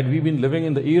 Had we been living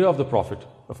in the era of the Prophet,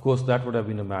 of course that would have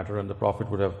been a matter, and the Prophet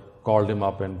would have called him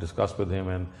up and discussed with him,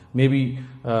 and maybe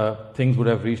things would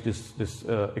have reached this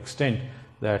extent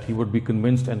that he would be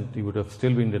convinced and he would have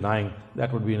still been denying.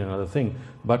 That would be another thing.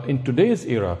 But in today's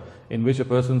era, in which a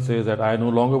person says that I no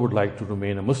longer would like to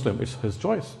remain a Muslim, it's his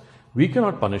choice. We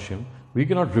cannot punish him. We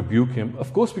cannot rebuke him.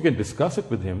 Of course, we can discuss it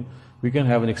with him. We can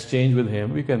have an exchange with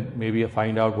him. We can maybe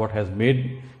find out what has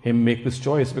made him make this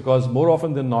choice, because more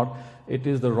often than not, it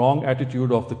is the wrong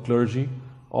attitude of the clergy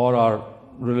or our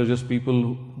religious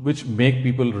people which make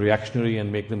people reactionary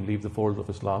and make them leave the folds of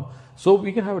Islam. So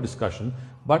we can have a discussion.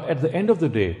 But at the end of the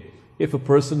day, if a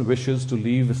person wishes to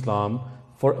leave Islam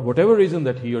for whatever reason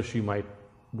that he or she might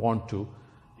want to,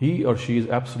 he or she is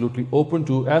absolutely open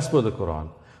to, as per the Quran.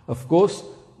 Of course,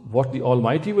 what the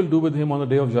Almighty will do with him on the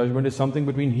Day of Judgment is something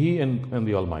between he and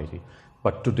the Almighty.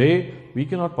 But today, we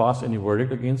cannot pass any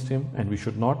verdict against him, and we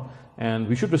should not. And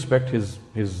we should respect his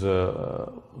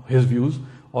views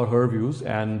or her views,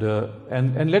 and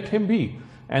let him be.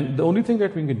 And the only thing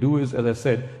that we can do is, as I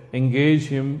said, engage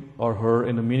him or her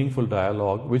in a meaningful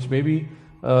dialogue, which maybe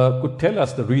could tell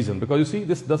us the reason. Because you see,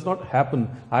 this does not happen.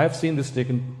 I have seen this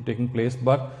taking place,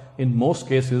 but in most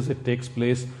cases, it takes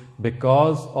place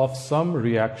because of some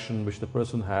reaction which the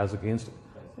person has against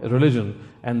religion,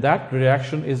 and that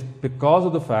reaction is because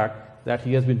of the fact that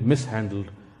he has been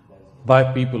mishandled by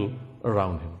people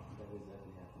around him.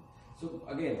 So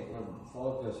again,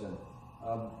 follow-up question.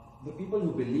 The people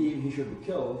who believe he should be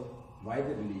killed, why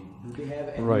they believe? Do they have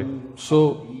any Right.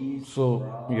 So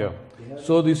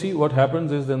you see, what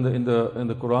happens is in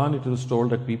the Quran it is told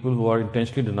that people who are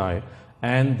intentionally deny,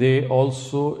 and they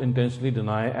also intentionally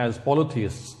deny as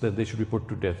polytheists that they should be put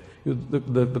to death.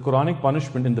 The Quranic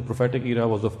punishment in the prophetic era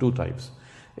was of two types.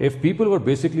 If people were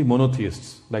basically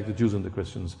monotheists, like the Jews and the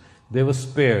Christians, they were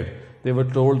spared. They were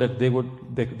told that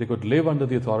they could live under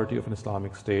the authority of an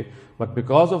Islamic state, but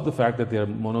because of the fact that they are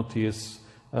monotheists,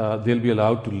 they'll be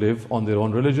allowed to live on their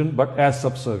own religion, but as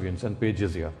subservients and pay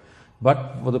jizya.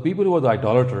 But for the people who are the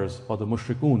idolaters or the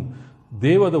mushrikun,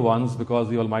 they were the ones, because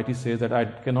the Almighty says that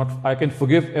I can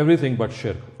forgive everything but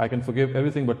shirk. I can forgive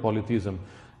everything but polytheism.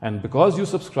 And because you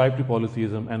subscribe to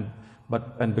polytheism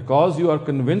and because you are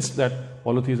convinced that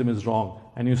polytheism is wrong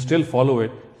and you still follow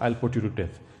it, I'll put you to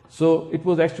death. So it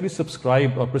was actually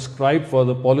subscribed or prescribed for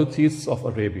the polytheists of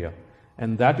Arabia.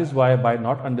 And that is why, by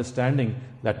not understanding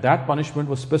that punishment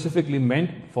was specifically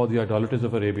meant for the idolaters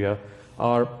of Arabia,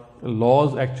 our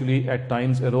laws actually at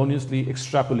times erroneously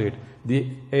extrapolate,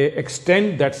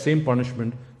 extend that same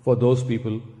punishment for those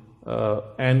people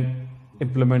and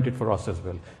implement it for us as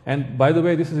well. And by the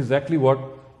way, this is exactly what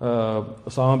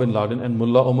Osama bin Laden and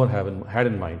Mullah Omar had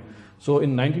in mind. So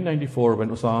in 1994, when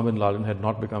Osama bin Laden had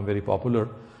not become very popular,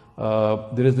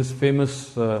 there is this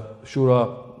famous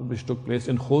shura which took place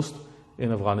in Khost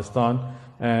in Afghanistan,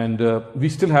 and we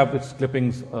still have its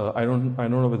clippings. I don't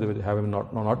know whether they have them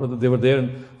or not, but they were there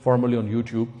formally on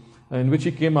YouTube, in which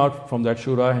he came out from that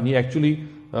shura, and he actually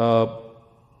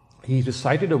he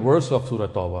recited a verse of Surah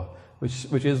Tawbah,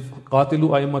 which is Qatilu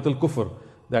Aymatul Kufr,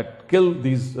 that kill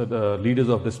these leaders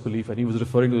of disbelief, and he was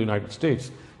referring to the United States.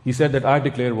 He said that I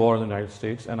declare war on the United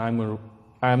States, and I'm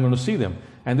going to see them.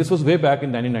 And this was way back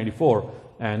in 1994,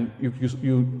 and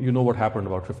you know what happened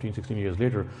about 15, 16 years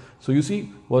later. So you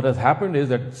see, what has happened is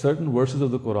that certain verses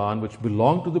of the Quran which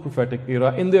belong to the prophetic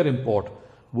era in their import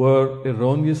were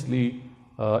erroneously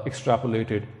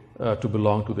extrapolated to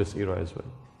belong to this era as well.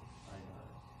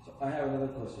 So I have another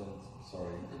question,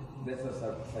 sorry. That's a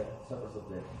separate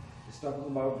subject. It's talking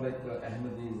about like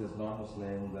Ahmadis as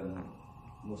non-Muslims and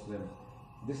Muslims.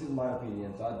 This is my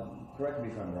opinion, so correct me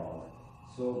if I'm wrong.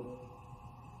 So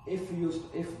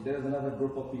if there's another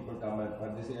group of people come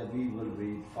and they say we will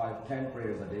read 5-10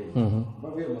 prayers a day,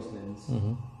 but we're Muslims,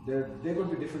 there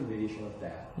could be different variation of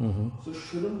that. So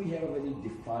shouldn't we have a very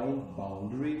defined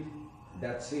boundary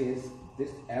that says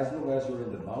this, as long as you're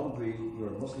in the boundary, you're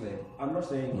a Muslim? I'm not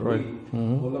saying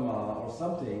ulama or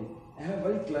something. Have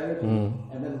very clarity,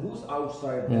 and then who's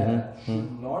outside that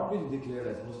should not be declared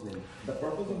as Muslim. The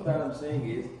purpose of that I'm saying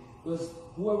is because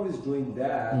whoever is doing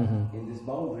that in this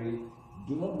boundary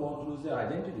do not want to lose their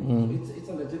identity. So it's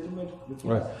a legitimate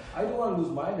request. I don't want to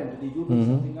lose my identity. You do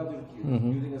something else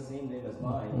using the same name as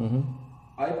mine.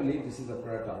 I believe this is a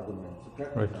correct argument.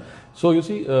 Right. So you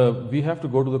see, we have to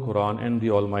go to the Quran and the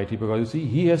Almighty, because you see,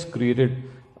 He has created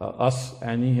us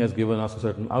and He has given us a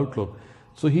certain outlook.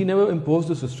 So He never imposed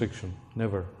this restriction,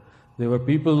 never. There were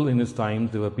people in His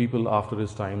times, there were people after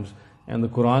His times, and the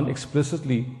Quran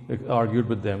explicitly argued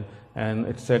with them, and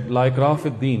it said, La ikrah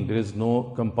fid deen, there is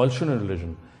no compulsion in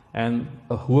religion, and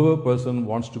whoever person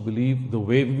wants to believe the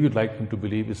way we would like him to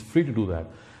believe is free to do that.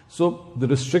 So the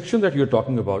restriction that you're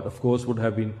talking about, of course, would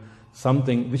have been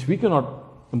something which we cannot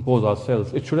impose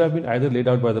ourselves. It should have been either laid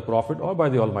out by the Prophet or by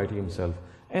the Almighty Himself,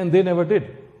 and they never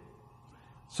did.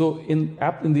 So in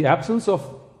the absence of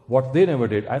what they never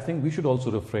did, I think we should also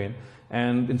refrain,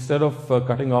 and instead of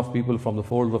cutting off people from the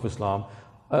folds of Islam,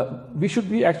 we should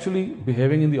be actually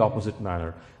behaving in the opposite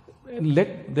manner. And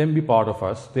let them be part of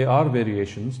us. There are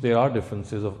variations, there are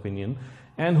differences of opinion,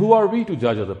 and who are we to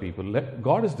judge other people?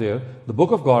 God is there, the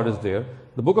Book of God is there,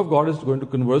 the Book of God is going to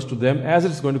converse to them as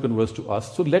it is going to converse to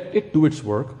us, so let it do its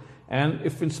work. And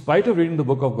if in spite of reading the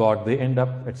Book of God, they end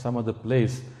up at some other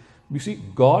place, you see,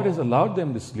 God has allowed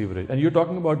them this leverage. And you're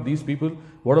talking about these people.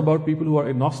 What about people who are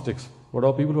agnostics? What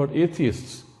about people who are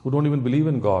atheists, who don't even believe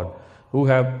in God, who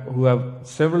have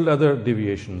several other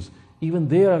deviations? Even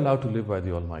they are allowed to live by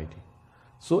the Almighty.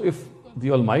 So if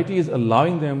the Almighty is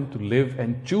allowing them to live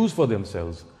and choose for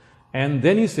themselves, and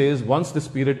then He says, once this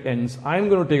period ends, I'm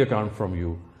going to take account from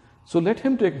you. So let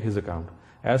Him take His account.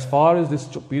 As far as this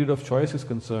period of choice is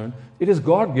concerned, it is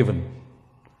God-given.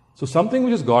 So something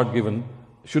which is God-given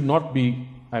should not be,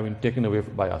 taken away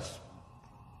by us.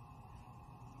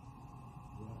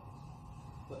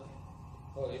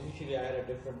 Well, initially I had a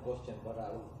different question, but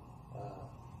I'll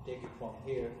take it from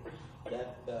here.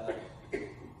 That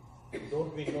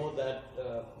don't we know that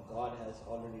God has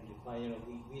already defined?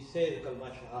 We say the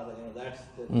Kalma Shahada. That's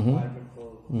the requirement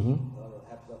for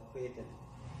have the faith and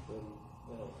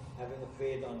having a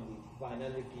faith on the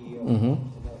finality of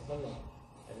Sallallahu.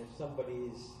 And if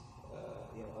somebody is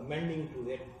amending to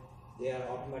it, they are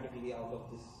automatically out of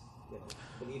this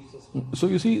belief system. So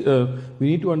you see, we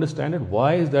need to understand it.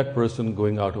 Why is that person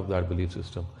going out of that belief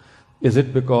system? Is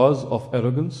it because of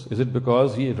arrogance? Is it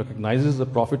because he recognizes the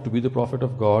Prophet to be the Prophet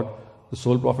of God, the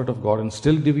sole Prophet of God, and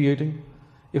still deviating?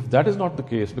 If that is not the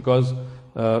case, because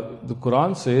the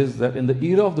Quran says that in the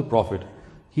era of the Prophet,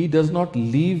 he does not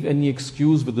leave any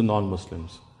excuse with the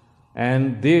non-Muslims.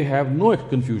 And they have no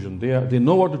confusion. They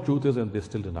know what the truth is and they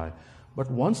still deny. But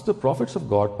once the prophets of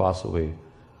God pass away,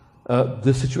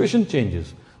 the situation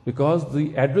changes, because the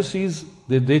addressees,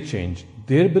 they change.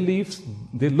 Their beliefs,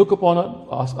 they look upon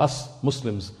us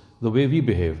Muslims the way we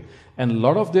behave. And a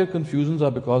lot of their confusions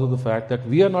are because of the fact that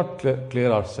we are not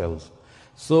clear ourselves.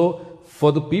 So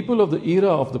for the people of the era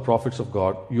of the prophets of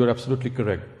God, you are absolutely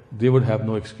correct. They would have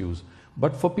no excuse.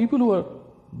 But for people who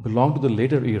belong to the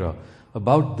later era,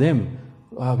 about them,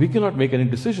 we cannot make any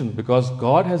decision, because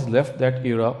God has left that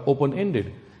era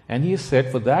open-ended. And He has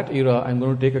said, for that era, I'm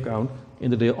going to take account on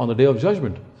the day of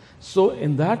judgment. So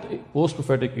in that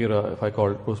post-prophetic era, if I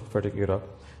call it post-prophetic era,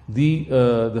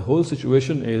 the whole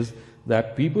situation is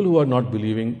that people who are not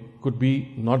believing could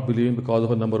be not believing because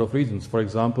of a number of reasons. For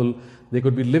example, they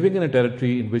could be living in a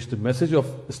territory in which the message of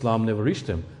Islam never reached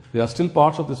them. There are still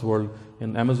parts of this world,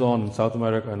 in Amazon, in South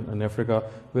America, and Africa,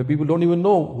 where people don't even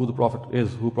know who the Prophet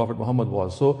is, who Prophet Muhammad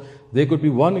was. So there could be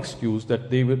one excuse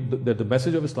that that the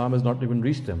message of Islam has not even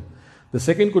reached them. The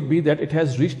second could be that it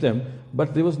has reached them,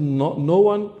 but there was no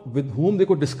one with whom they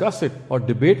could discuss it or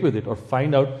debate with it or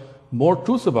find out more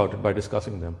truths about it by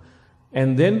discussing them.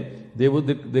 And then there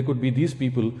could be these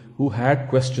people who had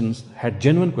questions, had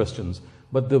genuine questions,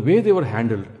 but the way they were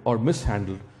handled or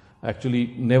mishandled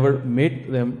actually never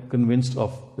made them convinced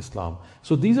of Islam.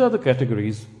 So these are the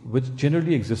categories which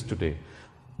generally exist today.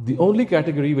 The only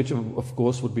category which of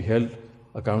course would be held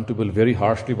accountable very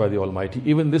harshly by the Almighty,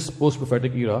 even this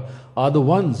post-prophetic era, are the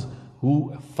ones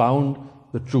who found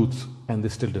the truths and they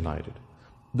still denied it.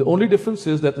 The only difference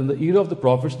is that in the era of the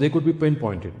prophets, they could be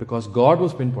pinpointed because God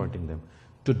was pinpointing them.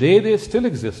 Today they still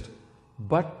exist,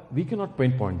 but we cannot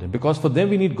pinpoint them, because for them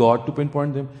we need God to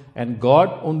pinpoint them, and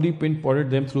God only pinpointed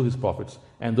them through His prophets,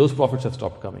 and those prophets have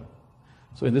stopped coming.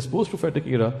 So in this post-prophetic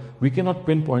era, we cannot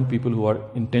pinpoint people who are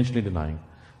intentionally denying.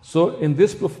 So in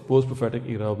this post-prophetic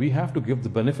era, we have to give the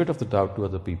benefit of the doubt to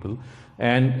other people.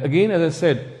 And again, as I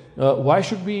said, why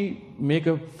should we make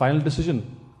a final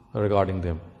decision regarding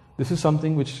them? This is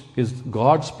something which is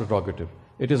God's prerogative.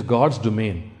 It is God's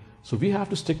domain. So we have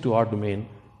to stick to our domain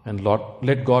and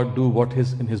let God do what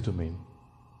is in His domain.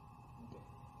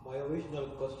 My original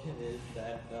question is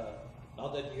that now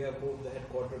that you have moved the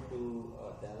headquarters to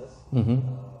Dallas, do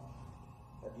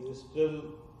you still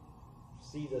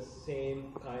see the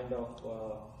same kind of,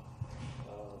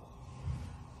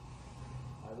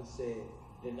 I would say,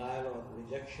 denial or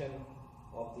rejection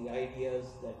of the ideas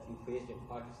that you faced in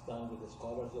Pakistan with the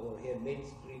scholars over here,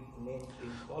 mainstream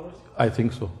scholars? I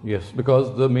think so, yes,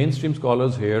 because the mainstream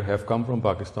scholars here have come from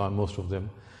Pakistan, most of them,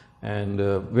 and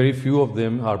very few of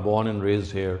them are born and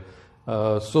raised here.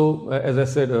 So, as I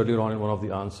said earlier on in one of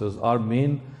the answers, our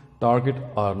main target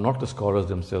are not the scholars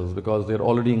themselves, because they're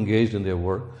already engaged in their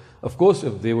work. Of course,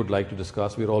 if they would like to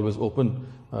discuss, we're always open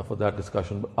for that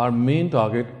discussion. But our main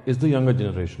target is the younger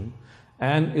generation,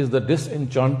 and is the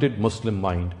disenchanted Muslim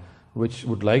mind, which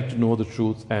would like to know the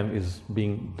truth and is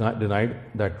being denied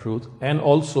that truth, and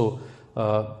also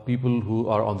people who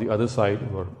are on the other side,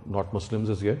 who are not Muslims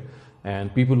as yet,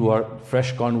 and people who are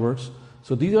fresh converts.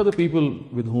 So these are the people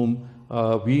with whom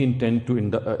we intend to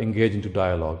engage into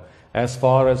dialogue. As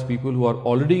far as people who are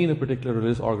already in a particular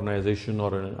religious organization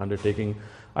or an undertaking,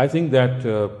 I think that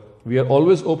we are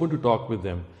always open to talk with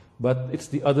them, but it's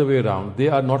the other way around. They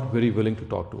are not very willing to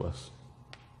talk to us.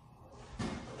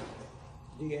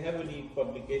 Do you have any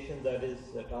publication that is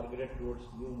targeted towards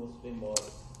new Muslim or?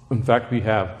 In fact, we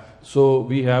have. So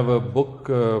we have a book,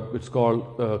 it's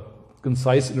called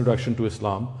Concise Introduction to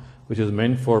Islam, which is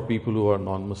meant for people who are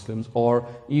non-Muslims, or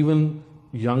even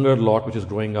younger lot which is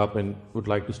growing up and would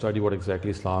like to study what exactly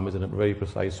Islam is in a very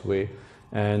precise way.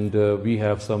 And we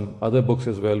have some other books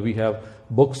as well. We have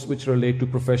books which relate to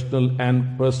professional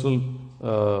and personal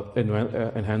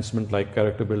enhancement, like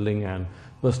character building and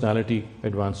personality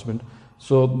advancement.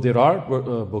 So there are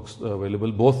books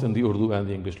available both in the Urdu and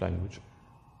the English language.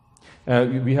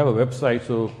 We have a website,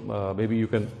 so maybe you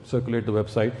can circulate the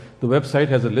website. The website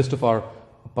has a list of our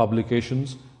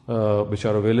publications which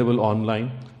are available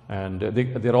online, and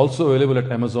they're also available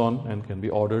at Amazon and can be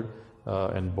ordered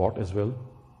and bought as well.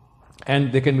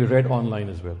 And they can be read online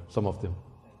as well, some of them.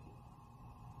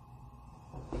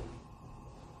 Okay,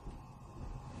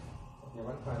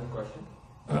 one final question.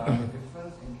 The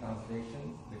difference in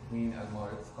translations between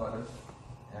Al-Mawrid scholars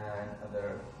and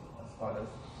other scholars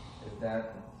is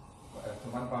that so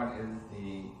one part is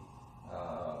the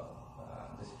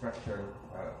structure,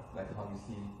 like how you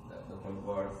see the whole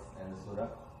words and the surah.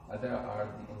 Other are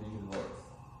the individual words.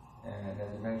 And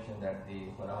as you mentioned that the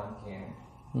Quran came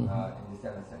in the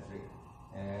 7th century.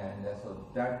 And so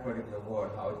that particular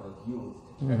word, how it was used,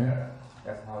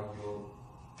 that's how you,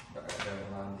 the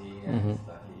Nandi and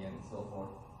Islahi and so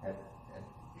forth,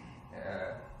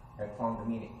 had found the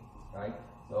meaning, right?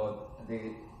 So there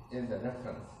is a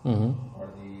reference for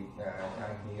the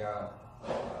Jahiliya,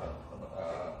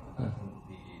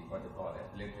 what you call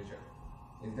it, literature.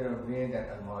 Is there a way that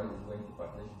Al-Mawrid is going to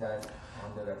publish that on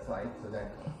the website so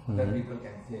that other people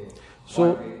can say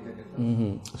what is the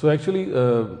difference? So actually,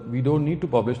 we don't need to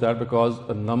publish that, because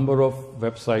a number of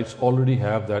websites already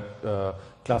have that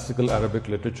classical Arabic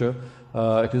literature.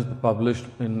 It is published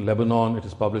in Lebanon, it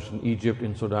is published in Egypt,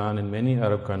 in Sudan, in many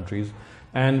Arab countries.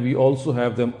 And we also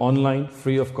have them online,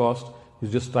 free of cost. You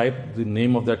just type the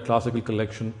name of that classical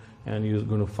collection and you're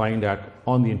going to find that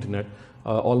on the internet.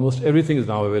 Almost everything is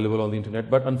now available on the internet,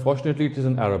 but unfortunately it is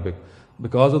in Arabic,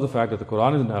 because of the fact that the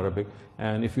Quran is in Arabic,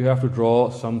 and if you have to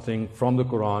draw something from the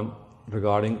Quran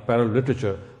regarding parallel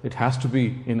literature, it has to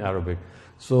be in Arabic.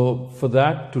 So for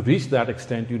that, to reach that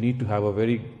extent, you need to have a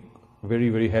very,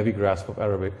 very heavy grasp of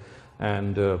Arabic.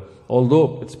 And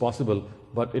although it's possible,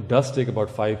 but it does take about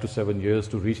 5 to 7 years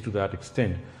to reach to that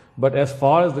extent. But as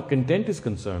far as the content is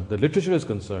concerned, the literature is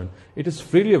concerned, it is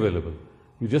freely available.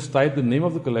 You just type the name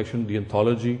of the collection, the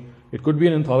anthology. It could be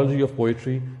an anthology of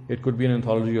poetry. It could be an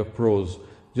anthology of prose.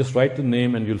 Just write the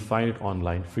name and you'll find it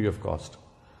online, free of cost.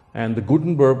 And the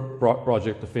Gutenberg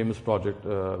project, the famous project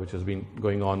which has been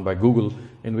going on by Google,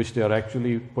 in which they are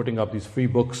actually putting up these free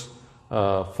books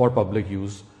for public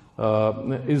use,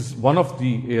 is one of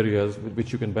the areas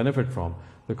which you can benefit from,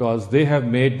 because they have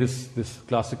made this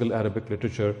classical Arabic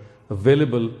literature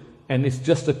available, and it's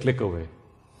just a click away.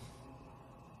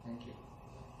 Thank you.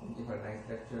 Thank you for a nice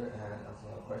lecture and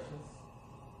answering our questions.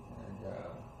 And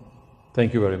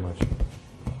Thank you very much.